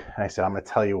 And I said, "I'm going to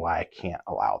tell you why I can't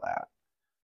allow that."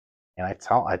 And I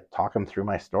talk them through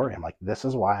my story. I'm like, "This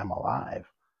is why I'm alive.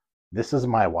 This is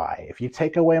my why. If you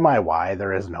take away my why,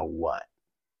 there is no what."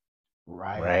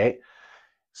 Right?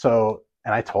 So,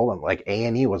 and I told them, like,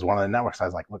 A&E was one of the networks. I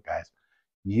was like, "Look, guys,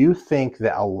 you think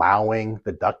that allowing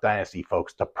the Duck Dynasty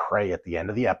folks to pray at the end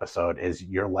of the episode is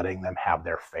you're letting them have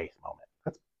their faith moment.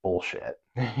 That's bullshit.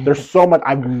 There's so much.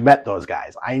 I've met those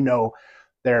guys. I know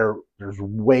there's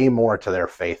way more to their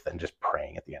faith than just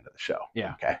praying at the end of the show."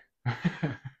 Yeah. Okay.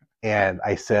 And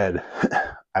I said,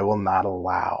 "I will not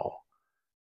allow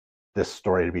this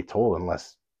story to be told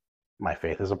unless my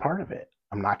faith is a part of it.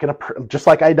 I'm not going to, just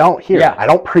like I don't here. Yeah. I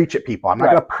don't preach at people. I'm not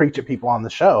Right. going to preach at people on the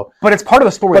show. But it's part of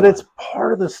the story. But it's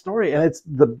part of the story, and it's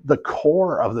the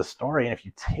core of the story. And if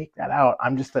you take that out,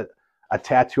 I'm just a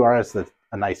tattoo artist that's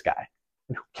a nice guy.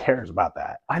 And who cares about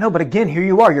that? I know, but again, here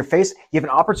you are. You have an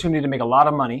opportunity to make a lot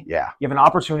of money. Yeah, You have an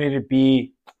opportunity to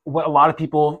be what a lot of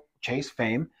people chase,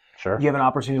 fame. sure. You have an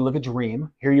opportunity to live a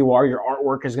dream. Here you are. Your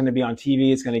artwork is going to be on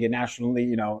TV. It's going to get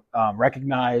nationally,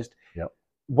 recognized. Yep.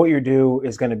 What you do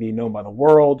is going to be known by the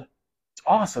world. It's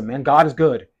awesome, man. God is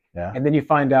good. Yeah. And then you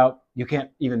find out you can't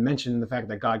even mention the fact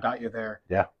that God got you there.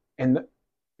 Yeah. And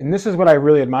this is what I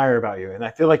really admire about you. And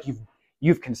I feel like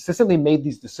you've consistently made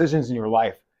these decisions in your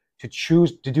life to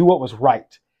choose to do what was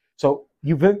right. So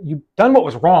you've done what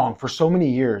was wrong for so many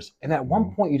years. And at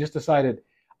one point you just decided,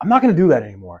 I'm not going to do that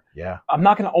anymore. Yeah. I'm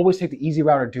not going to always take the easy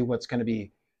route or do what's going to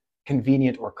be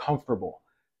convenient or comfortable.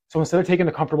 So instead of taking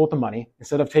the comfortable with the money,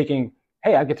 instead of taking,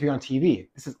 hey, I get to be on TV,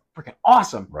 this is freaking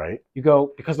awesome. Right. You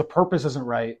go, because the purpose isn't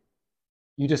right,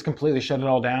 you just completely shut it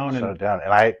all down. Shut it down.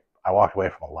 And I walked away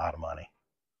from a lot of money.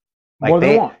 More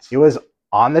than once. It was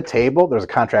on the table. There was a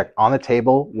contract on the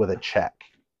table with a check.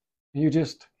 You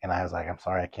just, And I was like, I'm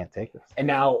sorry, I can't take this. and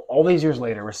now all these years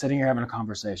later, we're sitting here having a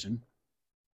conversation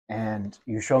and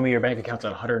you show me your bank account's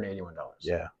at $181.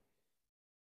 Yeah.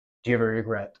 Do you ever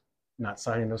regret not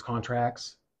signing those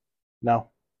contracts? No.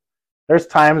 There's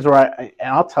times where and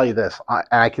I'll tell you this,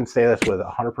 I can say this with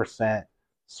 100%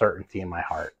 certainty in my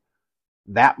heart.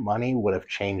 That money would have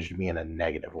changed me in a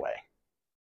negative way.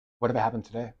 What if it happened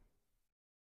today?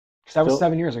 Because that was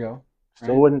 7 years ago. Still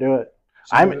right? wouldn't do it.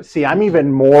 So I'm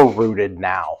even more rooted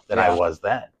now than I Yeah. was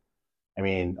then. I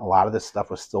mean, a lot of this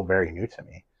stuff was still very new to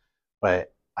me,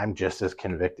 but I'm just as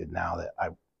convicted now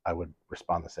that I would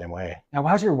respond the same way. Now,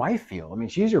 how's your wife feel? I mean,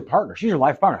 she's your partner. She's your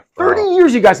life partner. Bro. 30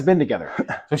 years you guys have been together.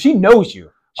 So she knows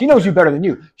you. She knows you better than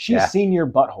you. She's Yeah. seen your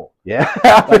butthole. Yeah.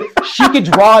 Like, she could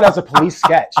draw it as a police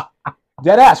sketch.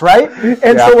 Dead ass, right?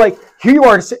 And Yeah. so, like, here you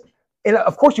are. And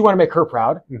of course, you want to make her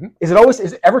proud. Mhm. Is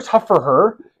it ever tough for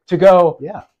her to go,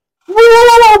 Yeah.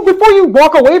 whoa, before you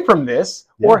walk away from this?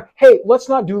 Yeah. Or, hey, let's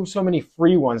not do so many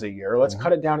free ones a year. Let's Mhm.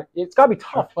 cut it down. It's got to be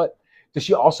tough. But does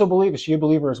she also believe? Is she a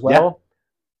believer as well?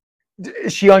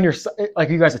 Is she on your side? Like,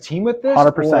 are you guys a team with this?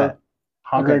 100%. Or-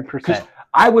 100%.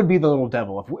 I would be the little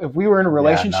devil. If we were in a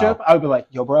relationship, I would be like,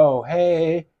 yo, bro,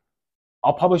 hey,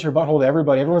 I'll publish your butthole to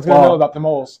everybody. Everyone's going to know about the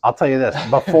moles. I'll tell you this,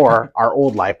 before our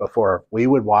old life, before we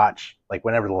would watch, like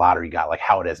whenever the lottery got like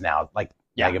how it is now, like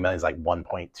Mega Million's like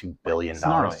 $1.2 billion. It's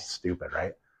gnarly. Stupid,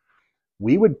 right?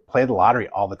 We would play the lottery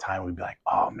all the time. We'd be like,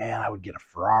 oh man, I would get a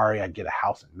Ferrari. I'd get a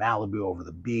house in Malibu over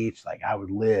the beach. Like I would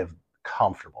live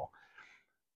comfortable.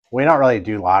 We don't really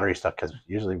do lottery stuff because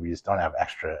usually we just don't have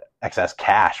excess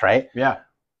cash, right? Yeah.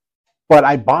 But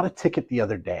I bought a ticket the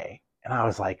other day and I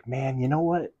was like, man, you know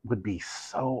what would be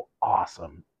so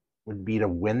awesome would be to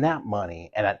win that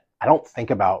money. And I don't think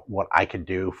about what I could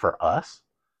do for us.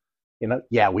 You know,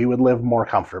 yeah, we would live more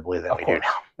comfortably than we do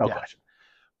now. No question.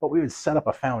 But we would set up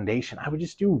a foundation. I would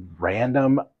just do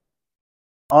random,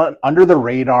 under the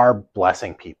radar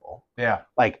blessing people. Yeah.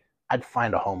 Like I'd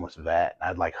find a homeless vet and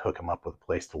I'd like hook him up with a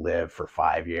place to live for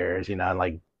 5 years, you know, and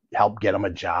like help get him a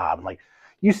job. And like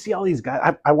you see all these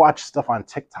guys, I watch stuff on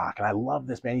TikTok and I love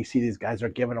this, man. You see these guys are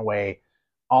giving away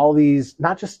all these,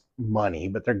 not just money,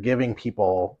 but they're giving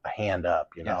people a hand up,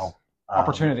 you know,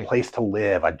 opportunity, a place to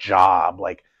live, a job,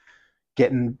 like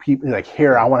getting people like,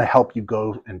 here, I want to help you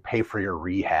go and pay for your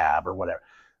rehab or whatever.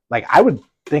 Like I would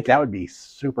think that would be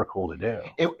super cool to do.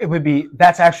 It would be,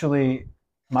 that's actually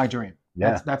my dream.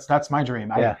 Yeah. That's my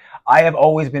dream. Yeah. I have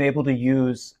always been able to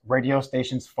use radio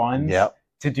stations funds Yep.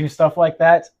 to do stuff like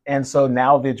that. And so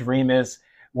now the dream is,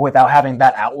 without having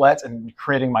that outlet and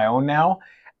creating my own now,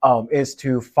 is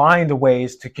to find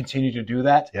ways to continue to do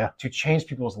that, to change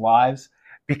people's lives,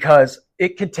 because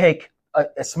it could take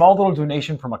a small little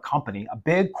donation from a company, a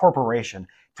big corporation,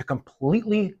 to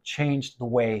completely change the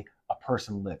way a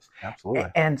person lives.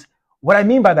 Absolutely. And what I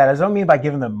mean by that is I don't mean by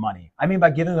giving them money. I mean by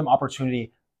giving them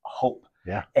opportunity, hope,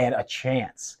 and a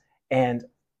chance. And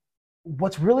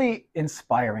what's really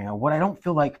inspiring, and what I don't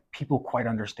feel like people quite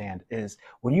understand, is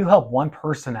when you help one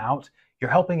person out,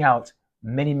 you're helping out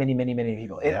many, many, many, many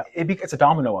people. It's a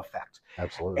domino effect.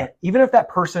 Absolutely. And even if that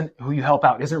person who you help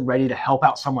out isn't ready to help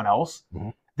out someone else,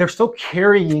 they're still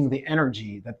carrying the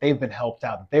energy that they've been helped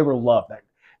out, that they were loved,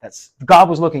 that's God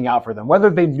was looking out for them, whether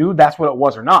they knew that's what it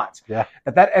was or not.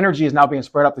 That energy is now being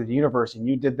spread out to the universe, and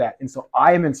you did that. And so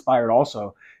I am inspired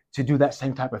also to do that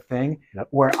same type of thing,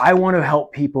 where I want to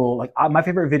help people. Like my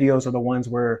favorite videos are the ones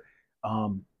where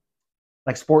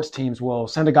like sports teams will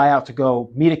send a guy out to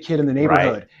go meet a kid in the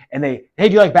neighborhood, Right. and they, hey,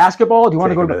 do you like basketball? Do you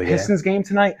want to Take go him to to the the game. Pistons game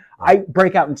tonight? Right. I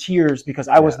break out in tears because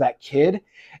I was Yeah. that kid,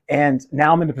 and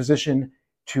now I'm in a position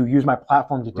to use my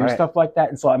platform to do Right. stuff like that.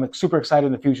 And so I'm super excited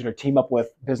in the future to team up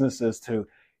with businesses to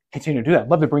continue to do that. I'd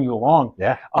love to bring you along.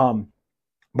 Yeah.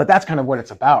 But that's kind of what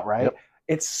it's about, right? Yep.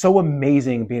 It's so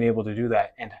amazing being able to do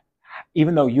that. And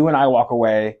even though you and I walk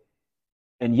away,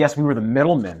 and yes, we were the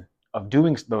middlemen of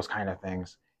doing those kind of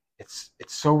things, it's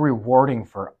so rewarding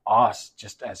for us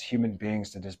just as human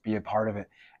beings to just be a part of it.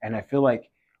 And I feel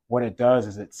like what it does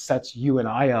is it sets you and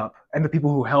I up and the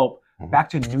people who help back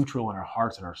to neutral in our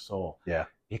hearts and our soul. Yeah.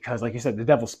 Because like you said, the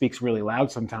devil speaks really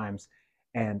loud sometimes.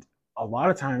 And a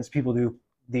lot of times people do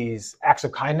these acts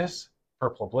of kindness for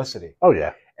publicity. Oh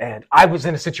yeah. And I was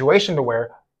in a situation to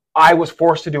where I was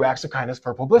forced to do acts of kindness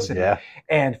for publicity. Yeah.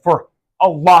 And for a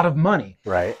lot of money.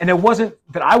 Right. And it wasn't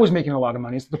that I was making a lot of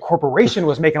money, it's the corporation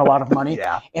was making a lot of money.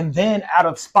 Yeah. And then out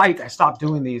of spite, I stopped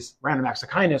doing these random acts of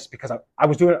kindness because I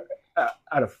was doing it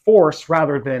out of force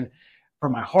rather than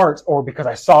from my heart, or because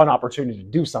I saw an opportunity to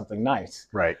do something nice.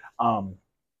 Right.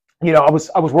 You know, I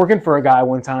was working for a guy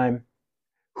one time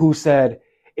who said,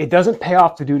 it doesn't pay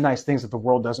off to do nice things if the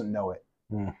world doesn't know it.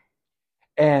 Mm.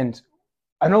 And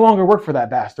I no longer work for that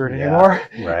bastard Yeah. anymore.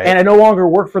 Right. And I no longer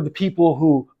work for the people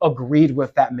who agreed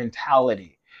with that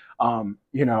mentality.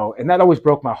 You know, and that always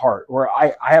broke my heart, where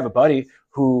I have a buddy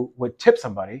who would tip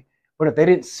somebody, but if they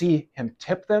didn't see him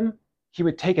tip them, he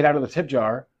would take it out of the tip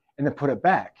jar and then put it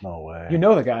back. No way. You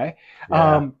know the guy.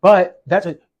 Yeah. But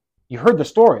you heard the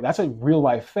story. That's a real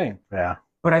life thing. Yeah.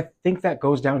 But I think that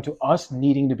goes down to us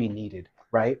needing to be needed,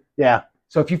 right? Yeah.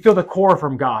 So if you feel the core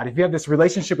from God, if you have this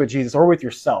relationship with Jesus or with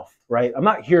yourself, right? I'm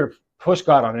not here to push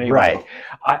God on anybody.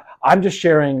 Right. I'm just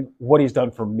sharing what he's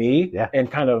done for me, Yeah. and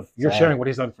kind of you're Same. sharing what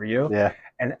he's done for you. Yeah.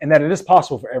 And that it is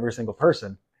possible for every single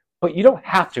person. But you don't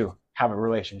have to have a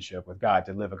relationship with God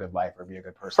to live a good life or be a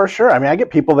good person. For sure. I mean, I get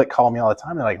people that call me all the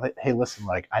time. They're like, hey, listen,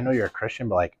 like, I know you're a Christian,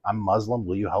 but like, I'm Muslim.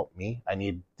 Will you help me? I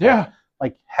need, Yeah.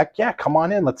 Like, heck yeah, come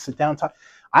on in. Let's sit down and talk.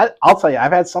 I'll tell you,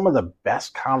 I've had some of the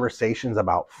best conversations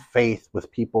about faith with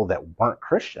people that weren't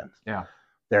Christians. Yeah.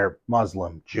 They're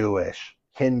Muslim, Jewish,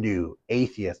 Hindu,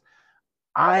 atheist.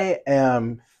 I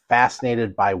am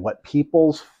fascinated by what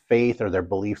people's faith or their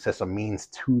belief system means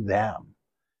to them.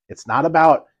 It's not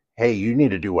about, hey, you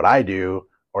need to do what I do,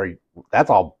 or that's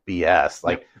all BS.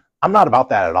 Like, I'm not about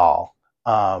that at all.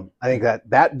 I think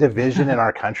that division in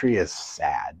our country is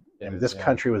sad. And this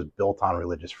country was built on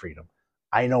religious freedom.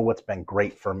 I know what's been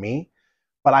great for me,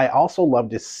 but I also love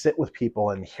to sit with people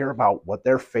and hear about what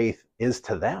their faith is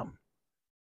to them.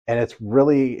 And it's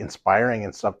really inspiring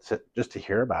and stuff just to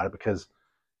hear about it, because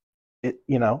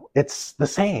it's the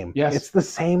same. Yes. It's the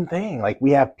same thing. Like,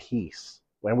 we have peace.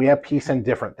 When we have peace in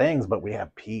different things, but we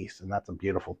have peace, and that's a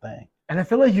beautiful thing. And I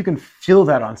feel like you can feel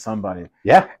that on somebody.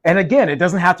 Yeah. And again, it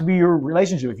doesn't have to be your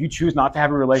relationship. If you choose not to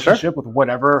have a relationship with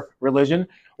whatever religion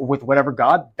or with whatever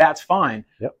God, that's fine.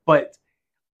 Yep. But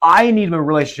I need a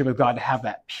relationship with God to have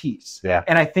that peace. Yeah.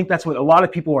 And I think that's what a lot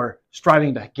of people are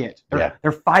striving to get.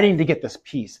 They're fighting to get this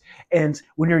peace. And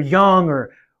when you're young,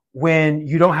 or when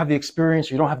you don't have the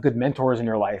experience, you don't have good mentors in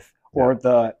your life, or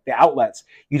the outlets,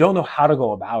 you don't know how to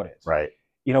go about it. Right.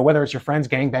 You know, whether it's your friends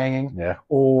gangbanging,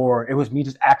 or it was me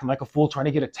just acting like a fool, trying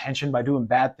to get attention by doing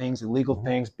bad things, illegal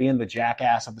things, being the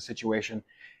jackass of the situation.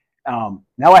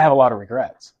 Now I have a lot of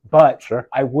regrets, but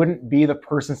I wouldn't be the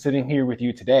person sitting here with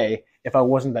you today if I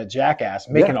wasn't that jackass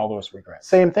making all those regrets.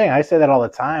 Same thing. I say that all the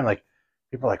time. Like,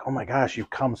 people are like, oh my gosh, you've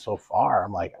come so far.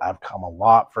 I'm like, I've come a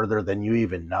lot further than you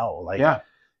even know. Like,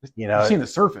 you know, I've seen the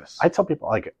surface. I tell people,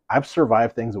 like, I've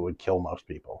survived things that would kill most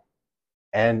people.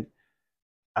 And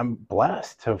I'm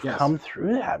blessed to have come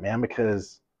through that, man,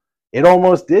 because it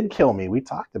almost did kill me. We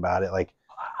talked about it. Like,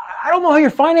 I don't know how your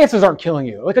finances aren't killing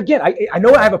you. Like, again, I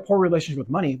know I have a poor relationship with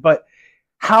money, but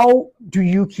how do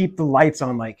you keep the lights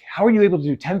on? Like, how are you able to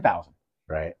do 10,000?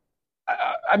 Right.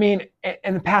 I mean,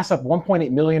 and pass up $1.8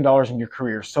 million in your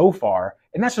career so far,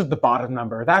 and that's just the bottom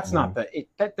number. That's not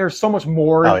there's so much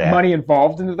more money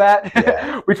involved into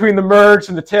that between the merch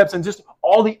and the tips and just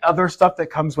all the other stuff that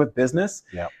comes with business.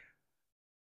 Yeah.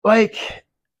 Like,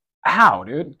 how,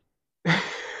 dude?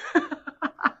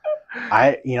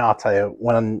 I'll tell you,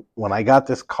 when I got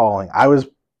this calling, I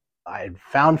had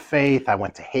found faith. I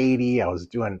went to Haiti. I was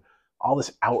doing all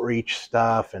this outreach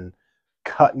stuff and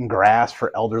cutting grass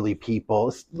for elderly people.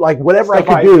 It's like whatever I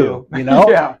could do, you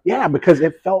know? Yeah, because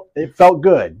it felt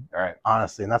good,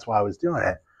 honestly, and that's why I was doing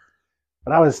it.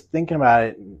 But I was thinking about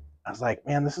it, and I was like,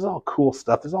 man, this is all cool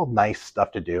stuff. This is all nice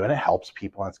stuff to do, and it helps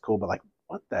people, and it's cool. But like,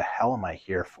 what the hell am I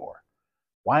here for?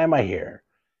 Why am I here?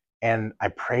 And I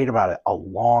prayed about it a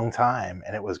long time,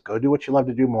 and it was go do what you love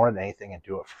to do more than anything and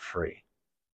do it for free.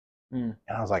 And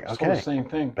I was like, okay, the same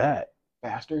thing, bet,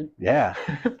 bastard. Yeah,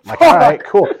 I'm like, all right,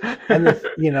 cool. And I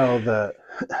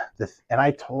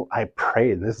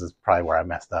prayed, and this is probably where I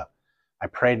messed up. I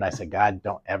prayed and I said, God,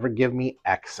 don't ever give me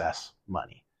excess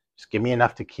money. Just give me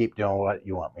enough to keep doing what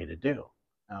you want me to do.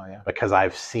 Oh yeah. Because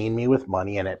I've seen me with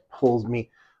money, and it pulls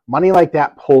me. Money like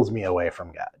that pulls me away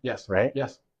from God. Yes. Right.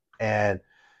 Yes. And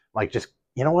like, just,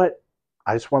 you know what?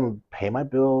 I just want to pay my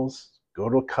bills, go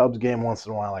to a Cubs game once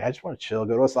in a while. Like, I just want to chill,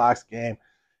 go to a Sox game,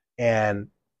 and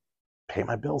pay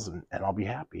my bills, and I'll be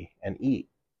happy and eat.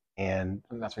 And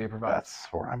that's what you provide. That's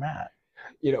where I'm at.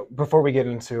 Before we get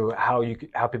into how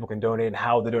people can donate and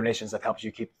how the donations have helped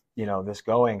you keep, this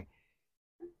going,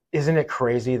 isn't it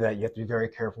crazy that you have to be very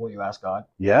careful what you ask God?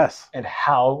 Yes. And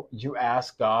how you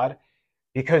ask God,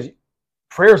 because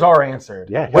prayers are answered.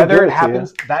 Yeah. Whether it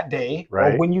happens that day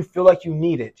right. or when you feel like you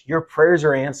need it, your prayers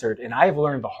are answered. And I've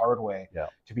learned the hard way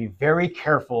to be very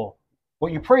careful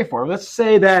what you pray for. Let's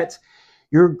say that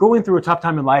you're going through a tough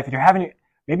time in life and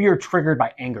maybe you're triggered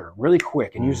by anger really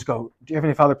quick, and you just go, Dear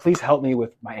Heavenly Father, please help me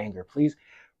with my anger.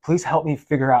 Please help me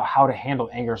figure out how to handle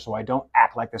anger so I don't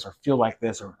act like this or feel like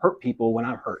this or hurt people when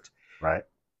I'm hurt. Right.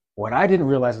 What I didn't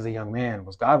realize as a young man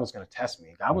was God was going to test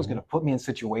me. God was going to put me in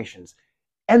situations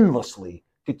endlessly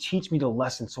to teach me the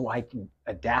lesson so I can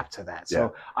adapt to that.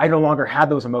 So I no longer had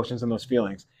those emotions and those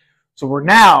feelings. So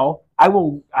I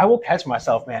will catch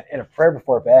myself, man, in a prayer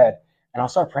before bed. And I'll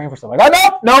start praying for stuff like,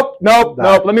 nope.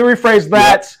 Let me rephrase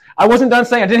that. Yep. I wasn't done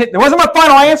saying it wasn't my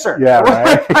final answer. Yeah,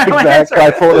 right. Exactly.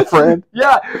 I told a friend.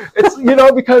 Yeah, it's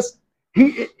because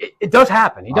it does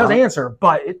happen. He does answer,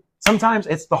 but sometimes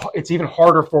it's even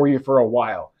harder for you for a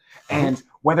while. And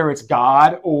whether it's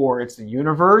God or it's the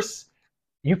universe,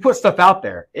 you put stuff out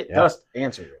there, it does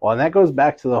answer you. Well, and that goes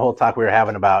back to the whole talk we were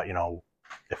having about,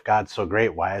 if God's so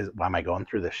great, why am I going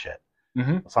through this shit?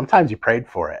 Mm-hmm. Sometimes you prayed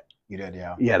for it. You did,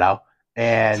 yeah.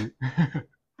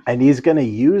 And he's going to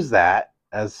use that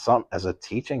as a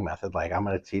teaching method. Like, I'm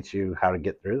going to teach you how to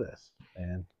get through this.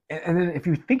 And then if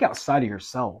you think outside of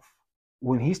yourself,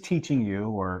 when he's teaching you,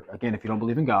 or again, if you don't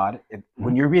believe in God,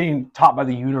 when you're being taught by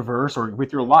the universe or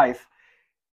with your life,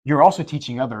 you're also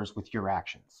teaching others with your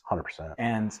actions. 100%.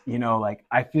 And,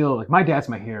 I feel like my dad's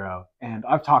my hero. And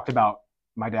I've talked about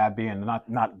my dad being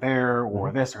not there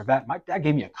or this or that. My dad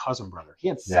gave me a cousin brother. He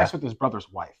had sex with his brother's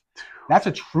wife. That's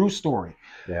a true story.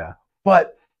 Yeah.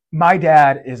 But my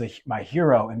dad is my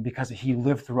hero, and because he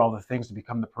lived through all the things to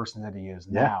become the person that he is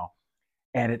now.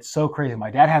 And it's so crazy. My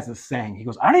dad has this saying. He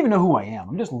goes, I don't even know who I am.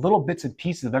 I'm just little bits and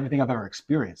pieces of everything I've ever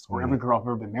experienced or every girl I've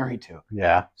ever been married to.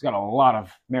 Yeah. He's got a lot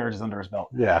of marriages under his belt.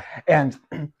 Yeah. And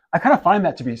I kind of find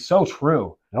that to be so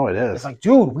true. No, it is. It's like,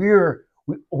 dude, we are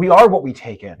what we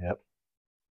take in. Yep.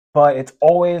 But it's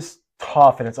always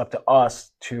tough, and it's up to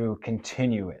us to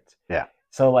continue it. Yeah.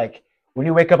 So when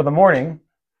you wake up in the morning,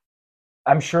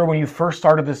 I'm sure when you first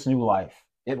started this new life,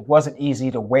 it wasn't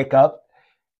easy to wake up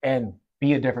and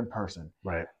be a different person.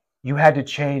 Right. You had to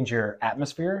change your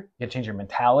atmosphere, you had to change your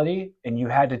mentality, and you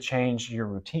had to change your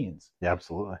routines. Yeah,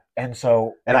 absolutely. And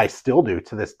I still do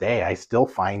to this day. I still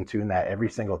fine tune that every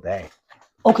single day.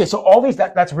 Okay, so all these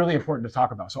that's really important to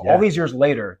talk about. So all these years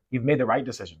later, you've made the right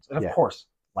decisions, and of course,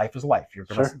 life is life. You're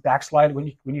going to backslide when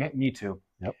you need to.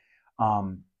 Yep.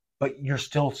 But you're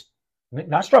still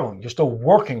not struggling. You're still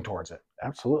working towards it.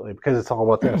 Absolutely, because it's all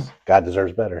about this. God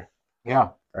deserves better. Yeah.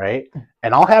 Right.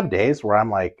 And I'll have days where I'm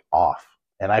like off,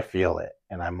 and I feel it,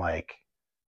 and I'm like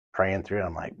praying through it.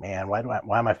 I'm like, man, why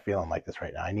am I feeling like this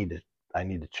right now? I need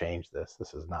to change this.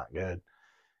 This is not good.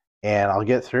 And I'll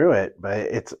get through it, but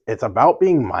it's about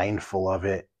being mindful of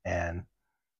it, and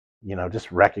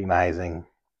just recognizing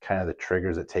kind of the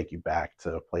triggers that take you back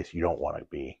to a place you don't want to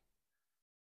be.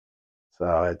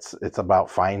 So it's about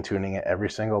fine tuning it every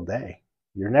single day.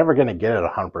 You're never going to get it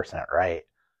 100% right.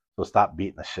 So stop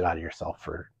beating the shit out of yourself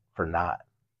for not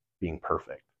being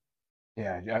perfect.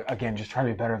 Yeah. Again, just try to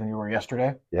be better than you were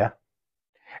yesterday. Yeah.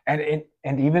 And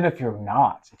even if you're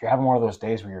having one of those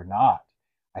days where you're not,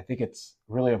 I think it's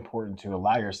really important to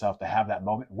allow yourself to have that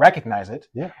moment, recognize it.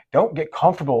 Yeah. Don't get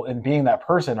comfortable in being that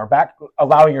person or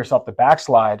allowing yourself to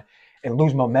backslide and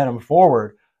lose momentum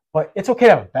forward. But it's okay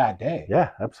to have a bad day. Yeah,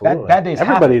 absolutely. Bad days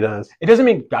Everybody happen. does. It doesn't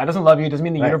mean God doesn't love you. It doesn't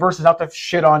mean the universe is out to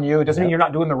shit on you. It doesn't mean you're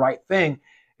not doing the right thing.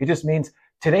 It just means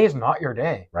today is not your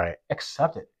day. Right.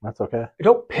 Accept it. That's okay.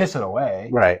 Don't piss it away.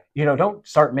 Right. Don't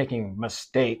start making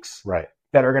mistakes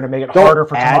that are going to make it harder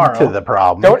for tomorrow. Don't add to the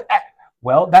problem.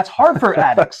 Well, that's hard for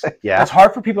addicts. Yeah. That's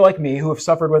hard for people like me who have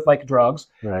suffered with drugs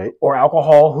or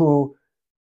alcohol, who,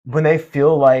 when they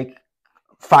feel like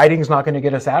fighting's not going to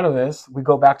get us out of this. We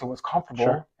go back to what's comfortable,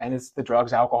 Sure. and it's the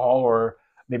drugs, alcohol, or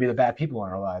maybe the bad people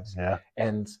in our lives. Yeah.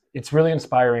 And it's really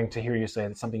inspiring to hear you say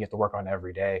it's something you have to work on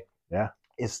every day. Yeah.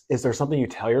 Is there something you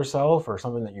tell yourself or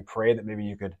something that you pray that maybe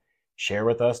you could share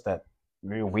with us that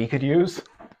maybe we could use?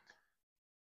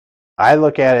 I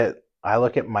look at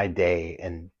my day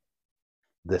in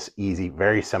this easy,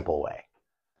 very simple way.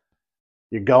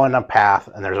 You're going a path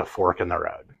and there's a fork in the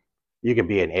road. You could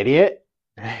be an idiot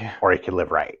or you could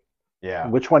live right. Yeah.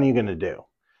 Which one are you going to do?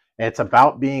 And it's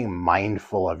about being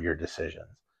mindful of your decisions.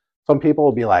 Some people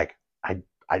will be like, I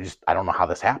don't know how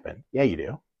this happened. Yeah, you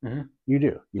do. Mhm. You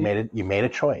do. You made a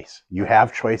choice. You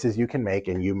have choices you can make,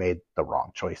 and you made the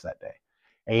wrong choice that day.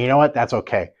 And you know what? That's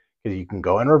okay, because you can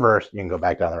go in reverse. You can go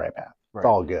back down the right path. Right. It's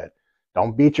all good.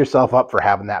 Don't beat yourself up for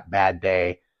having that bad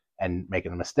day and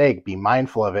making a mistake. Be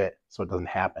mindful of it so it doesn't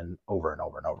happen over and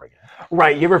over and over again.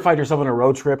 Right. You ever find yourself on a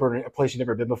road trip or in a place you've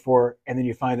never been before, and then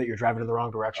you find that you're driving in the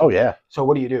wrong direction? Oh, yeah. So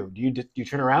what do? Do you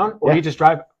turn around, or Yeah. do you just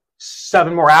drive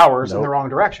 7 more hours in the Nope. wrong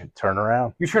direction? Turn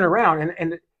around. You turn around,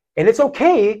 and it's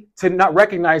okay to not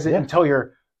recognize it Yeah. until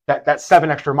you're that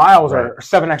 7 extra miles Right. or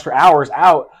 7 extra hours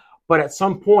out. But at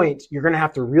some point, you're going to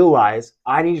have to realize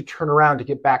I need to turn around to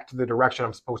get back to the direction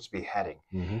I'm supposed to be heading.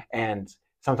 Mm-hmm. And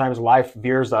sometimes life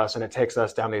veers us and it takes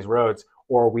us down these roads,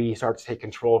 or we start to take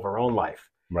control of our own life.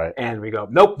 Right. And we go,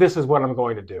 nope, this is what I'm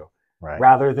going to do. Right.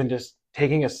 Rather than just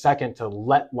taking a second to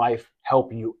let life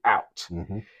help you out.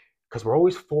 Mm-hmm. Because we're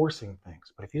always forcing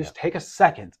things. But if you just take a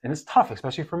second, and it's tough,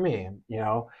 especially for me, you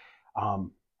know,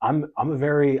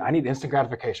 I need instant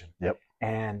gratification. Yep.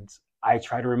 And I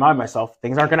try to remind myself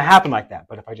things aren't going to happen like that.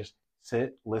 But if I just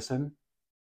sit, listen,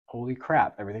 holy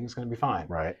crap, everything's going to be fine.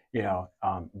 Right. You know,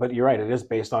 but you're right. It is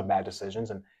based on bad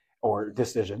decisions or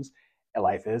decisions.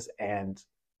 Life is, and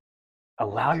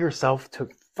allow yourself to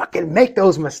fucking make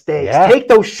those mistakes. Yeah. Take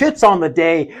those shits on the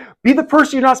day. Be the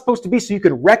person you're not supposed to be, so you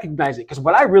can recognize it. Because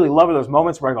what I really love are those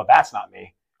moments where I go, "That's not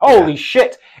me." Holy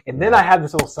shit! And then I have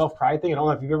this little self-pride thing. I don't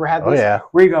know if you've ever had this. Oh, yeah.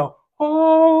 Where you go,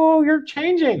 "Oh, you're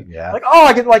changing." Yeah. Like, oh,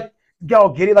 I get like go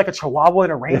giddy like a chihuahua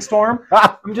in a rainstorm.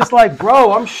 I'm just like,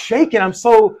 bro, I'm shaking. I'm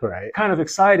so Right. kind of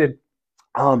excited.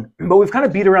 But we've kind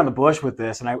of beat around the bush with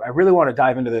this, and I really want to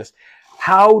dive into this.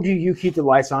 How do you keep the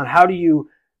lights on? How do you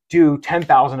do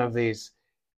 10,000 of these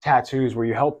tattoos where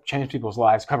you help change people's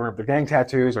lives, covering up their gang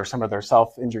tattoos or some of their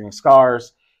self-injuring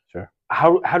scars? Sure.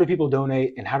 How do people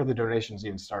donate, and how do the donations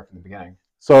even start from the beginning?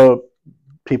 So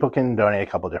people can donate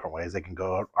a couple different ways. They can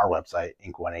go to our website,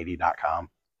 ink180.com.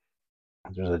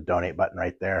 There's a donate button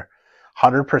right there.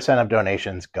 100% of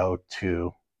donations go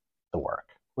to the work.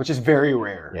 Which is very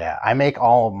rare. Yeah. I make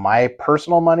all of my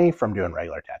personal money from doing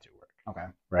regular tattoo work. Okay.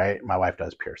 Right? My wife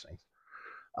does piercings.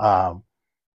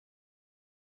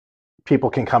 People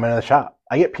can come into the shop.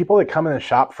 I get people that come in the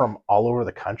shop from all over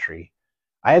the country.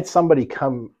 I had somebody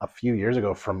come a few years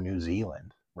ago from New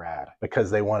Zealand Rad.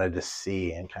 because they wanted to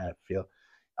see and kind of feel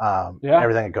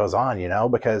everything that goes on, you know,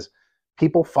 because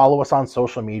people follow us on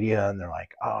social media and they're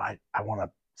like, oh, I want to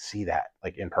see that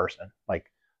like in person, like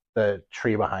the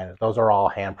tree behind it. Those are all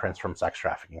handprints from sex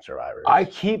trafficking survivors.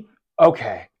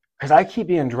 Because I keep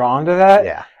being drawn to that.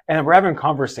 Yeah. And we're having a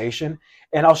conversation,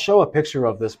 and I'll show a picture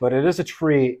of this, but it is a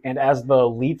tree, and as the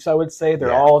leaves, I would say,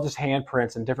 they're all just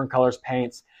handprints in different colors,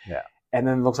 paints. Yeah. And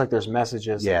then it looks like there's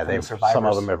messages. Yeah, from the survivors. some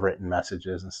of them have written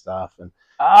messages and stuff, and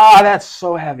that's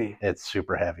so heavy. it's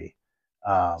super heavy.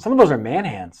 Some of those are man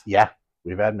hands. Yeah,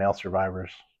 we've had male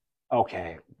survivors.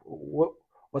 Okay.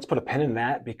 Let's put a pin in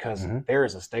that, because Mhm. there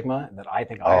is a stigma that I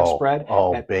think I have spread.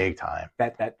 Oh, big time.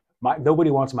 Nobody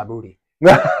wants my booty.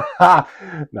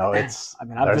 No, it's I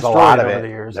mean, I've there's a destroyed lot it of over it. the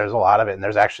years. There's a lot of it, and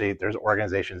there's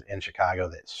organizations in Chicago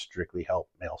that strictly help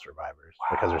male survivors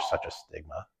because there's such a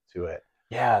stigma to it.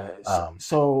 Yeah. Um,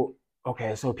 So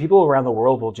people around the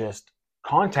world will just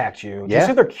contact you. Yeah.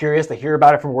 Just if they're curious, they hear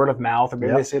about it from word of mouth, or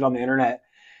maybe Yep. they see it on the internet.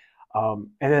 And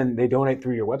then they donate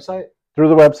through your website. Through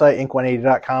the website,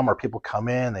 ink180.com, or people come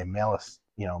in, they mail us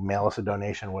a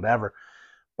donation, whatever.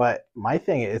 But my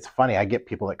thing, it's funny, I get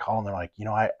people that call and they're like,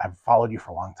 I've followed you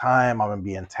for a long time. I'm going to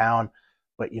be in town,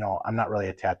 but, I'm not really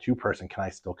a tattoo person. Can I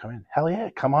still come in? Hell yeah,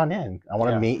 come on in. I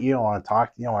want to meet you. I want to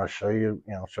talk to you. I want to show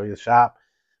you the shop.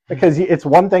 Because it's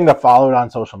one thing to follow it on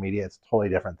social media. It's a totally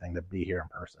different thing to be here in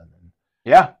person and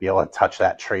be able to touch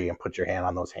that tree and put your hand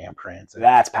on those handprints and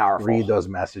That's powerful. read those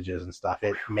messages and stuff.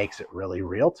 It makes it really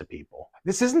real to people.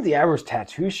 This isn't the average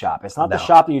tattoo shop. It's not the No.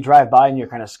 shop that you drive by and you're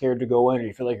kind of scared to go in, or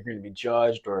you feel like you're going to be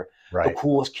judged, or the Right.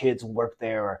 coolest kids work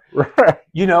there. Or, Right.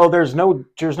 there's no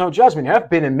judgment. I've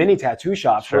been in many tattoo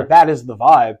shops Sure. where that is the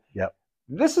vibe. Yep.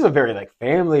 This is a very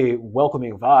family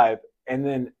welcoming vibe. And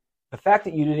then the fact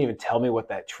that you didn't even tell me what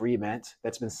that tree meant,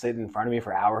 that's been sitting in front of me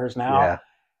for hours now. Yeah.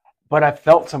 But I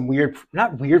felt some weird,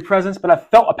 not weird presence, but I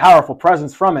felt a powerful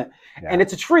presence from it. Yeah. And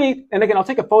it's a tree. And again, I'll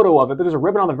take a photo of it, but there's a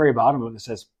ribbon on the very bottom of it that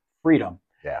says freedom.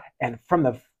 Yeah. And from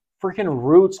the freaking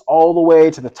roots all the way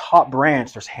to the top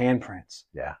branch, there's handprints.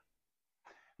 Yeah.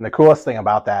 And the coolest thing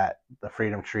about that, the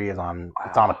freedom tree is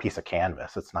it's on a piece of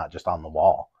canvas. It's not just on the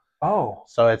wall. Oh.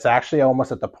 So it's actually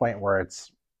almost at the point where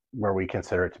we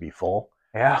consider it to be full.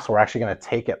 Yeah. So we're actually going to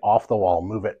take it off the wall,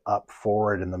 move it up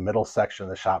forward in the middle section of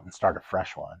the shop and start a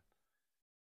fresh one.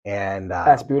 And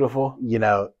that's beautiful. You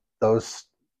know, those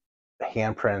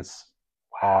handprints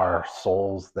are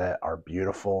souls that are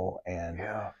beautiful, and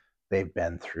they've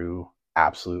been through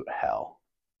absolute hell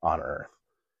on earth.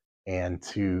 And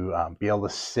to be able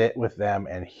to sit with them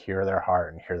and hear their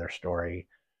heart and hear their story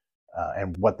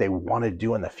and what they want to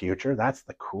do in the future, that's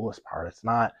the coolest part. It's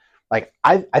not like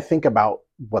I think about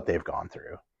what they've gone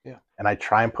through. Yeah. And I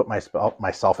try and put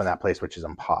myself in that place, which is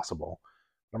impossible.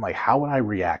 I'm like, how would I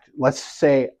react? Let's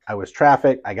say I was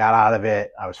trafficked, I got out of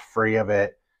it, I was free of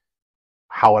it.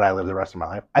 How would I live the rest of my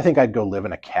life? I think I'd go live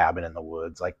in a cabin in the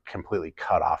woods, like completely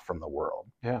cut off from the world.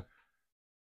 Yeah.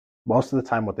 Most of the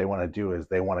time what they want to do is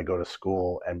they want to go to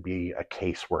school and be a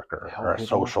caseworker or a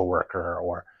social worker,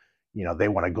 or, you know, they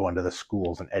want to go into the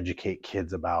schools and educate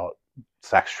kids about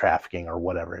sex trafficking or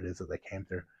whatever it is that they came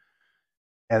through.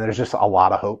 And there's just a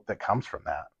lot of hope that comes from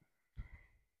that.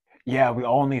 Yeah, we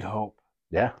all need hope.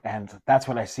 Yeah. And that's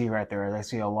what I see right there. I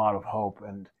see a lot of hope.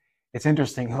 And it's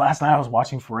interesting. Last night I was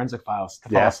watching Forensic Files to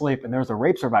fall asleep, and there was a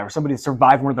rape survivor. Somebody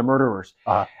survived one of the murderers.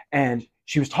 And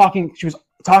she was talking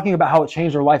about how it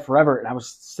changed her life forever. And I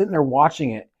was sitting there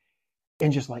watching it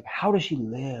and just like, how does she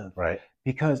live? Right.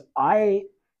 Because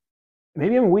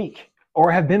maybe I'm weak,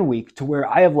 or have been weak, to where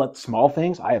I have let small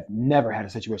things, I have never had a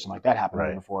situation like that happen to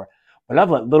me before, but I've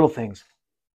let little things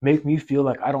make me feel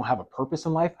like I don't have a purpose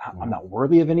in life. I'm not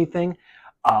worthy of anything.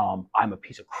 I'm a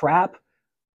piece of crap.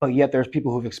 But yet there's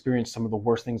people who've experienced some of the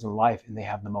worst things in life, and they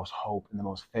have the most hope and the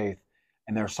most faith.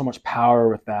 And there's so much power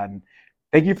with that. And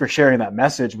thank you for sharing that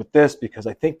message with this, because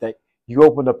I think that you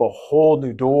opened up a whole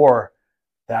new door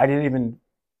that I didn't even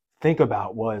think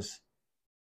about, was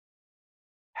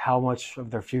how much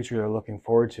of their future they're looking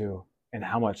forward to, and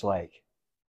how much like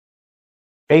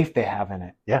faith they have in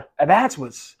it. Yeah. And that's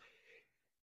what's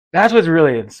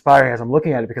really inspiring as I'm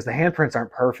looking at it, because the handprints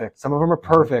aren't perfect. Some of them are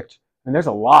perfect, and there's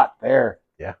a lot there.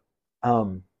 Yeah.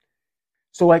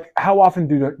 So like, how often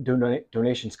do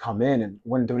donations come in? And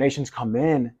when donations come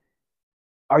in,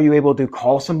 are you able to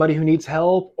call somebody who needs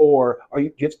help, or do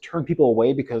you have to turn people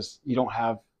away because you don't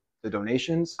have the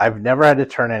donations? I've never had to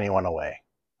turn anyone away,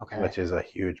 which is a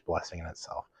huge blessing in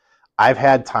itself. I've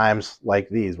had times like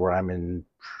these where I'm in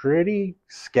pretty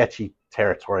sketchy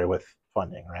territory with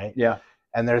funding, right? Yeah.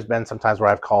 And there's been some times where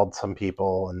I've called some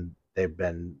people and they've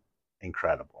been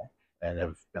incredible and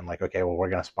have been like, okay, well, we're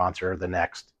going to sponsor the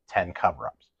next 10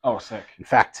 cover-ups. Oh, sick. In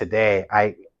fact, today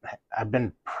I've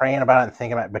been praying about it and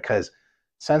thinking about it, because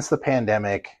since the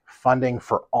pandemic, funding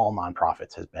for all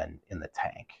nonprofits has been in the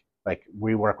tank. Like,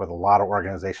 we work with a lot of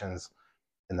organizations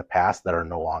in the past that are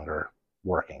no longer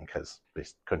working because they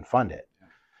couldn't fund it.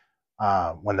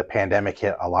 When the pandemic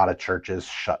hit, a lot of churches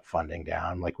shut funding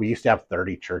down. Like, we used to have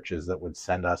 30 churches that would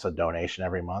send us a donation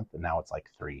every month, and now it's like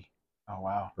 3. Oh,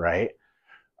 wow. Right?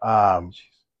 I've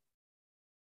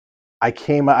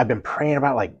been praying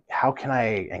about, like, how can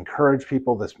I encourage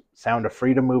people? This Sound of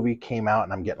Freedom movie came out,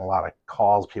 and I'm getting a lot of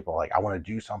calls. People are like, I want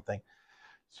to do something.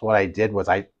 So what I did was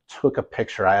I took a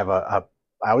picture. I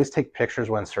always take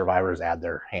pictures when survivors add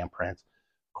their handprints.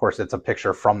 Of course, it's a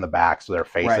picture from the back, so their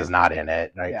face is not in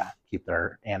it. Right? Yeah. Keep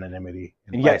their anonymity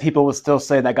in place. Yet people will still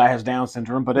say that guy has Down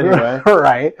syndrome, but anyway.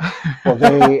 Right. Well,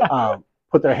 they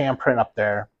put their handprint up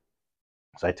there.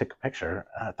 So I took a picture,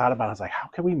 and I thought about it. I was like, how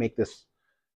can we make this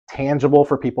tangible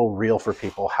for people, real for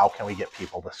people? How can we get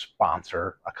people to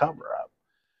sponsor a cover-up?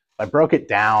 I broke it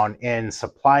down in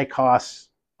supply costs.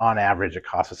 On average, it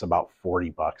costs us about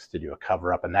 $40 to do a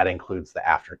cover-up, and that includes the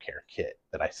aftercare kit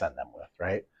that I send them with,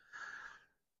 right?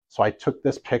 So I took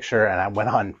this picture, and I went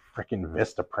on freaking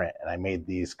Vistaprint, and I made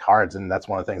these cards, and that's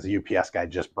one of the things the UPS guy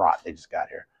just brought. They just got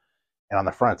here. And on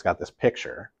the front, it's got this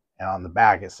picture, and on the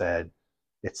back, it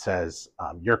says,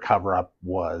 your cover-up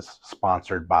was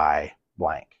sponsored by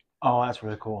blank. Oh, that's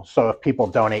really cool. So if people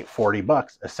donate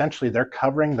 $40, essentially they're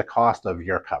covering the cost of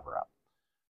your cover-up.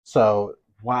 So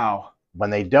wow. When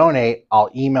they donate, I'll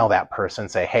email that person,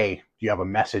 say, hey, do you have a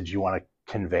message you want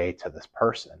to convey to this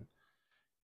person?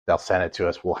 They'll send it to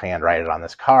us. We'll handwrite it on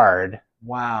this card.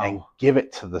 Wow. And give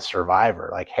it to the survivor.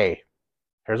 Like, hey,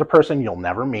 here's a person you'll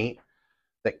never meet,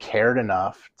 that cared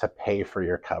enough to pay for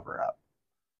your cover up.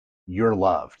 You're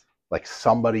loved. Like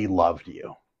somebody loved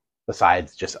you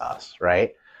besides just us,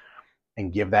 right?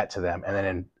 And give that to them. And then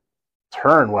in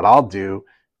turn, what I'll do,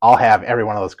 I'll have every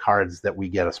one of those cards that we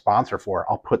get a sponsor for,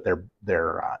 I'll put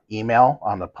their email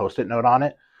on the Post-it note on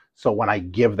it. So when I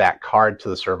give that card to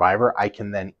the survivor, I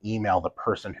can then email the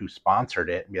person who sponsored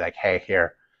it and be like, hey,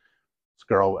 here, this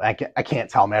girl, I can't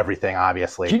tell them everything,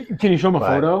 obviously. Can you show them a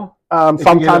photo?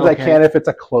 Sometimes I can. If it's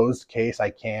a closed case, I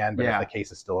can. But Yeah. if the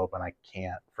case is still open, I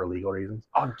can't for legal reasons.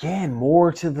 Again,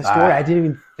 more to the story I didn't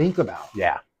even think about.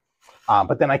 Yeah.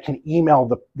 But then I can email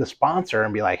the sponsor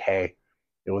and be like, hey,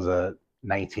 it was a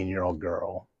 19-year-old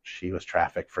girl. She was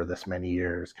trafficked for this many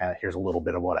years. Kind of, here's a little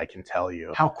bit of what I can tell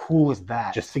you. How cool is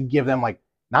that? Just to give them, like,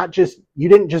 not just, you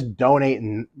didn't just donate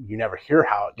and you never hear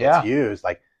how it gets used.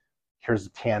 Like, here's a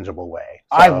tangible way.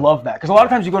 So, I love that. Because a lot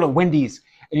of times you go to Wendy's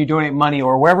and you donate money,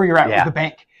 or wherever you're at with the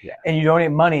bank, and you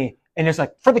donate money, and it's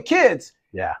like, for the kids.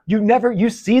 Yeah. You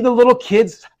see the little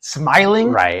kids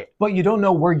smiling, right? But you don't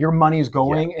know where your money is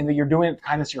going, and that you're doing it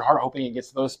kindness to your heart, hoping it gets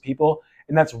to those people.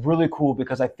 And that's really cool,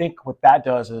 because I think what that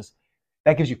does is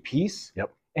that gives you peace.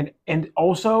 Yep. And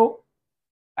also,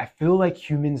 I feel like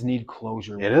humans need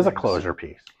closure. It is a closure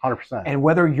piece, 100%. And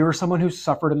whether you're someone who's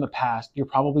suffered in the past, you're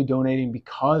probably donating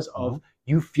because of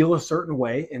you feel a certain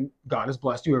way, and God has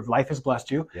blessed you, or life has blessed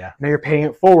you. Yeah. Now you're paying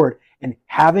it forward, and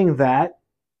having that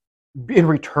in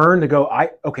return to go,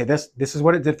 okay, this is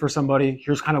what it did for somebody.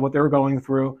 Here's kind of what they were going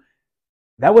through.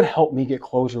 That would help me get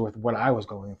closure with what I was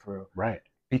going through. Right.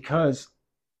 Because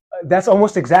that's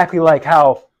almost exactly like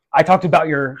how I talked about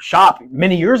your shop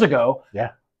many years ago.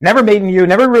 Yeah. Never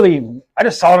really, I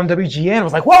just saw it on WGN. I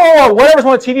was like, whoa, whatever's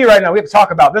on TV right now, we have to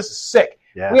talk about. This is sick.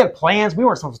 Yeah. We had plans. We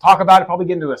weren't supposed to talk about it, probably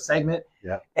get into a segment.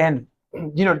 Yeah. And,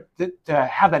 to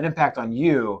have that impact on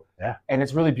you. Yeah. And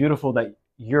it's really beautiful that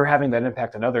you're having that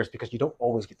impact on others, because you don't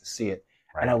always get to see it.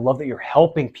 Right. And I love that you're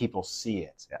helping people see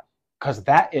it. Yeah. Because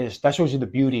that shows you the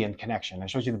beauty in connection. That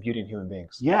shows you the beauty in human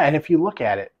beings. Yeah. And if you look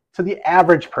at it, to the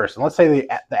average person, let's say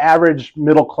the average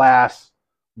middle class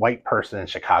white person in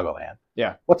Chicagoland.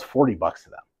 Yeah. What's $40 to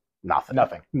them? Nothing.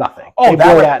 Oh,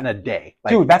 that in a day.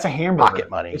 Like, dude, that's a hamburger. Pocket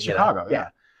money. In Chicago. Yeah.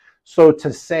 So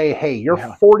to say, hey, your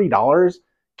 $40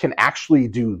 can actually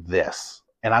do this,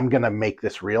 and I'm going to make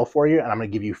this real for you, and I'm going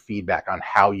to give you feedback on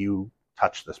how you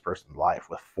touch this person's life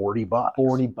with $40.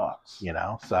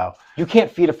 $40. So you can't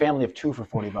feed a family of two for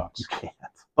 $40. You can't.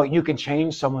 But you can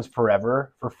change someone's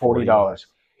forever for $40.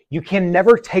 You can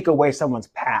never take away someone's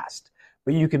past,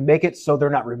 but you can make it so they're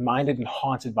not reminded and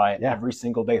haunted by it every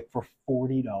single day for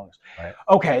 $40. Right.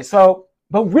 Okay, so,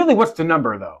 but really, what's the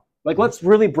number though? Like, let's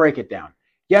really break it down.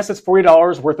 Yes, it's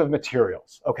 $40 worth of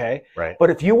materials, okay? Right. But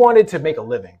if you wanted to make a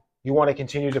living, you want to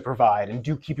continue to provide and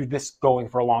keep this going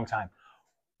for a long time,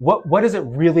 what does it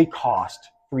really cost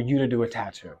for you to do a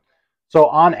tattoo? So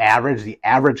on average, the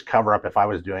average cover up, if I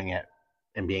was doing it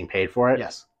and being paid for it,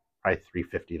 yes, probably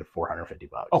 $350 to $450.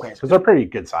 Okay, because they're pretty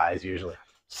good size usually.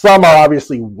 Some are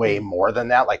obviously way more than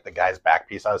that, like the guy's back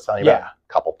piece I was telling you about,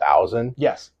 a couple thousand.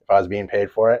 Yes, if I was being paid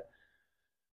for it.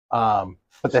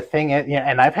 But the thing is,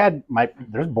 and I've had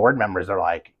there's board members that are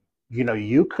like,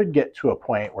 you could get to a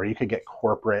point where you could get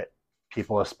corporate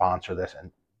people to sponsor this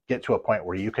and get to a point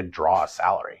where you could draw a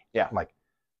salary. Yeah. I'm like,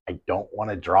 I don't want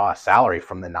to draw a salary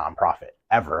from the nonprofit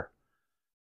ever.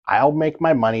 I'll make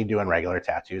my money doing regular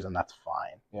tattoos, and that's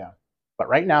fine. Yeah. But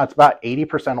right now, it's about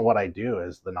 80% of what I do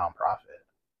is the nonprofit.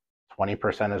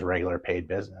 20% is regular paid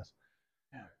business.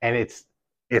 Yeah. And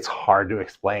it's hard to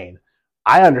explain.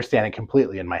 I understand it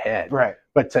completely in my head. Right.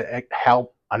 But to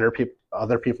help other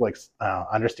people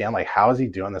understand, like, how is he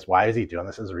doing this? Why is he doing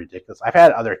this? This is ridiculous. I've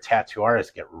had other tattoo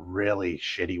artists get really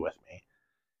shitty with me.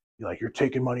 You're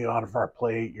taking money out of our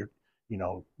plate.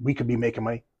 We could be making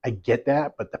money. I get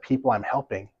that, but the people I'm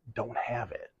helping don't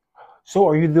have it. So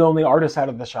are you the only artist out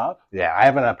of the shop? Yeah, I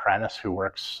have an apprentice who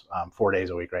works 4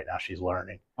 days a week right now. She's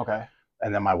learning. Okay.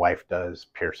 And then my wife does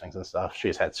piercings and stuff.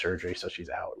 She's had surgery, so she's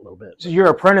out a little bit. So your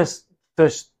apprentice,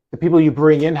 the people you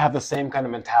bring in have the same kind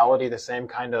of mentality, the same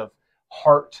kind of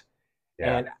heart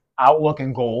and outlook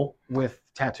and goal with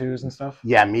tattoos and stuff?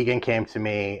 Yeah, Megan came to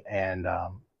me and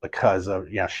because of,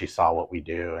 she saw what we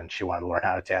do and she wanted to learn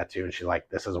how to tattoo, and she's like,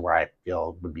 this is where I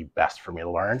feel would be best for me to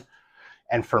learn.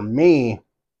 And for me,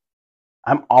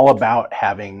 I'm all about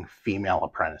having female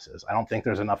apprentices. I don't think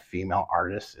there's enough female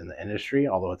artists in the industry,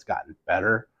 although it's gotten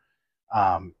better.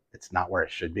 It's not where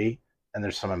it should be. And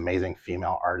there's some amazing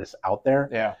female artists out there.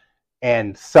 Yeah.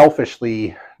 And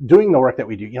selfishly, doing the work that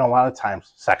we do, a lot of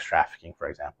times, sex trafficking, for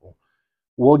example,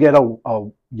 we'll get a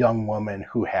young woman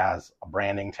who has a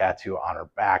branding tattoo on her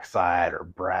backside or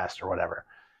breast or whatever.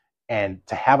 And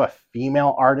to have a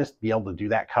female artist be able to do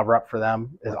that cover up for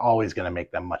them is always going to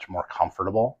make them much more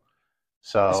comfortable.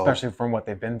 So, especially from what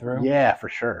they've been through. Yeah, for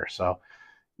sure. So,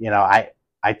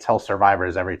 I tell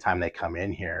survivors every time they come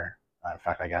in here. In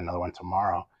fact, I got another one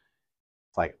tomorrow.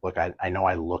 It's like, look, I know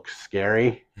I look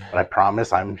scary, but I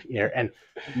promise I'm here. And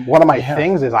one of my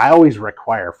things is I always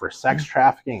require for sex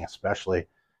trafficking, especially,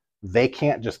 they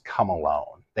can't just come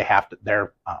alone. They have to,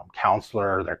 their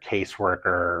counselor, their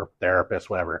caseworker, therapist,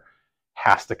 whatever,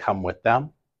 has to come with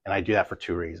them. And I do that for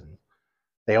 2 reasons.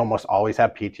 They almost always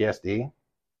have PTSD.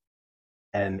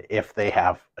 And if they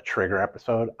have a trigger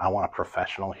episode, I want a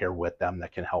professional here with them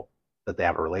that can help, that they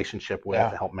have a relationship with,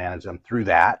 to help manage them through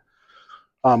that.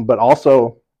 But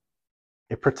also,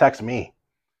 it protects me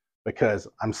because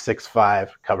I'm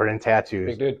 6'5", covered in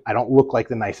tattoos. Big dude. I don't look like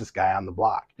the nicest guy on the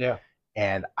block. Yeah.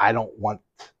 And I don't want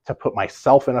to put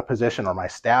myself in a position or my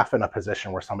staff in a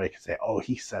position where somebody can say, oh,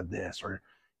 he said this, or,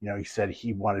 he said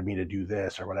he wanted me to do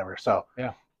this or whatever. So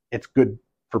it's good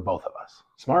for both of us.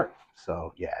 Smart.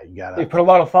 So you gotta. You put a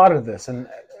lot of thought into this, and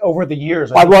over the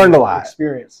years, I've learned a lot.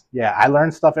 Experience. Yeah, I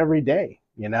learn stuff every day,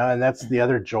 and that's the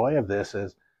other joy of this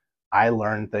is I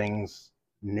learn things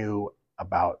new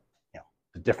about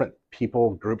the different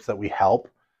people groups that we help.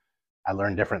 I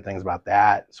learn different things about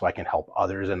that, so I can help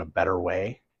others in a better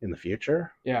way in the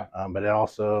future. Yeah. But it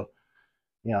also,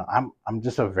 I'm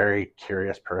just a very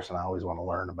curious person. I always want to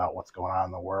learn about what's going on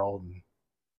in the world. And,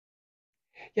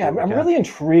 yeah, I'm really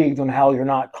intrigued on how you're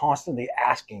not constantly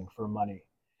asking for money.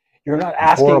 You're not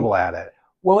asking. Horrible at it.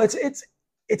 Well,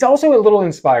 it's also a little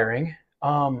inspiring,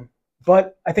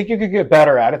 but I think you could get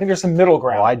better at it. I think there's some middle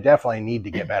ground. Well, I definitely need to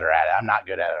get better at it. I'm not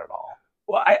good at it at all.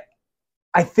 Well,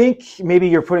 I think maybe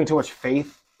you're putting too much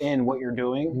faith in what you're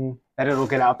doing, that it'll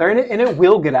get out there, and it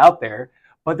will get out there.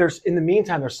 But in the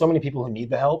meantime, there's so many people who need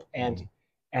the help, and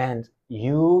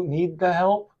you need the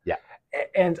help. Yeah.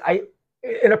 And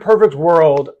in a perfect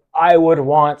world, I would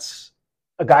want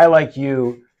a guy like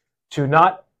you to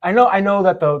not. I know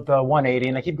that the 180,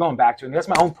 and I keep going back to it, and that's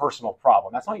my own personal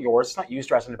problem. That's not yours. It's not you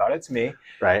stressing about it. It's me.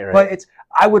 Right. But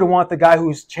I would want the guy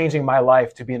who's changing my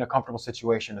life to be in a comfortable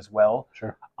situation as well.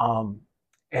 Sure.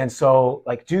 And so,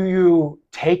 do you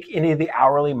take any of the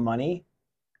hourly money?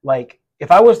 Like,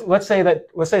 if I was, let's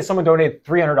say someone donated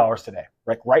 $300 today,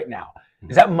 right now,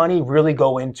 does that money really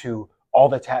go into all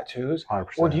the tattoos? 100%.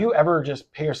 Or do you ever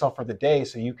just pay yourself for the day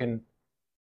so you can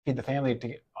feed the family to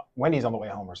get Wendy's on the way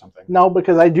home or something? No,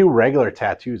 because I do regular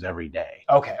tattoos every day.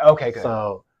 Okay, good.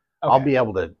 So I'll be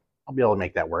able to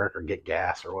make that work or get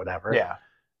gas or whatever. Yeah.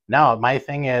 Now my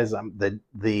thing is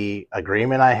the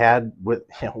agreement I had with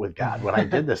God when I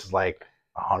did this is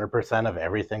 100% of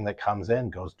everything that comes in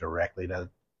goes directly to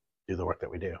do the work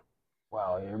that we do.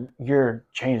 Wow, you're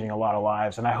changing a lot of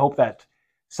lives, and I hope that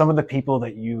some of the people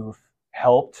that you've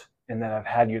helped and that have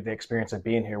had the experience of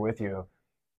being here with you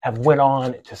have went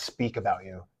on to speak about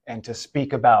you and to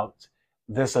speak about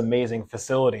this amazing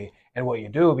facility and what you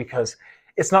do, because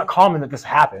it's not common that this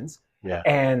happens. Yeah.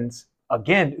 And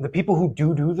again, the people who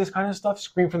do this kind of stuff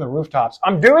scream from the rooftops,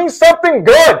 I'm doing something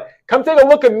good. Come take a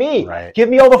look at me. Right. Give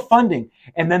me all the funding.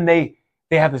 And then they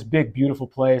have this big, beautiful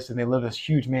place, and they live in this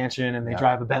huge mansion, and they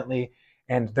drive a Bentley,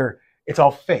 and it's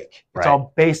all fake. It's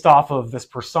all based off of this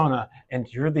persona,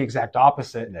 and you're the exact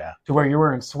opposite. Yeah. To where you're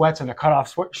wearing sweats and a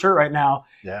cutoff shirt right now,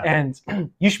 and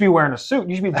you should be wearing a suit.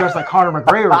 You should be dressed like Conor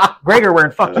McGregor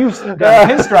wearing "fuck you"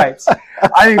 pinstripes.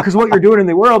 I mean, because what you're doing in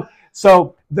the world.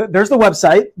 So there's the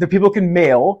website that people can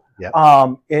mail. Yep.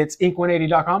 It's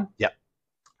ink180.com. Yep.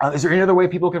 Is there any other way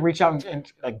people can reach out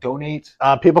and donate?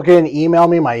 People can email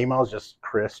me. My email is just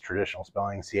Chris, traditional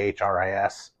spelling,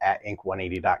 CHRIS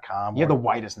 @ink180.com. You have the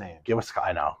whitest name. Give us,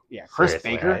 I know. Yeah, Chris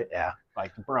Seriously, Baker. right? Yeah.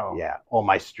 Bro. Yeah. Well,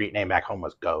 my street name back home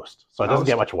was Ghost, so it doesn't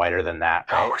get much whiter than that.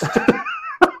 Ghost.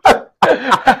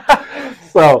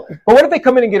 So, but what if they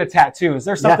come in and get a tattoo? Is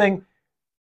there something?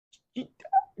 Yeah.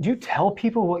 Do you tell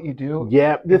people what you do?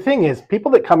 Yeah. The thing is,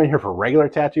 people that come in here for regular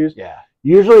tattoos,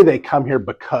 usually they come here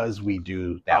because we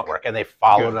do that work, and they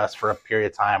followed us for a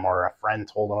period of time, or a friend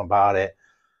told them about it,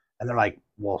 and they're like,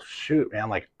 well, shoot,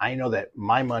 man, I know that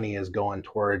my money is going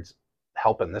towards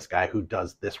helping this guy who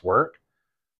does this work.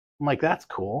 I'm like, that's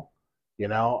cool,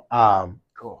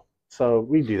 Cool. So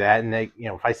we do that, and they,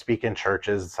 if I speak in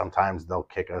churches, sometimes they'll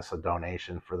kick us a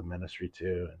donation for the ministry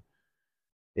too, and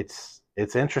it's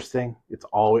interesting. It's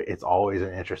always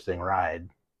an interesting ride.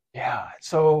 Yeah.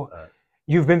 So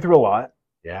you've been through a lot.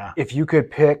 Yeah. If you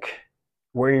could pick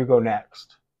where you go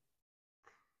next,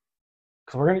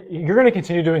 because you're gonna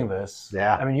continue doing this.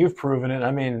 Yeah. I mean, you've proven it.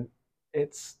 I mean,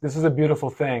 this is a beautiful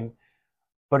thing.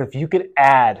 But if you could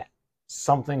add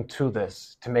something to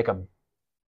this to make a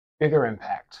bigger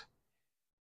impact,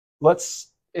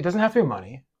 it doesn't have to be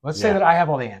money. Let's say Yeah. that I have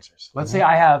all the answers. Let's Mm-hmm. say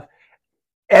I have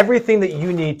everything that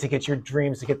you need to get your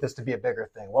dreams, to get this to be a bigger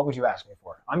thing. What would you ask me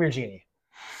for? I'm your genie.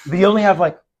 But you only have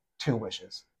like 2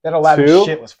 wishes. That Aladdin 2?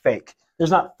 shit was fake. There's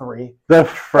not 3. The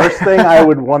first thing I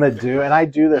would want to do, and I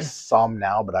do this some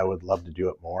now, but I would love to do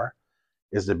it more,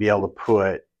 is to be able to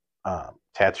put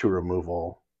tattoo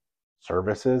removal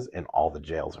services in all the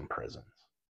jails and prisons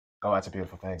Oh, that's a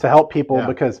beautiful thing. to help people Yeah.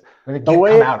 because When the you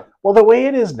way come out, the way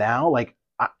it is now, like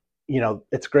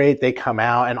it's great. They come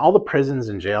out, and all the prisons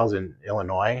and jails in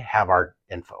Illinois have our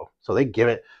info, so they give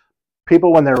it.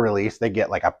 People when they're released, they get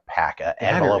like a packet They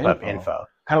have your envelope of info. info.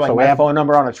 kind of like So we my have- phone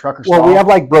number on a truck or Well, stall. we have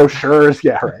like brochures.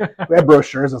 Yeah, right. We have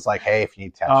brochures. It's like, hey, if you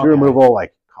need tattoo Okay. removal,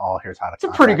 like call. Here's how to. It's a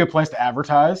pretty good place to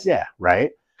advertise. Yeah,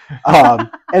 right.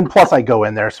 And plus, I go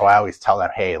in there, so I always tell them,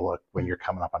 hey, look, when you're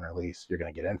coming up on release, you're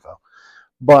going to get info.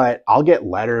 But I'll get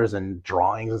letters and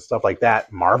drawings and stuff like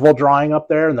that. Marvel drawing up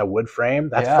there in the wood frame.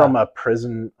 That's Yeah. from a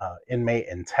prison inmate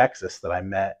in Texas that I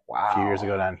met Wow. a few years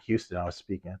ago down in Houston. I was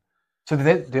speaking. So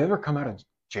did they ever come out of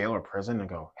jail or prison and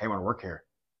go, "Hey, I want to work here"?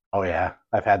 Oh yeah,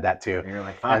 I've had that too. And you're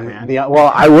like, "Fuck, And man."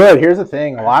 well, I would. Here's the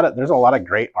thing: there's a lot of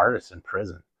great artists in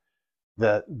prison.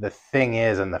 The thing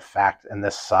is, and the fact, and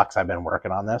this sucks. I've been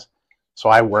working on this, so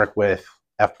I work with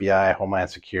FBI, Homeland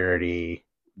Security,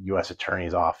 U.S.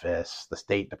 Attorney's Office, the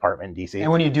State Department in D.C.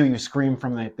 And when you do, you scream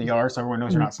from the yard so everyone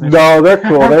knows you're not snitching. No, they're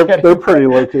cool. I'm They're kidding. pretty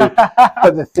low key.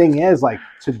 But the thing is, like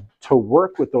to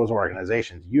work with those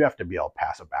organizations, you have to be able to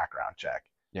pass a background check.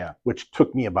 Yeah. Which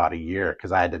took me about a year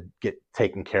because I had to get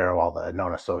taken care of all the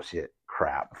known associate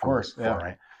crap. Of course, yeah.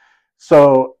 Right.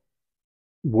 So,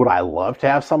 would I love to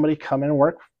have somebody come in and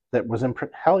work that was in?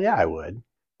 Hell yeah, I would.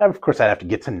 And of course, I'd have to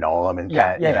get to know them and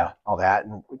Yeah, kind of, yeah. all that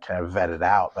and kind of vet it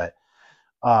out. But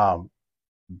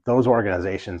those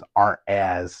organizations aren't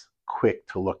as quick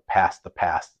to look past the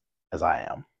past as I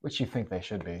am. Which you think they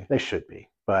should be. They should be,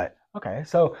 but Okay,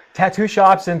 so tattoo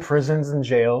shops in prisons and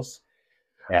jails.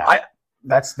 yeah.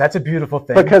 That's a beautiful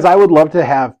thing. Because I would love to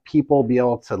have people be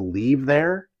able to leave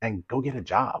there and go get a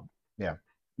job. Yeah.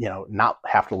 Not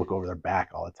have to look over their back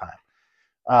all the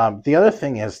time. The other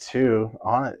thing is too,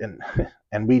 on it,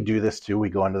 and we do this too. We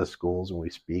go into the schools and we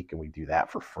speak and we do that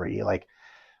for free. Like,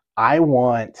 I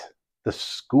want the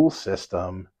school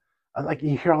system. Like,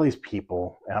 you hear all these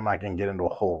people, and I'm not going to get into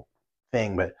a whole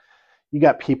thing, but you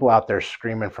got people out there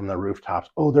screaming from the rooftops,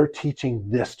 "Oh, they're teaching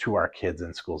this to our kids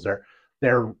in schools.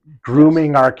 They're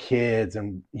grooming our kids,"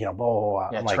 and blah blah blah.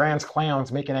 yeah, I'm like, trans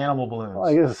clowns making animal balloons.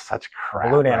 like, this is such crap.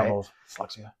 Balloon right? animals.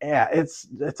 Dyslexia. Yeah, it's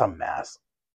a mess.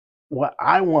 What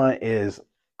I want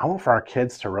for our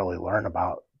kids to really learn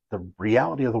about the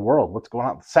reality of the world, what's going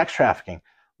on. Sex trafficking.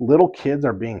 Little kids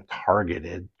are being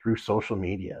targeted through social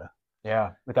media.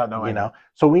 Yeah, without knowing.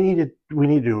 So we need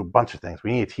to do a bunch of things.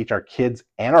 We need to teach our kids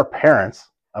and our parents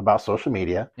about social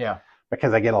media. Yeah.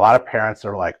 Because I get a lot of parents that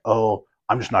are like, "Oh,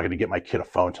 I'm just not going to get my kid a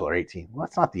phone until they're 18. Well,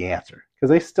 that's not the answer, because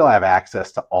they still have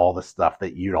access to all the stuff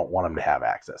that you don't want them to have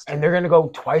access to. And they're going to go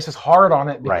twice as hard on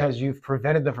it Right. because you've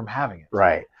prevented them from having it.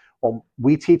 Right. Well,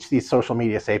 we teach these social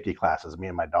media safety classes, me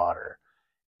and my daughter,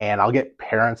 and I'll get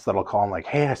parents that'll call and like,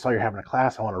 "Hey, I saw you're having a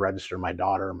class. I want to register my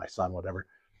daughter or my son, whatever."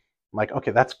 I'm like,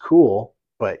 "Okay, that's cool,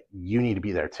 but you need to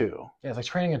be there too." Yeah, it's like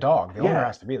training a dog. The Yeah. owner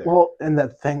has to be there. Well, and the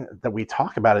thing that we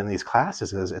talk about in these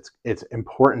classes is it's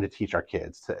important to teach our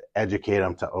kids, to educate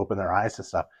them, to open their eyes to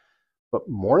stuff. But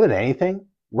more than anything,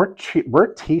 we're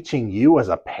teaching you as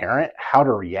a parent how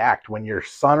to react when your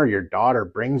son or your daughter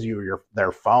brings you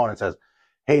their phone and says,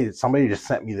 "Hey, somebody just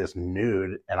sent me this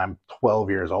nude and I'm 12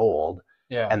 years old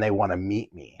yeah. and they want to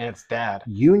meet me." And it's dad.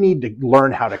 You need to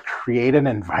learn how to create an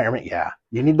environment. Yeah.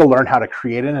 You need to learn how to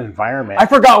create an environment. I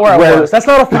forgot where I was. That's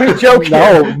not a funny joke.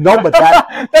 No, but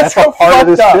that's so a part of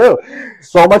this fucked too.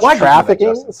 So much Why'd you do that,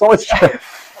 trafficking, Justin?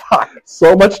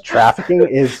 so much trafficking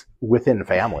is within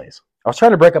families. I was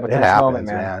trying to break up a It tense happens, moment,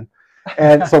 man. man.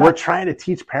 And so we're trying to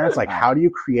teach parents, like, how do you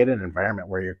create an environment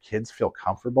where your kids feel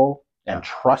comfortable and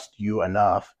trust you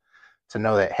enough to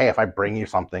know that, hey, if I bring you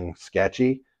something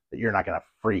sketchy, that you're not going to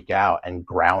freak out and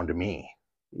ground me,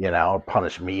 or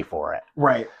punish me for it.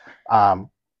 Right. Um,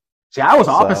 See, I was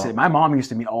So- opposite. My mom used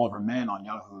to meet all of her men on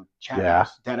Yahoo chat. Yeah.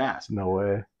 Dead ass. no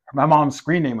way. My mom's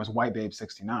screen name was White Babe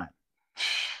 69.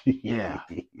 Yeah,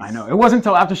 I know. It wasn't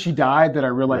until after she died that I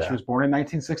realized she was born in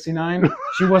 1969.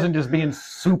 She wasn't just being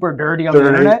super dirty on the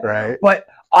internet. Right. But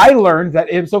I learned that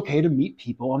it was okay to meet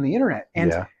people on the internet.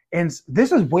 And Yeah. and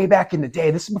this is way back in the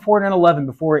day. This is before 9/11,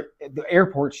 before the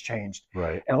airports changed.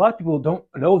 Right. And a lot of people don't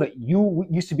know that you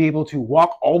used to be able to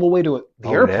walk all the way to the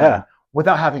airplane Yeah.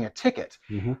 without having a ticket.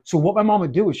 Mm-hmm. So what my mom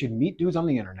would do is she'd meet dudes on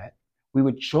the internet. We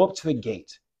would show up to the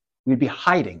gate. we'd be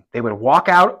hiding. They would walk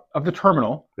out of the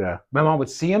terminal. Yeah. My mom would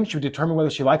see him. She would determine whether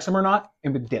she likes him or not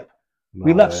and would dip. No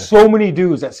We left way. so many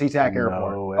dudes at SeaTac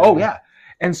Airport. No way. Oh, yeah.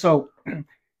 And so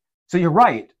you're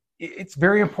right. It's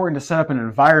very important to set up an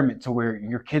environment to where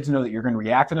your kids know that you're going to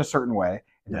react in a certain way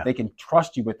and that they can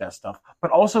trust you with that stuff, but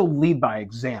also lead by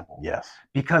example. Yes.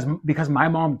 Because my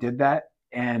mom did that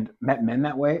and met men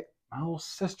that way. My little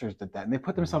sisters did that, and they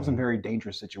put themselves in very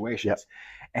dangerous situations. Yep.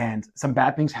 And some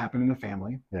bad things happen in the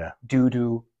family due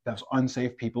to those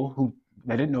unsafe people who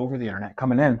they didn't know over the internet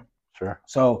coming in. Sure.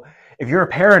 So if you're a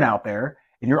parent out there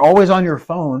and you're always on your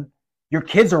phone, your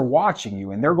kids are watching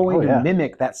you and they're going to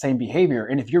mimic that same behavior.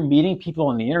 And if you're meeting people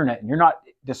on the internet and you're not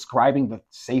describing the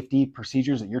safety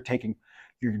procedures that you're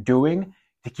doing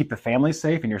to keep the family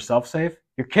safe and yourself safe,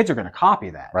 your kids are going to copy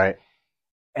that. Right.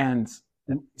 And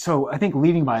so I think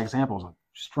leading by example is a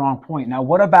strong point. Now,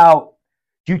 what about,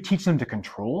 do you teach them to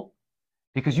control?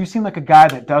 Because you seem like a guy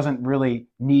that doesn't really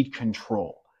need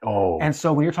control. Oh. And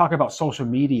so when you're talking about social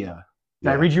media, did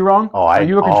I read you wrong? Oh, Are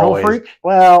you a control freak?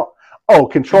 Well,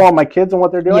 control my kids and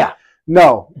what they're doing? Yeah.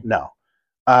 No.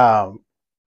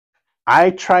 I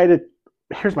try to,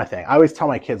 here's my thing. I always tell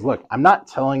my kids, look, I'm not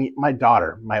telling you,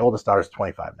 my oldest daughter is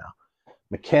 25 now.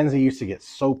 Mackenzie used to get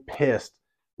so pissed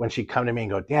when she'd come to me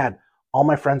and go, Dad, all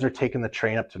my friends are taking the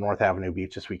train up to North Avenue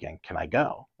Beach this weekend. Can I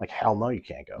go? Like, hell no, you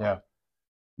can't go. Yeah.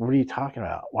 What are you talking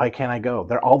about? Why can't I go?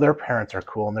 All their parents are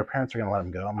cool and their parents are going to let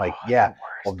them go. I'm like, yeah,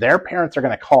 well, their parents are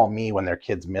going to call me when their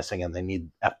kid's missing and they need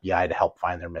FBI to help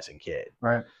find their missing kid.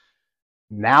 Right.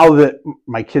 Now that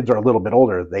my kids are a little bit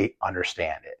older, they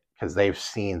understand it because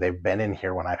they've been in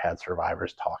here when I've had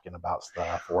survivors talking about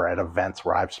stuff or at events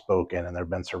where I've spoken and there've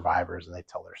been survivors and they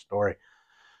tell their story.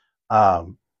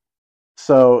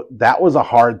 So that was a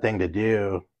hard thing to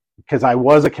do because I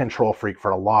was a control freak for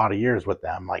a lot of years with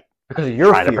them. Like, because of your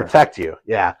trying fear. To protect you.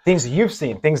 Yeah. Things that you've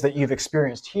seen, things that you've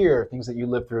experienced here, things that you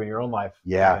lived through in your own life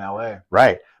in LA.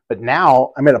 Right. But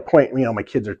now I'm at a point, my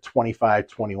kids are 25,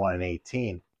 21, and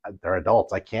 18. They're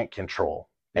adults. I can't control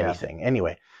anything.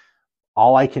 Anyway,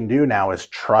 all I can do now is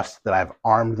trust that I've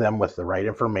armed them with the right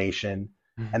information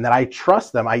and that I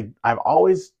trust them. I've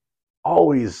always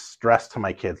stressed to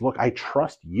my kids, look, I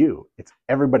trust you. It's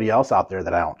everybody else out there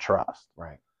that I don't trust.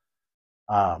 Right.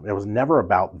 It was never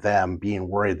about them being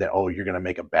worried that, you're going to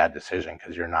make a bad decision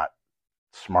because you're not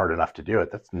smart enough to do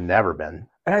it. That's never been.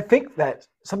 And I think that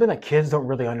something that kids don't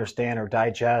really understand or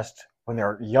digest when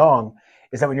they're young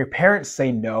is that when your parents say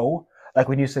no, like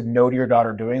when you said no to your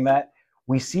daughter doing that,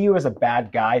 we see you as a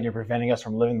bad guy and you're preventing us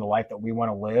from living the life that we want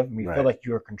to live. And we feel like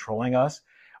you're controlling us.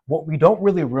 What we don't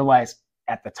really realize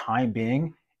at the time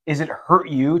being is it hurt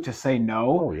you to say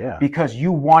no because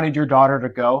you wanted your daughter to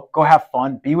go have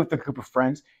fun, be with a group of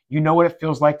friends. You know what it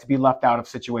feels like to be left out of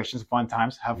situations, fun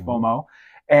times, have FOMO.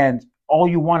 And all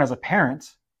you want as a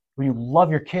parent, when you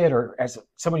love your kid or as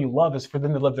someone you love, is for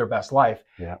them to live their best life.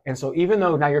 Yeah. And so even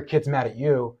though now your kid's mad at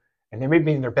you and they may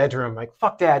be in their bedroom like,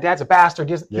 fuck dad's a bastard.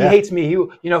 He hates me.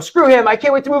 You screw him. I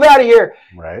can't wait to move out of here.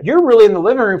 Right. You're really in the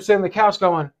living room sitting on the couch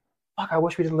going, fuck, I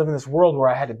wish we didn't live in this world where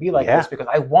I had to be like this because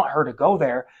I want her to go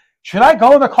there. Should I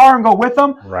go in the car and go with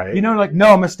them? Right. No, I'm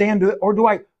going to stand to it. Or do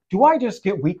I just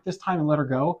get weak this time and let her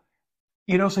go?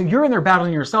 So you're in there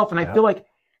battling yourself. And I feel like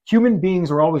human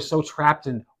beings are always so trapped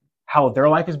in how their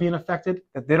life is being affected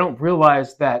that they don't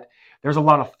realize that there's a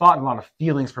lot of thought and a lot of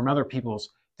feelings from other people's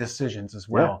decisions as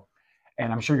well. Yeah.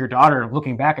 And I'm sure your daughter,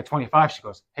 looking back at 25, she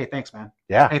goes, hey, thanks, man.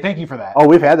 Yeah. Hey, thank you for that. Oh,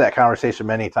 we've had that conversation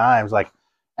many times.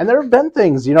 And there have been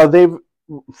things,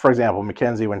 for example,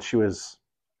 Mackenzie, when she was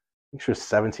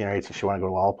 17 or 18, she wanted to go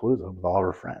to Lollapalooza with all of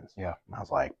her friends. Yeah. And I was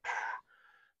like,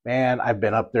 man, I've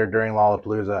been up there during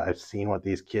Lollapalooza. I've seen what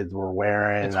these kids were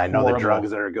wearing. It's I know horrible. the drugs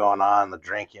that are going on, the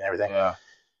drinking, everything. Yeah.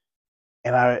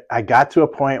 And I got to a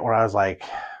point where I was like,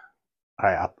 all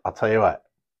right, I'll tell you what,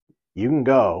 you can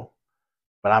go,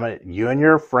 but you and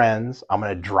your friends, I'm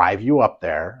going to drive you up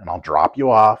there and I'll drop you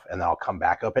off and then I'll come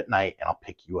back up at night and I'll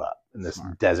pick you up in this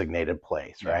designated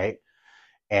place. Right.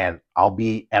 And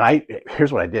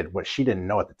here's what I did, what she didn't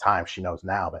know at the time, she knows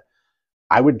now, but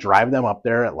I would drive them up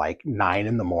there at like 9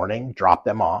 a.m, drop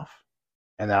them off.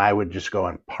 And then I would just go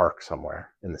and park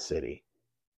somewhere in the city.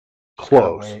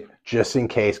 Close, just in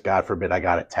case, God forbid, I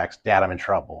got a text, Dad, I'm in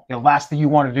trouble. The last thing you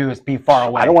want to do is be far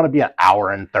away. I don't want to be an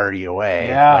hour and 30 away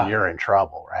when you're in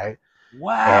trouble, right?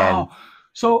 Wow. And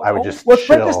so I would just let's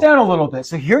break this down a little bit.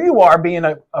 So here you are being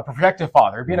a protective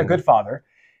father, being a good father.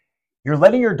 You're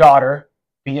letting your daughter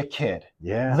be a kid.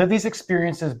 Yeah. Live these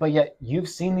experiences, but yet you've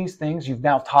seen these things. You've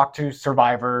now talked to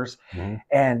survivors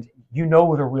and you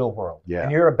know the real world. Yeah.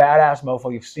 And you're a badass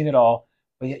mofo. You've seen it all.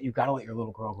 but yet you got to let your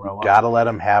little girl grow up. Got to let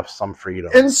them have some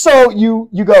freedom. And so you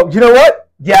go, you know what?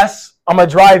 Yes, I'm going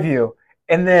to drive you.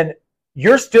 And then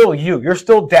you're still you. You're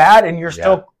still dad, and you're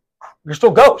still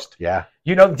Ghost. Yeah.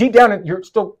 You know, deep down, you're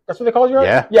still, that's what they call you, right?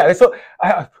 Yeah. Yeah. So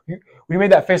when you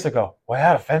made that face, I go, was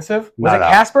that offensive? Was it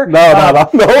Casper?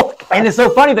 No. And it's so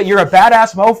funny that you're a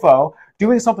badass mofo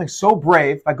doing something so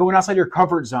brave by going outside your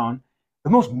comfort zone. The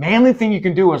most manly thing you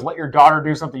can do is let your daughter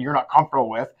do something you're not comfortable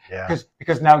with. Yeah.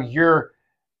 Because now you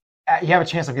have a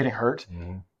chance of getting hurt.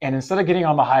 Mm-hmm. And instead of getting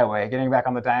on the highway, getting back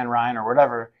on the Diane Ryan or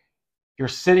whatever, you're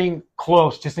sitting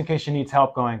close just in case she needs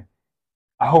help going,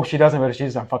 I hope she doesn't, but if she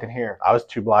does, I'm fucking here. I was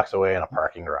 2 blocks away in a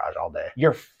parking garage all day.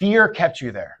 Your fear kept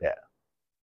you there. Yeah.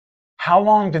 How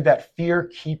long did that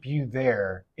fear keep you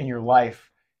there in your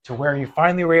life to where you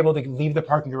finally were able to leave the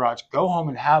parking garage, go home,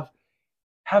 and have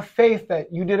faith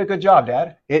that you did a good job,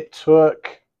 Dad? It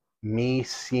took me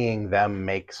seeing them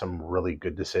make some really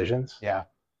good decisions. Yeah.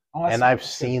 Oh, and I've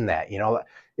seen that. You know,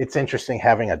 it's interesting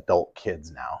having adult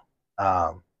kids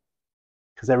now.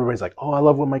 Because everybody's like, oh, I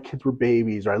love when my kids were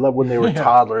babies, or I love when they were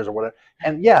toddlers or whatever.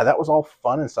 And yeah, that was all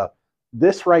fun and stuff.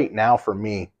 This right now for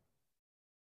me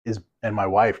is, and my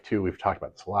wife too, we've talked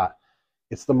about this a lot,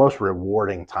 it's the most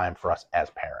rewarding time for us as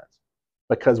parents.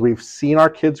 Because we've seen our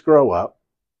kids grow up.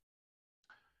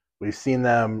 We've seen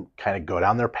them kind of go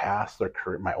down their paths. Their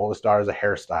career. My oldest daughter is a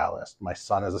hairstylist. My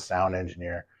son is a sound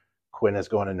engineer. Quinn is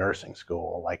going to nursing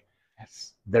school. Like,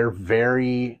 they're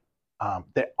very,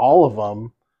 all of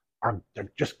them,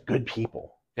 they're just good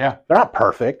people. Yeah. They're not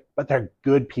perfect, but they're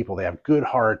good people. They have good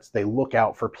hearts. They look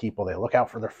out for people. They look out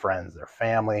for their friends, their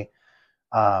family,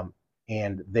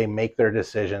 and they make their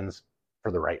decisions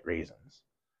for the right reasons.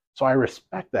 So I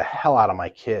respect the hell out of my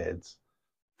kids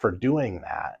for doing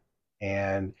that.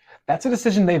 And that's a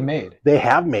decision they've made. They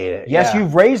have made it. Yes,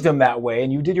 you've raised them that way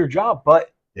and you did your job,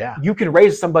 but you can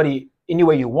raise somebody any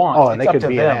way you want. Oh, and they could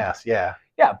be an ass. Yeah.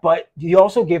 Yeah, but you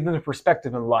also gave them the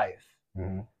perspective in life.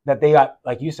 Mm-hmm. That they got,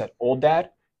 like you said, old dad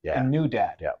and new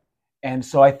dad. Yeah. And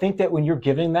so I think that when you're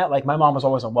giving that, like my mom was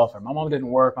always on welfare. My mom didn't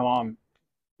work. My mom,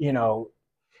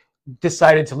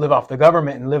 decided to live off the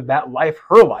government and live that life,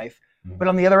 her life. Mm-hmm. But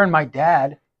on the other end, my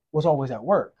dad was always at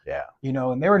work. Yeah.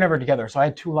 And they were never together. So I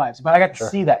had 2 lives. But I got to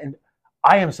see that. And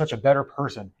I am such a better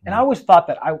person. Mm-hmm. And I always thought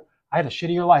that I had a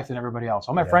shittier life than everybody else.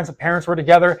 All my friends and parents were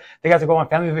together. They got to go on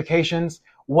family vacations,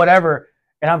 whatever.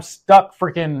 And I'm stuck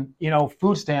freaking,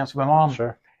 food stamps with my mom.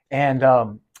 Sure. And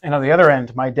on the other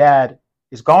end, my dad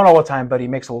is gone all the time, but he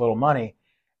makes a little money.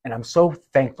 And I'm so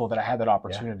thankful that I had that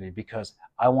opportunity because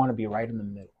I want to be right in the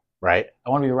middle. Right. I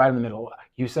want to be right in the middle.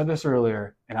 You said this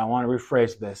earlier, and I want to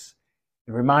rephrase this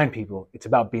and remind people it's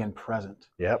about being present.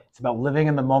 Yep. It's about living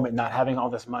in the moment, not having all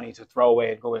this money to throw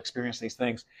away and go experience these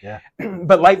things. Yeah.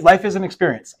 But life is an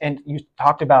experience. And you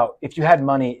talked about if you had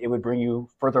money, it would bring you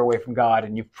further away from God.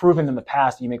 And you've proven in the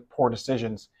past you make poor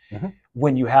decisions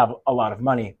when you have a lot of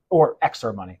money or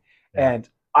extra money. Yeah. And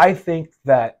I think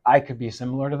that I could be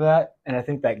similar to that. And I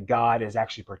think that God is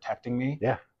actually protecting me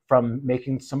from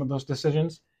making some of those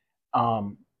decisions.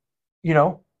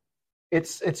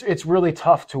 It's really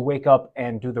tough to wake up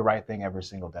and do the right thing every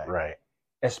single day. Right.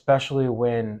 Especially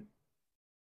when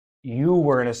you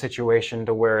were in a situation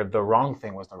to where the wrong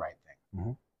thing was the right thing.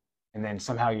 Mm-hmm. And then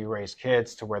somehow you raise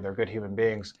kids to where they're good human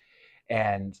beings.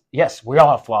 And yes, we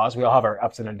all have flaws. We all have our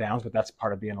ups and downs, but that's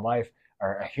part of being alive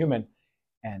or a human.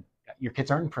 And your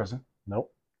kids aren't in prison.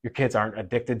 Nope. Your kids aren't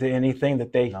addicted to anything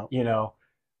that they,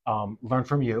 learn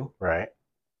from you. Right.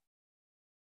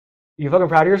 You fucking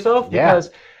proud of yourself? Because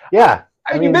I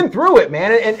mean, you've been through it,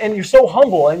 man, and you're so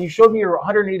humble, and you showed me your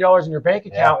 $180 in your bank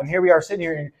account, and here we are sitting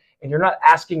here, and you're not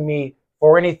asking me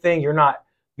for anything. You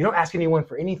don't ask anyone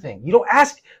for anything. You don't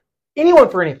ask anyone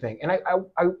for anything. And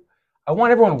I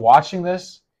want everyone watching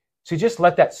this to just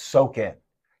let that soak in,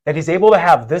 that he's able to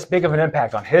have this big of an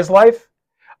impact on his life,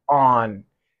 on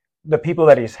the people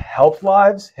that he's helped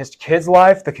lives, his kids'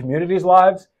 life, the community's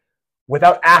lives,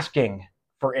 without asking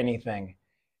for anything.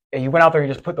 And you went out there, you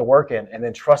just put the work in and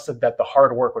then trusted that the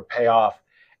hard work would pay off.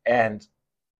 And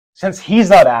since he's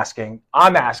not asking,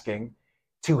 I'm asking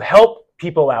to help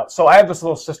people out. So I have this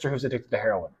little sister who's addicted to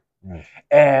heroin.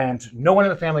 And no one in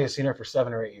the family has seen her for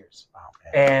 7 or 8 years. Oh,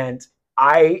 and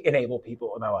I enable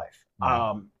people in my life.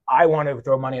 I want to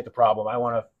throw money at the problem. I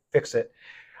want to fix it.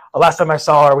 Last time I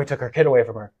saw her, we took her kid away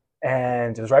from her.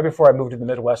 And it was right before I moved to the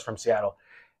Midwest from Seattle.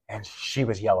 And she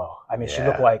was yellow. I mean, she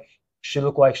looked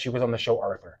like she was on the show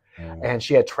Arthur. And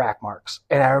she had track marks.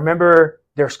 And I remember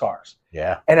their scars.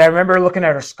 Yeah. And I remember looking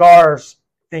at her scars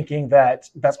thinking that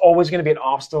that's always going to be an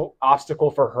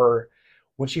obstacle for her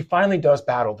when she finally does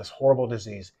battle this horrible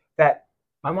disease that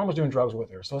my mom was doing drugs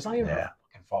with her. So it's not even her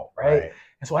fucking fucking fault, right?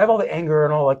 And so I have all the anger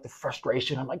and all like the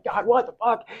frustration. I'm like, God, what the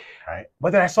fuck? Right.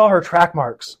 But then I saw her track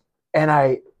marks, and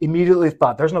I immediately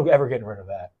thought, there's no ever getting rid of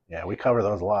that. Yeah, we cover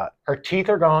those a lot. Her teeth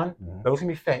are gone. Mm-hmm. Those can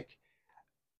be fake.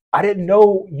 I didn't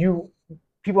know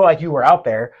people like you were out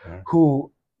there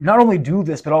who not only do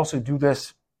this, but also do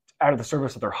this out of the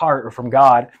service of their heart or from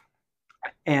God.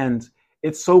 And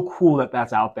it's so cool that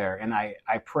that's out there. And I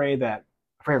pray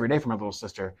every day for my little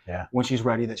sister. Yeah. When she's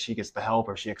ready, that she gets the help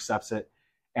or she accepts it.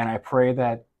 And I pray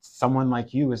that someone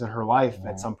like you is in her life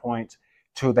at some point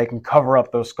so they can cover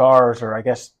up those scars, or I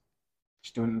guess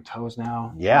she's doing it in toes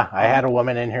now. Yeah. I had a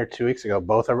woman in here 2 weeks ago.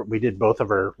 We did both of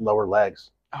her lower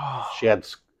legs. Oh. She had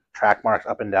track marks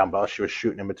up and down both. She was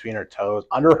shooting in between her toes,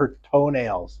 under her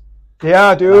toenails.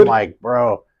 Yeah, dude. And I'm like,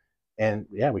 bro. And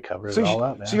yeah, we covered it all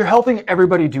up, man. So you're helping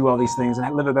everybody do all these things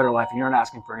and live a better life, and you're not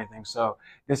asking for anything. So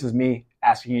this is me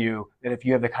asking you that if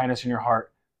you have the kindness in your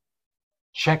heart,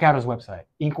 check out his website,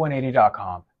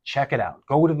 ink180.com. Check it out.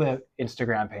 Go to the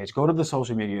Instagram page. Go to the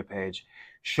social media page.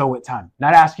 Show it time.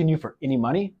 Not asking you for any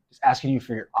money, just asking you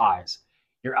for your eyes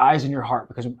and your heart,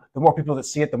 because the more people that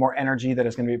see it, the more energy that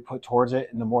is going to be put towards it,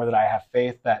 and the more that I have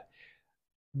faith that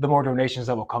the more donations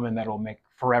that will come in that will make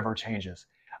forever changes.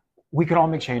 We can all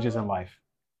make changes in life.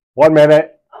 1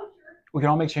 minute. We can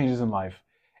all make changes in life,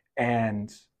 and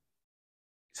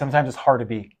sometimes it's hard to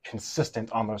be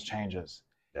consistent on those changes.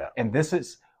 Yeah. And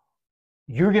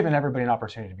you're giving everybody an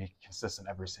opportunity to be consistent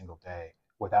every single day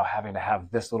without having to have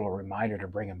this little reminder to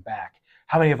bring them back.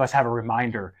 How many of us have a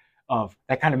reminder of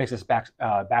that kind of makes us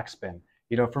backspin?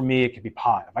 You know, for me, it could be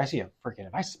pot. If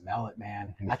I smell it,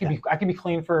 man, I can be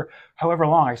clean for however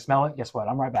long. I smell it. Guess what?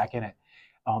 I'm right back in it.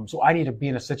 So I need to be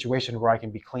in a situation where I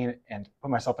can be clean and put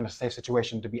myself in a safe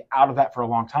situation to be out of that for a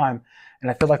long time. And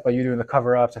I feel like by you doing the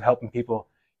cover-ups and helping people,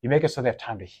 you make it so they have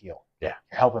time to heal. Yeah.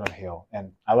 You're helping them heal.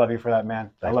 And I love you for that,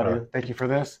 man. Thanks, I love brother. you. Thank you for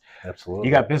this. Absolutely.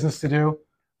 You got business to do.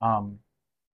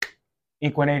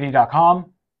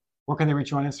 Ink180.com. Where can they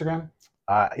reach you on Instagram?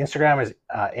 Instagram is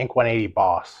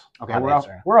Ink180Boss. Okay.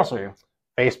 Where else are you?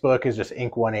 Facebook is just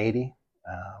Ink180.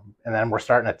 And then we're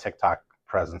starting a TikTok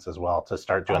presence as well to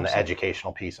start doing the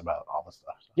educational piece about all the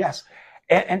stuff. So. Yes.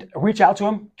 And reach out to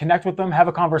them, connect with them, have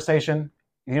a conversation.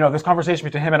 You know, this conversation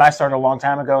between him and I started a long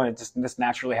time ago, and this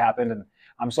naturally happened, and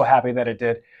I'm so happy that it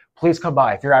did. Please come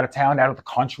by. If you're out of town, out of the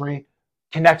country,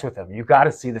 connect with him. You got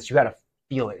to see this. You got to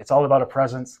feel it. It's all about a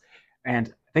presence.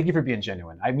 And thank you for being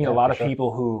genuine. I meet a lot of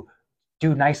people who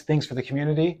do nice things for the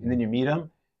community, and then you meet them,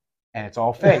 and it's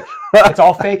all fake. It's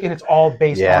all fake, and it's all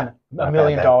based on $1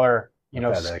 million,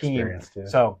 scheme.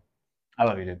 So I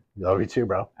love you, dude. Love you too,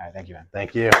 bro. All right, thank you, man.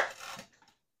 Thank you.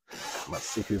 Let's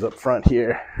see who's up front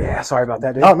here. Yeah, sorry about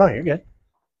that, dude. Oh, no, you're good.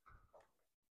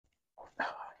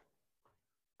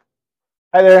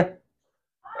 Hi there.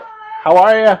 How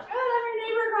are you? Good, I'm your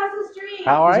neighbor across the street.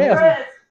 How are you? Chris.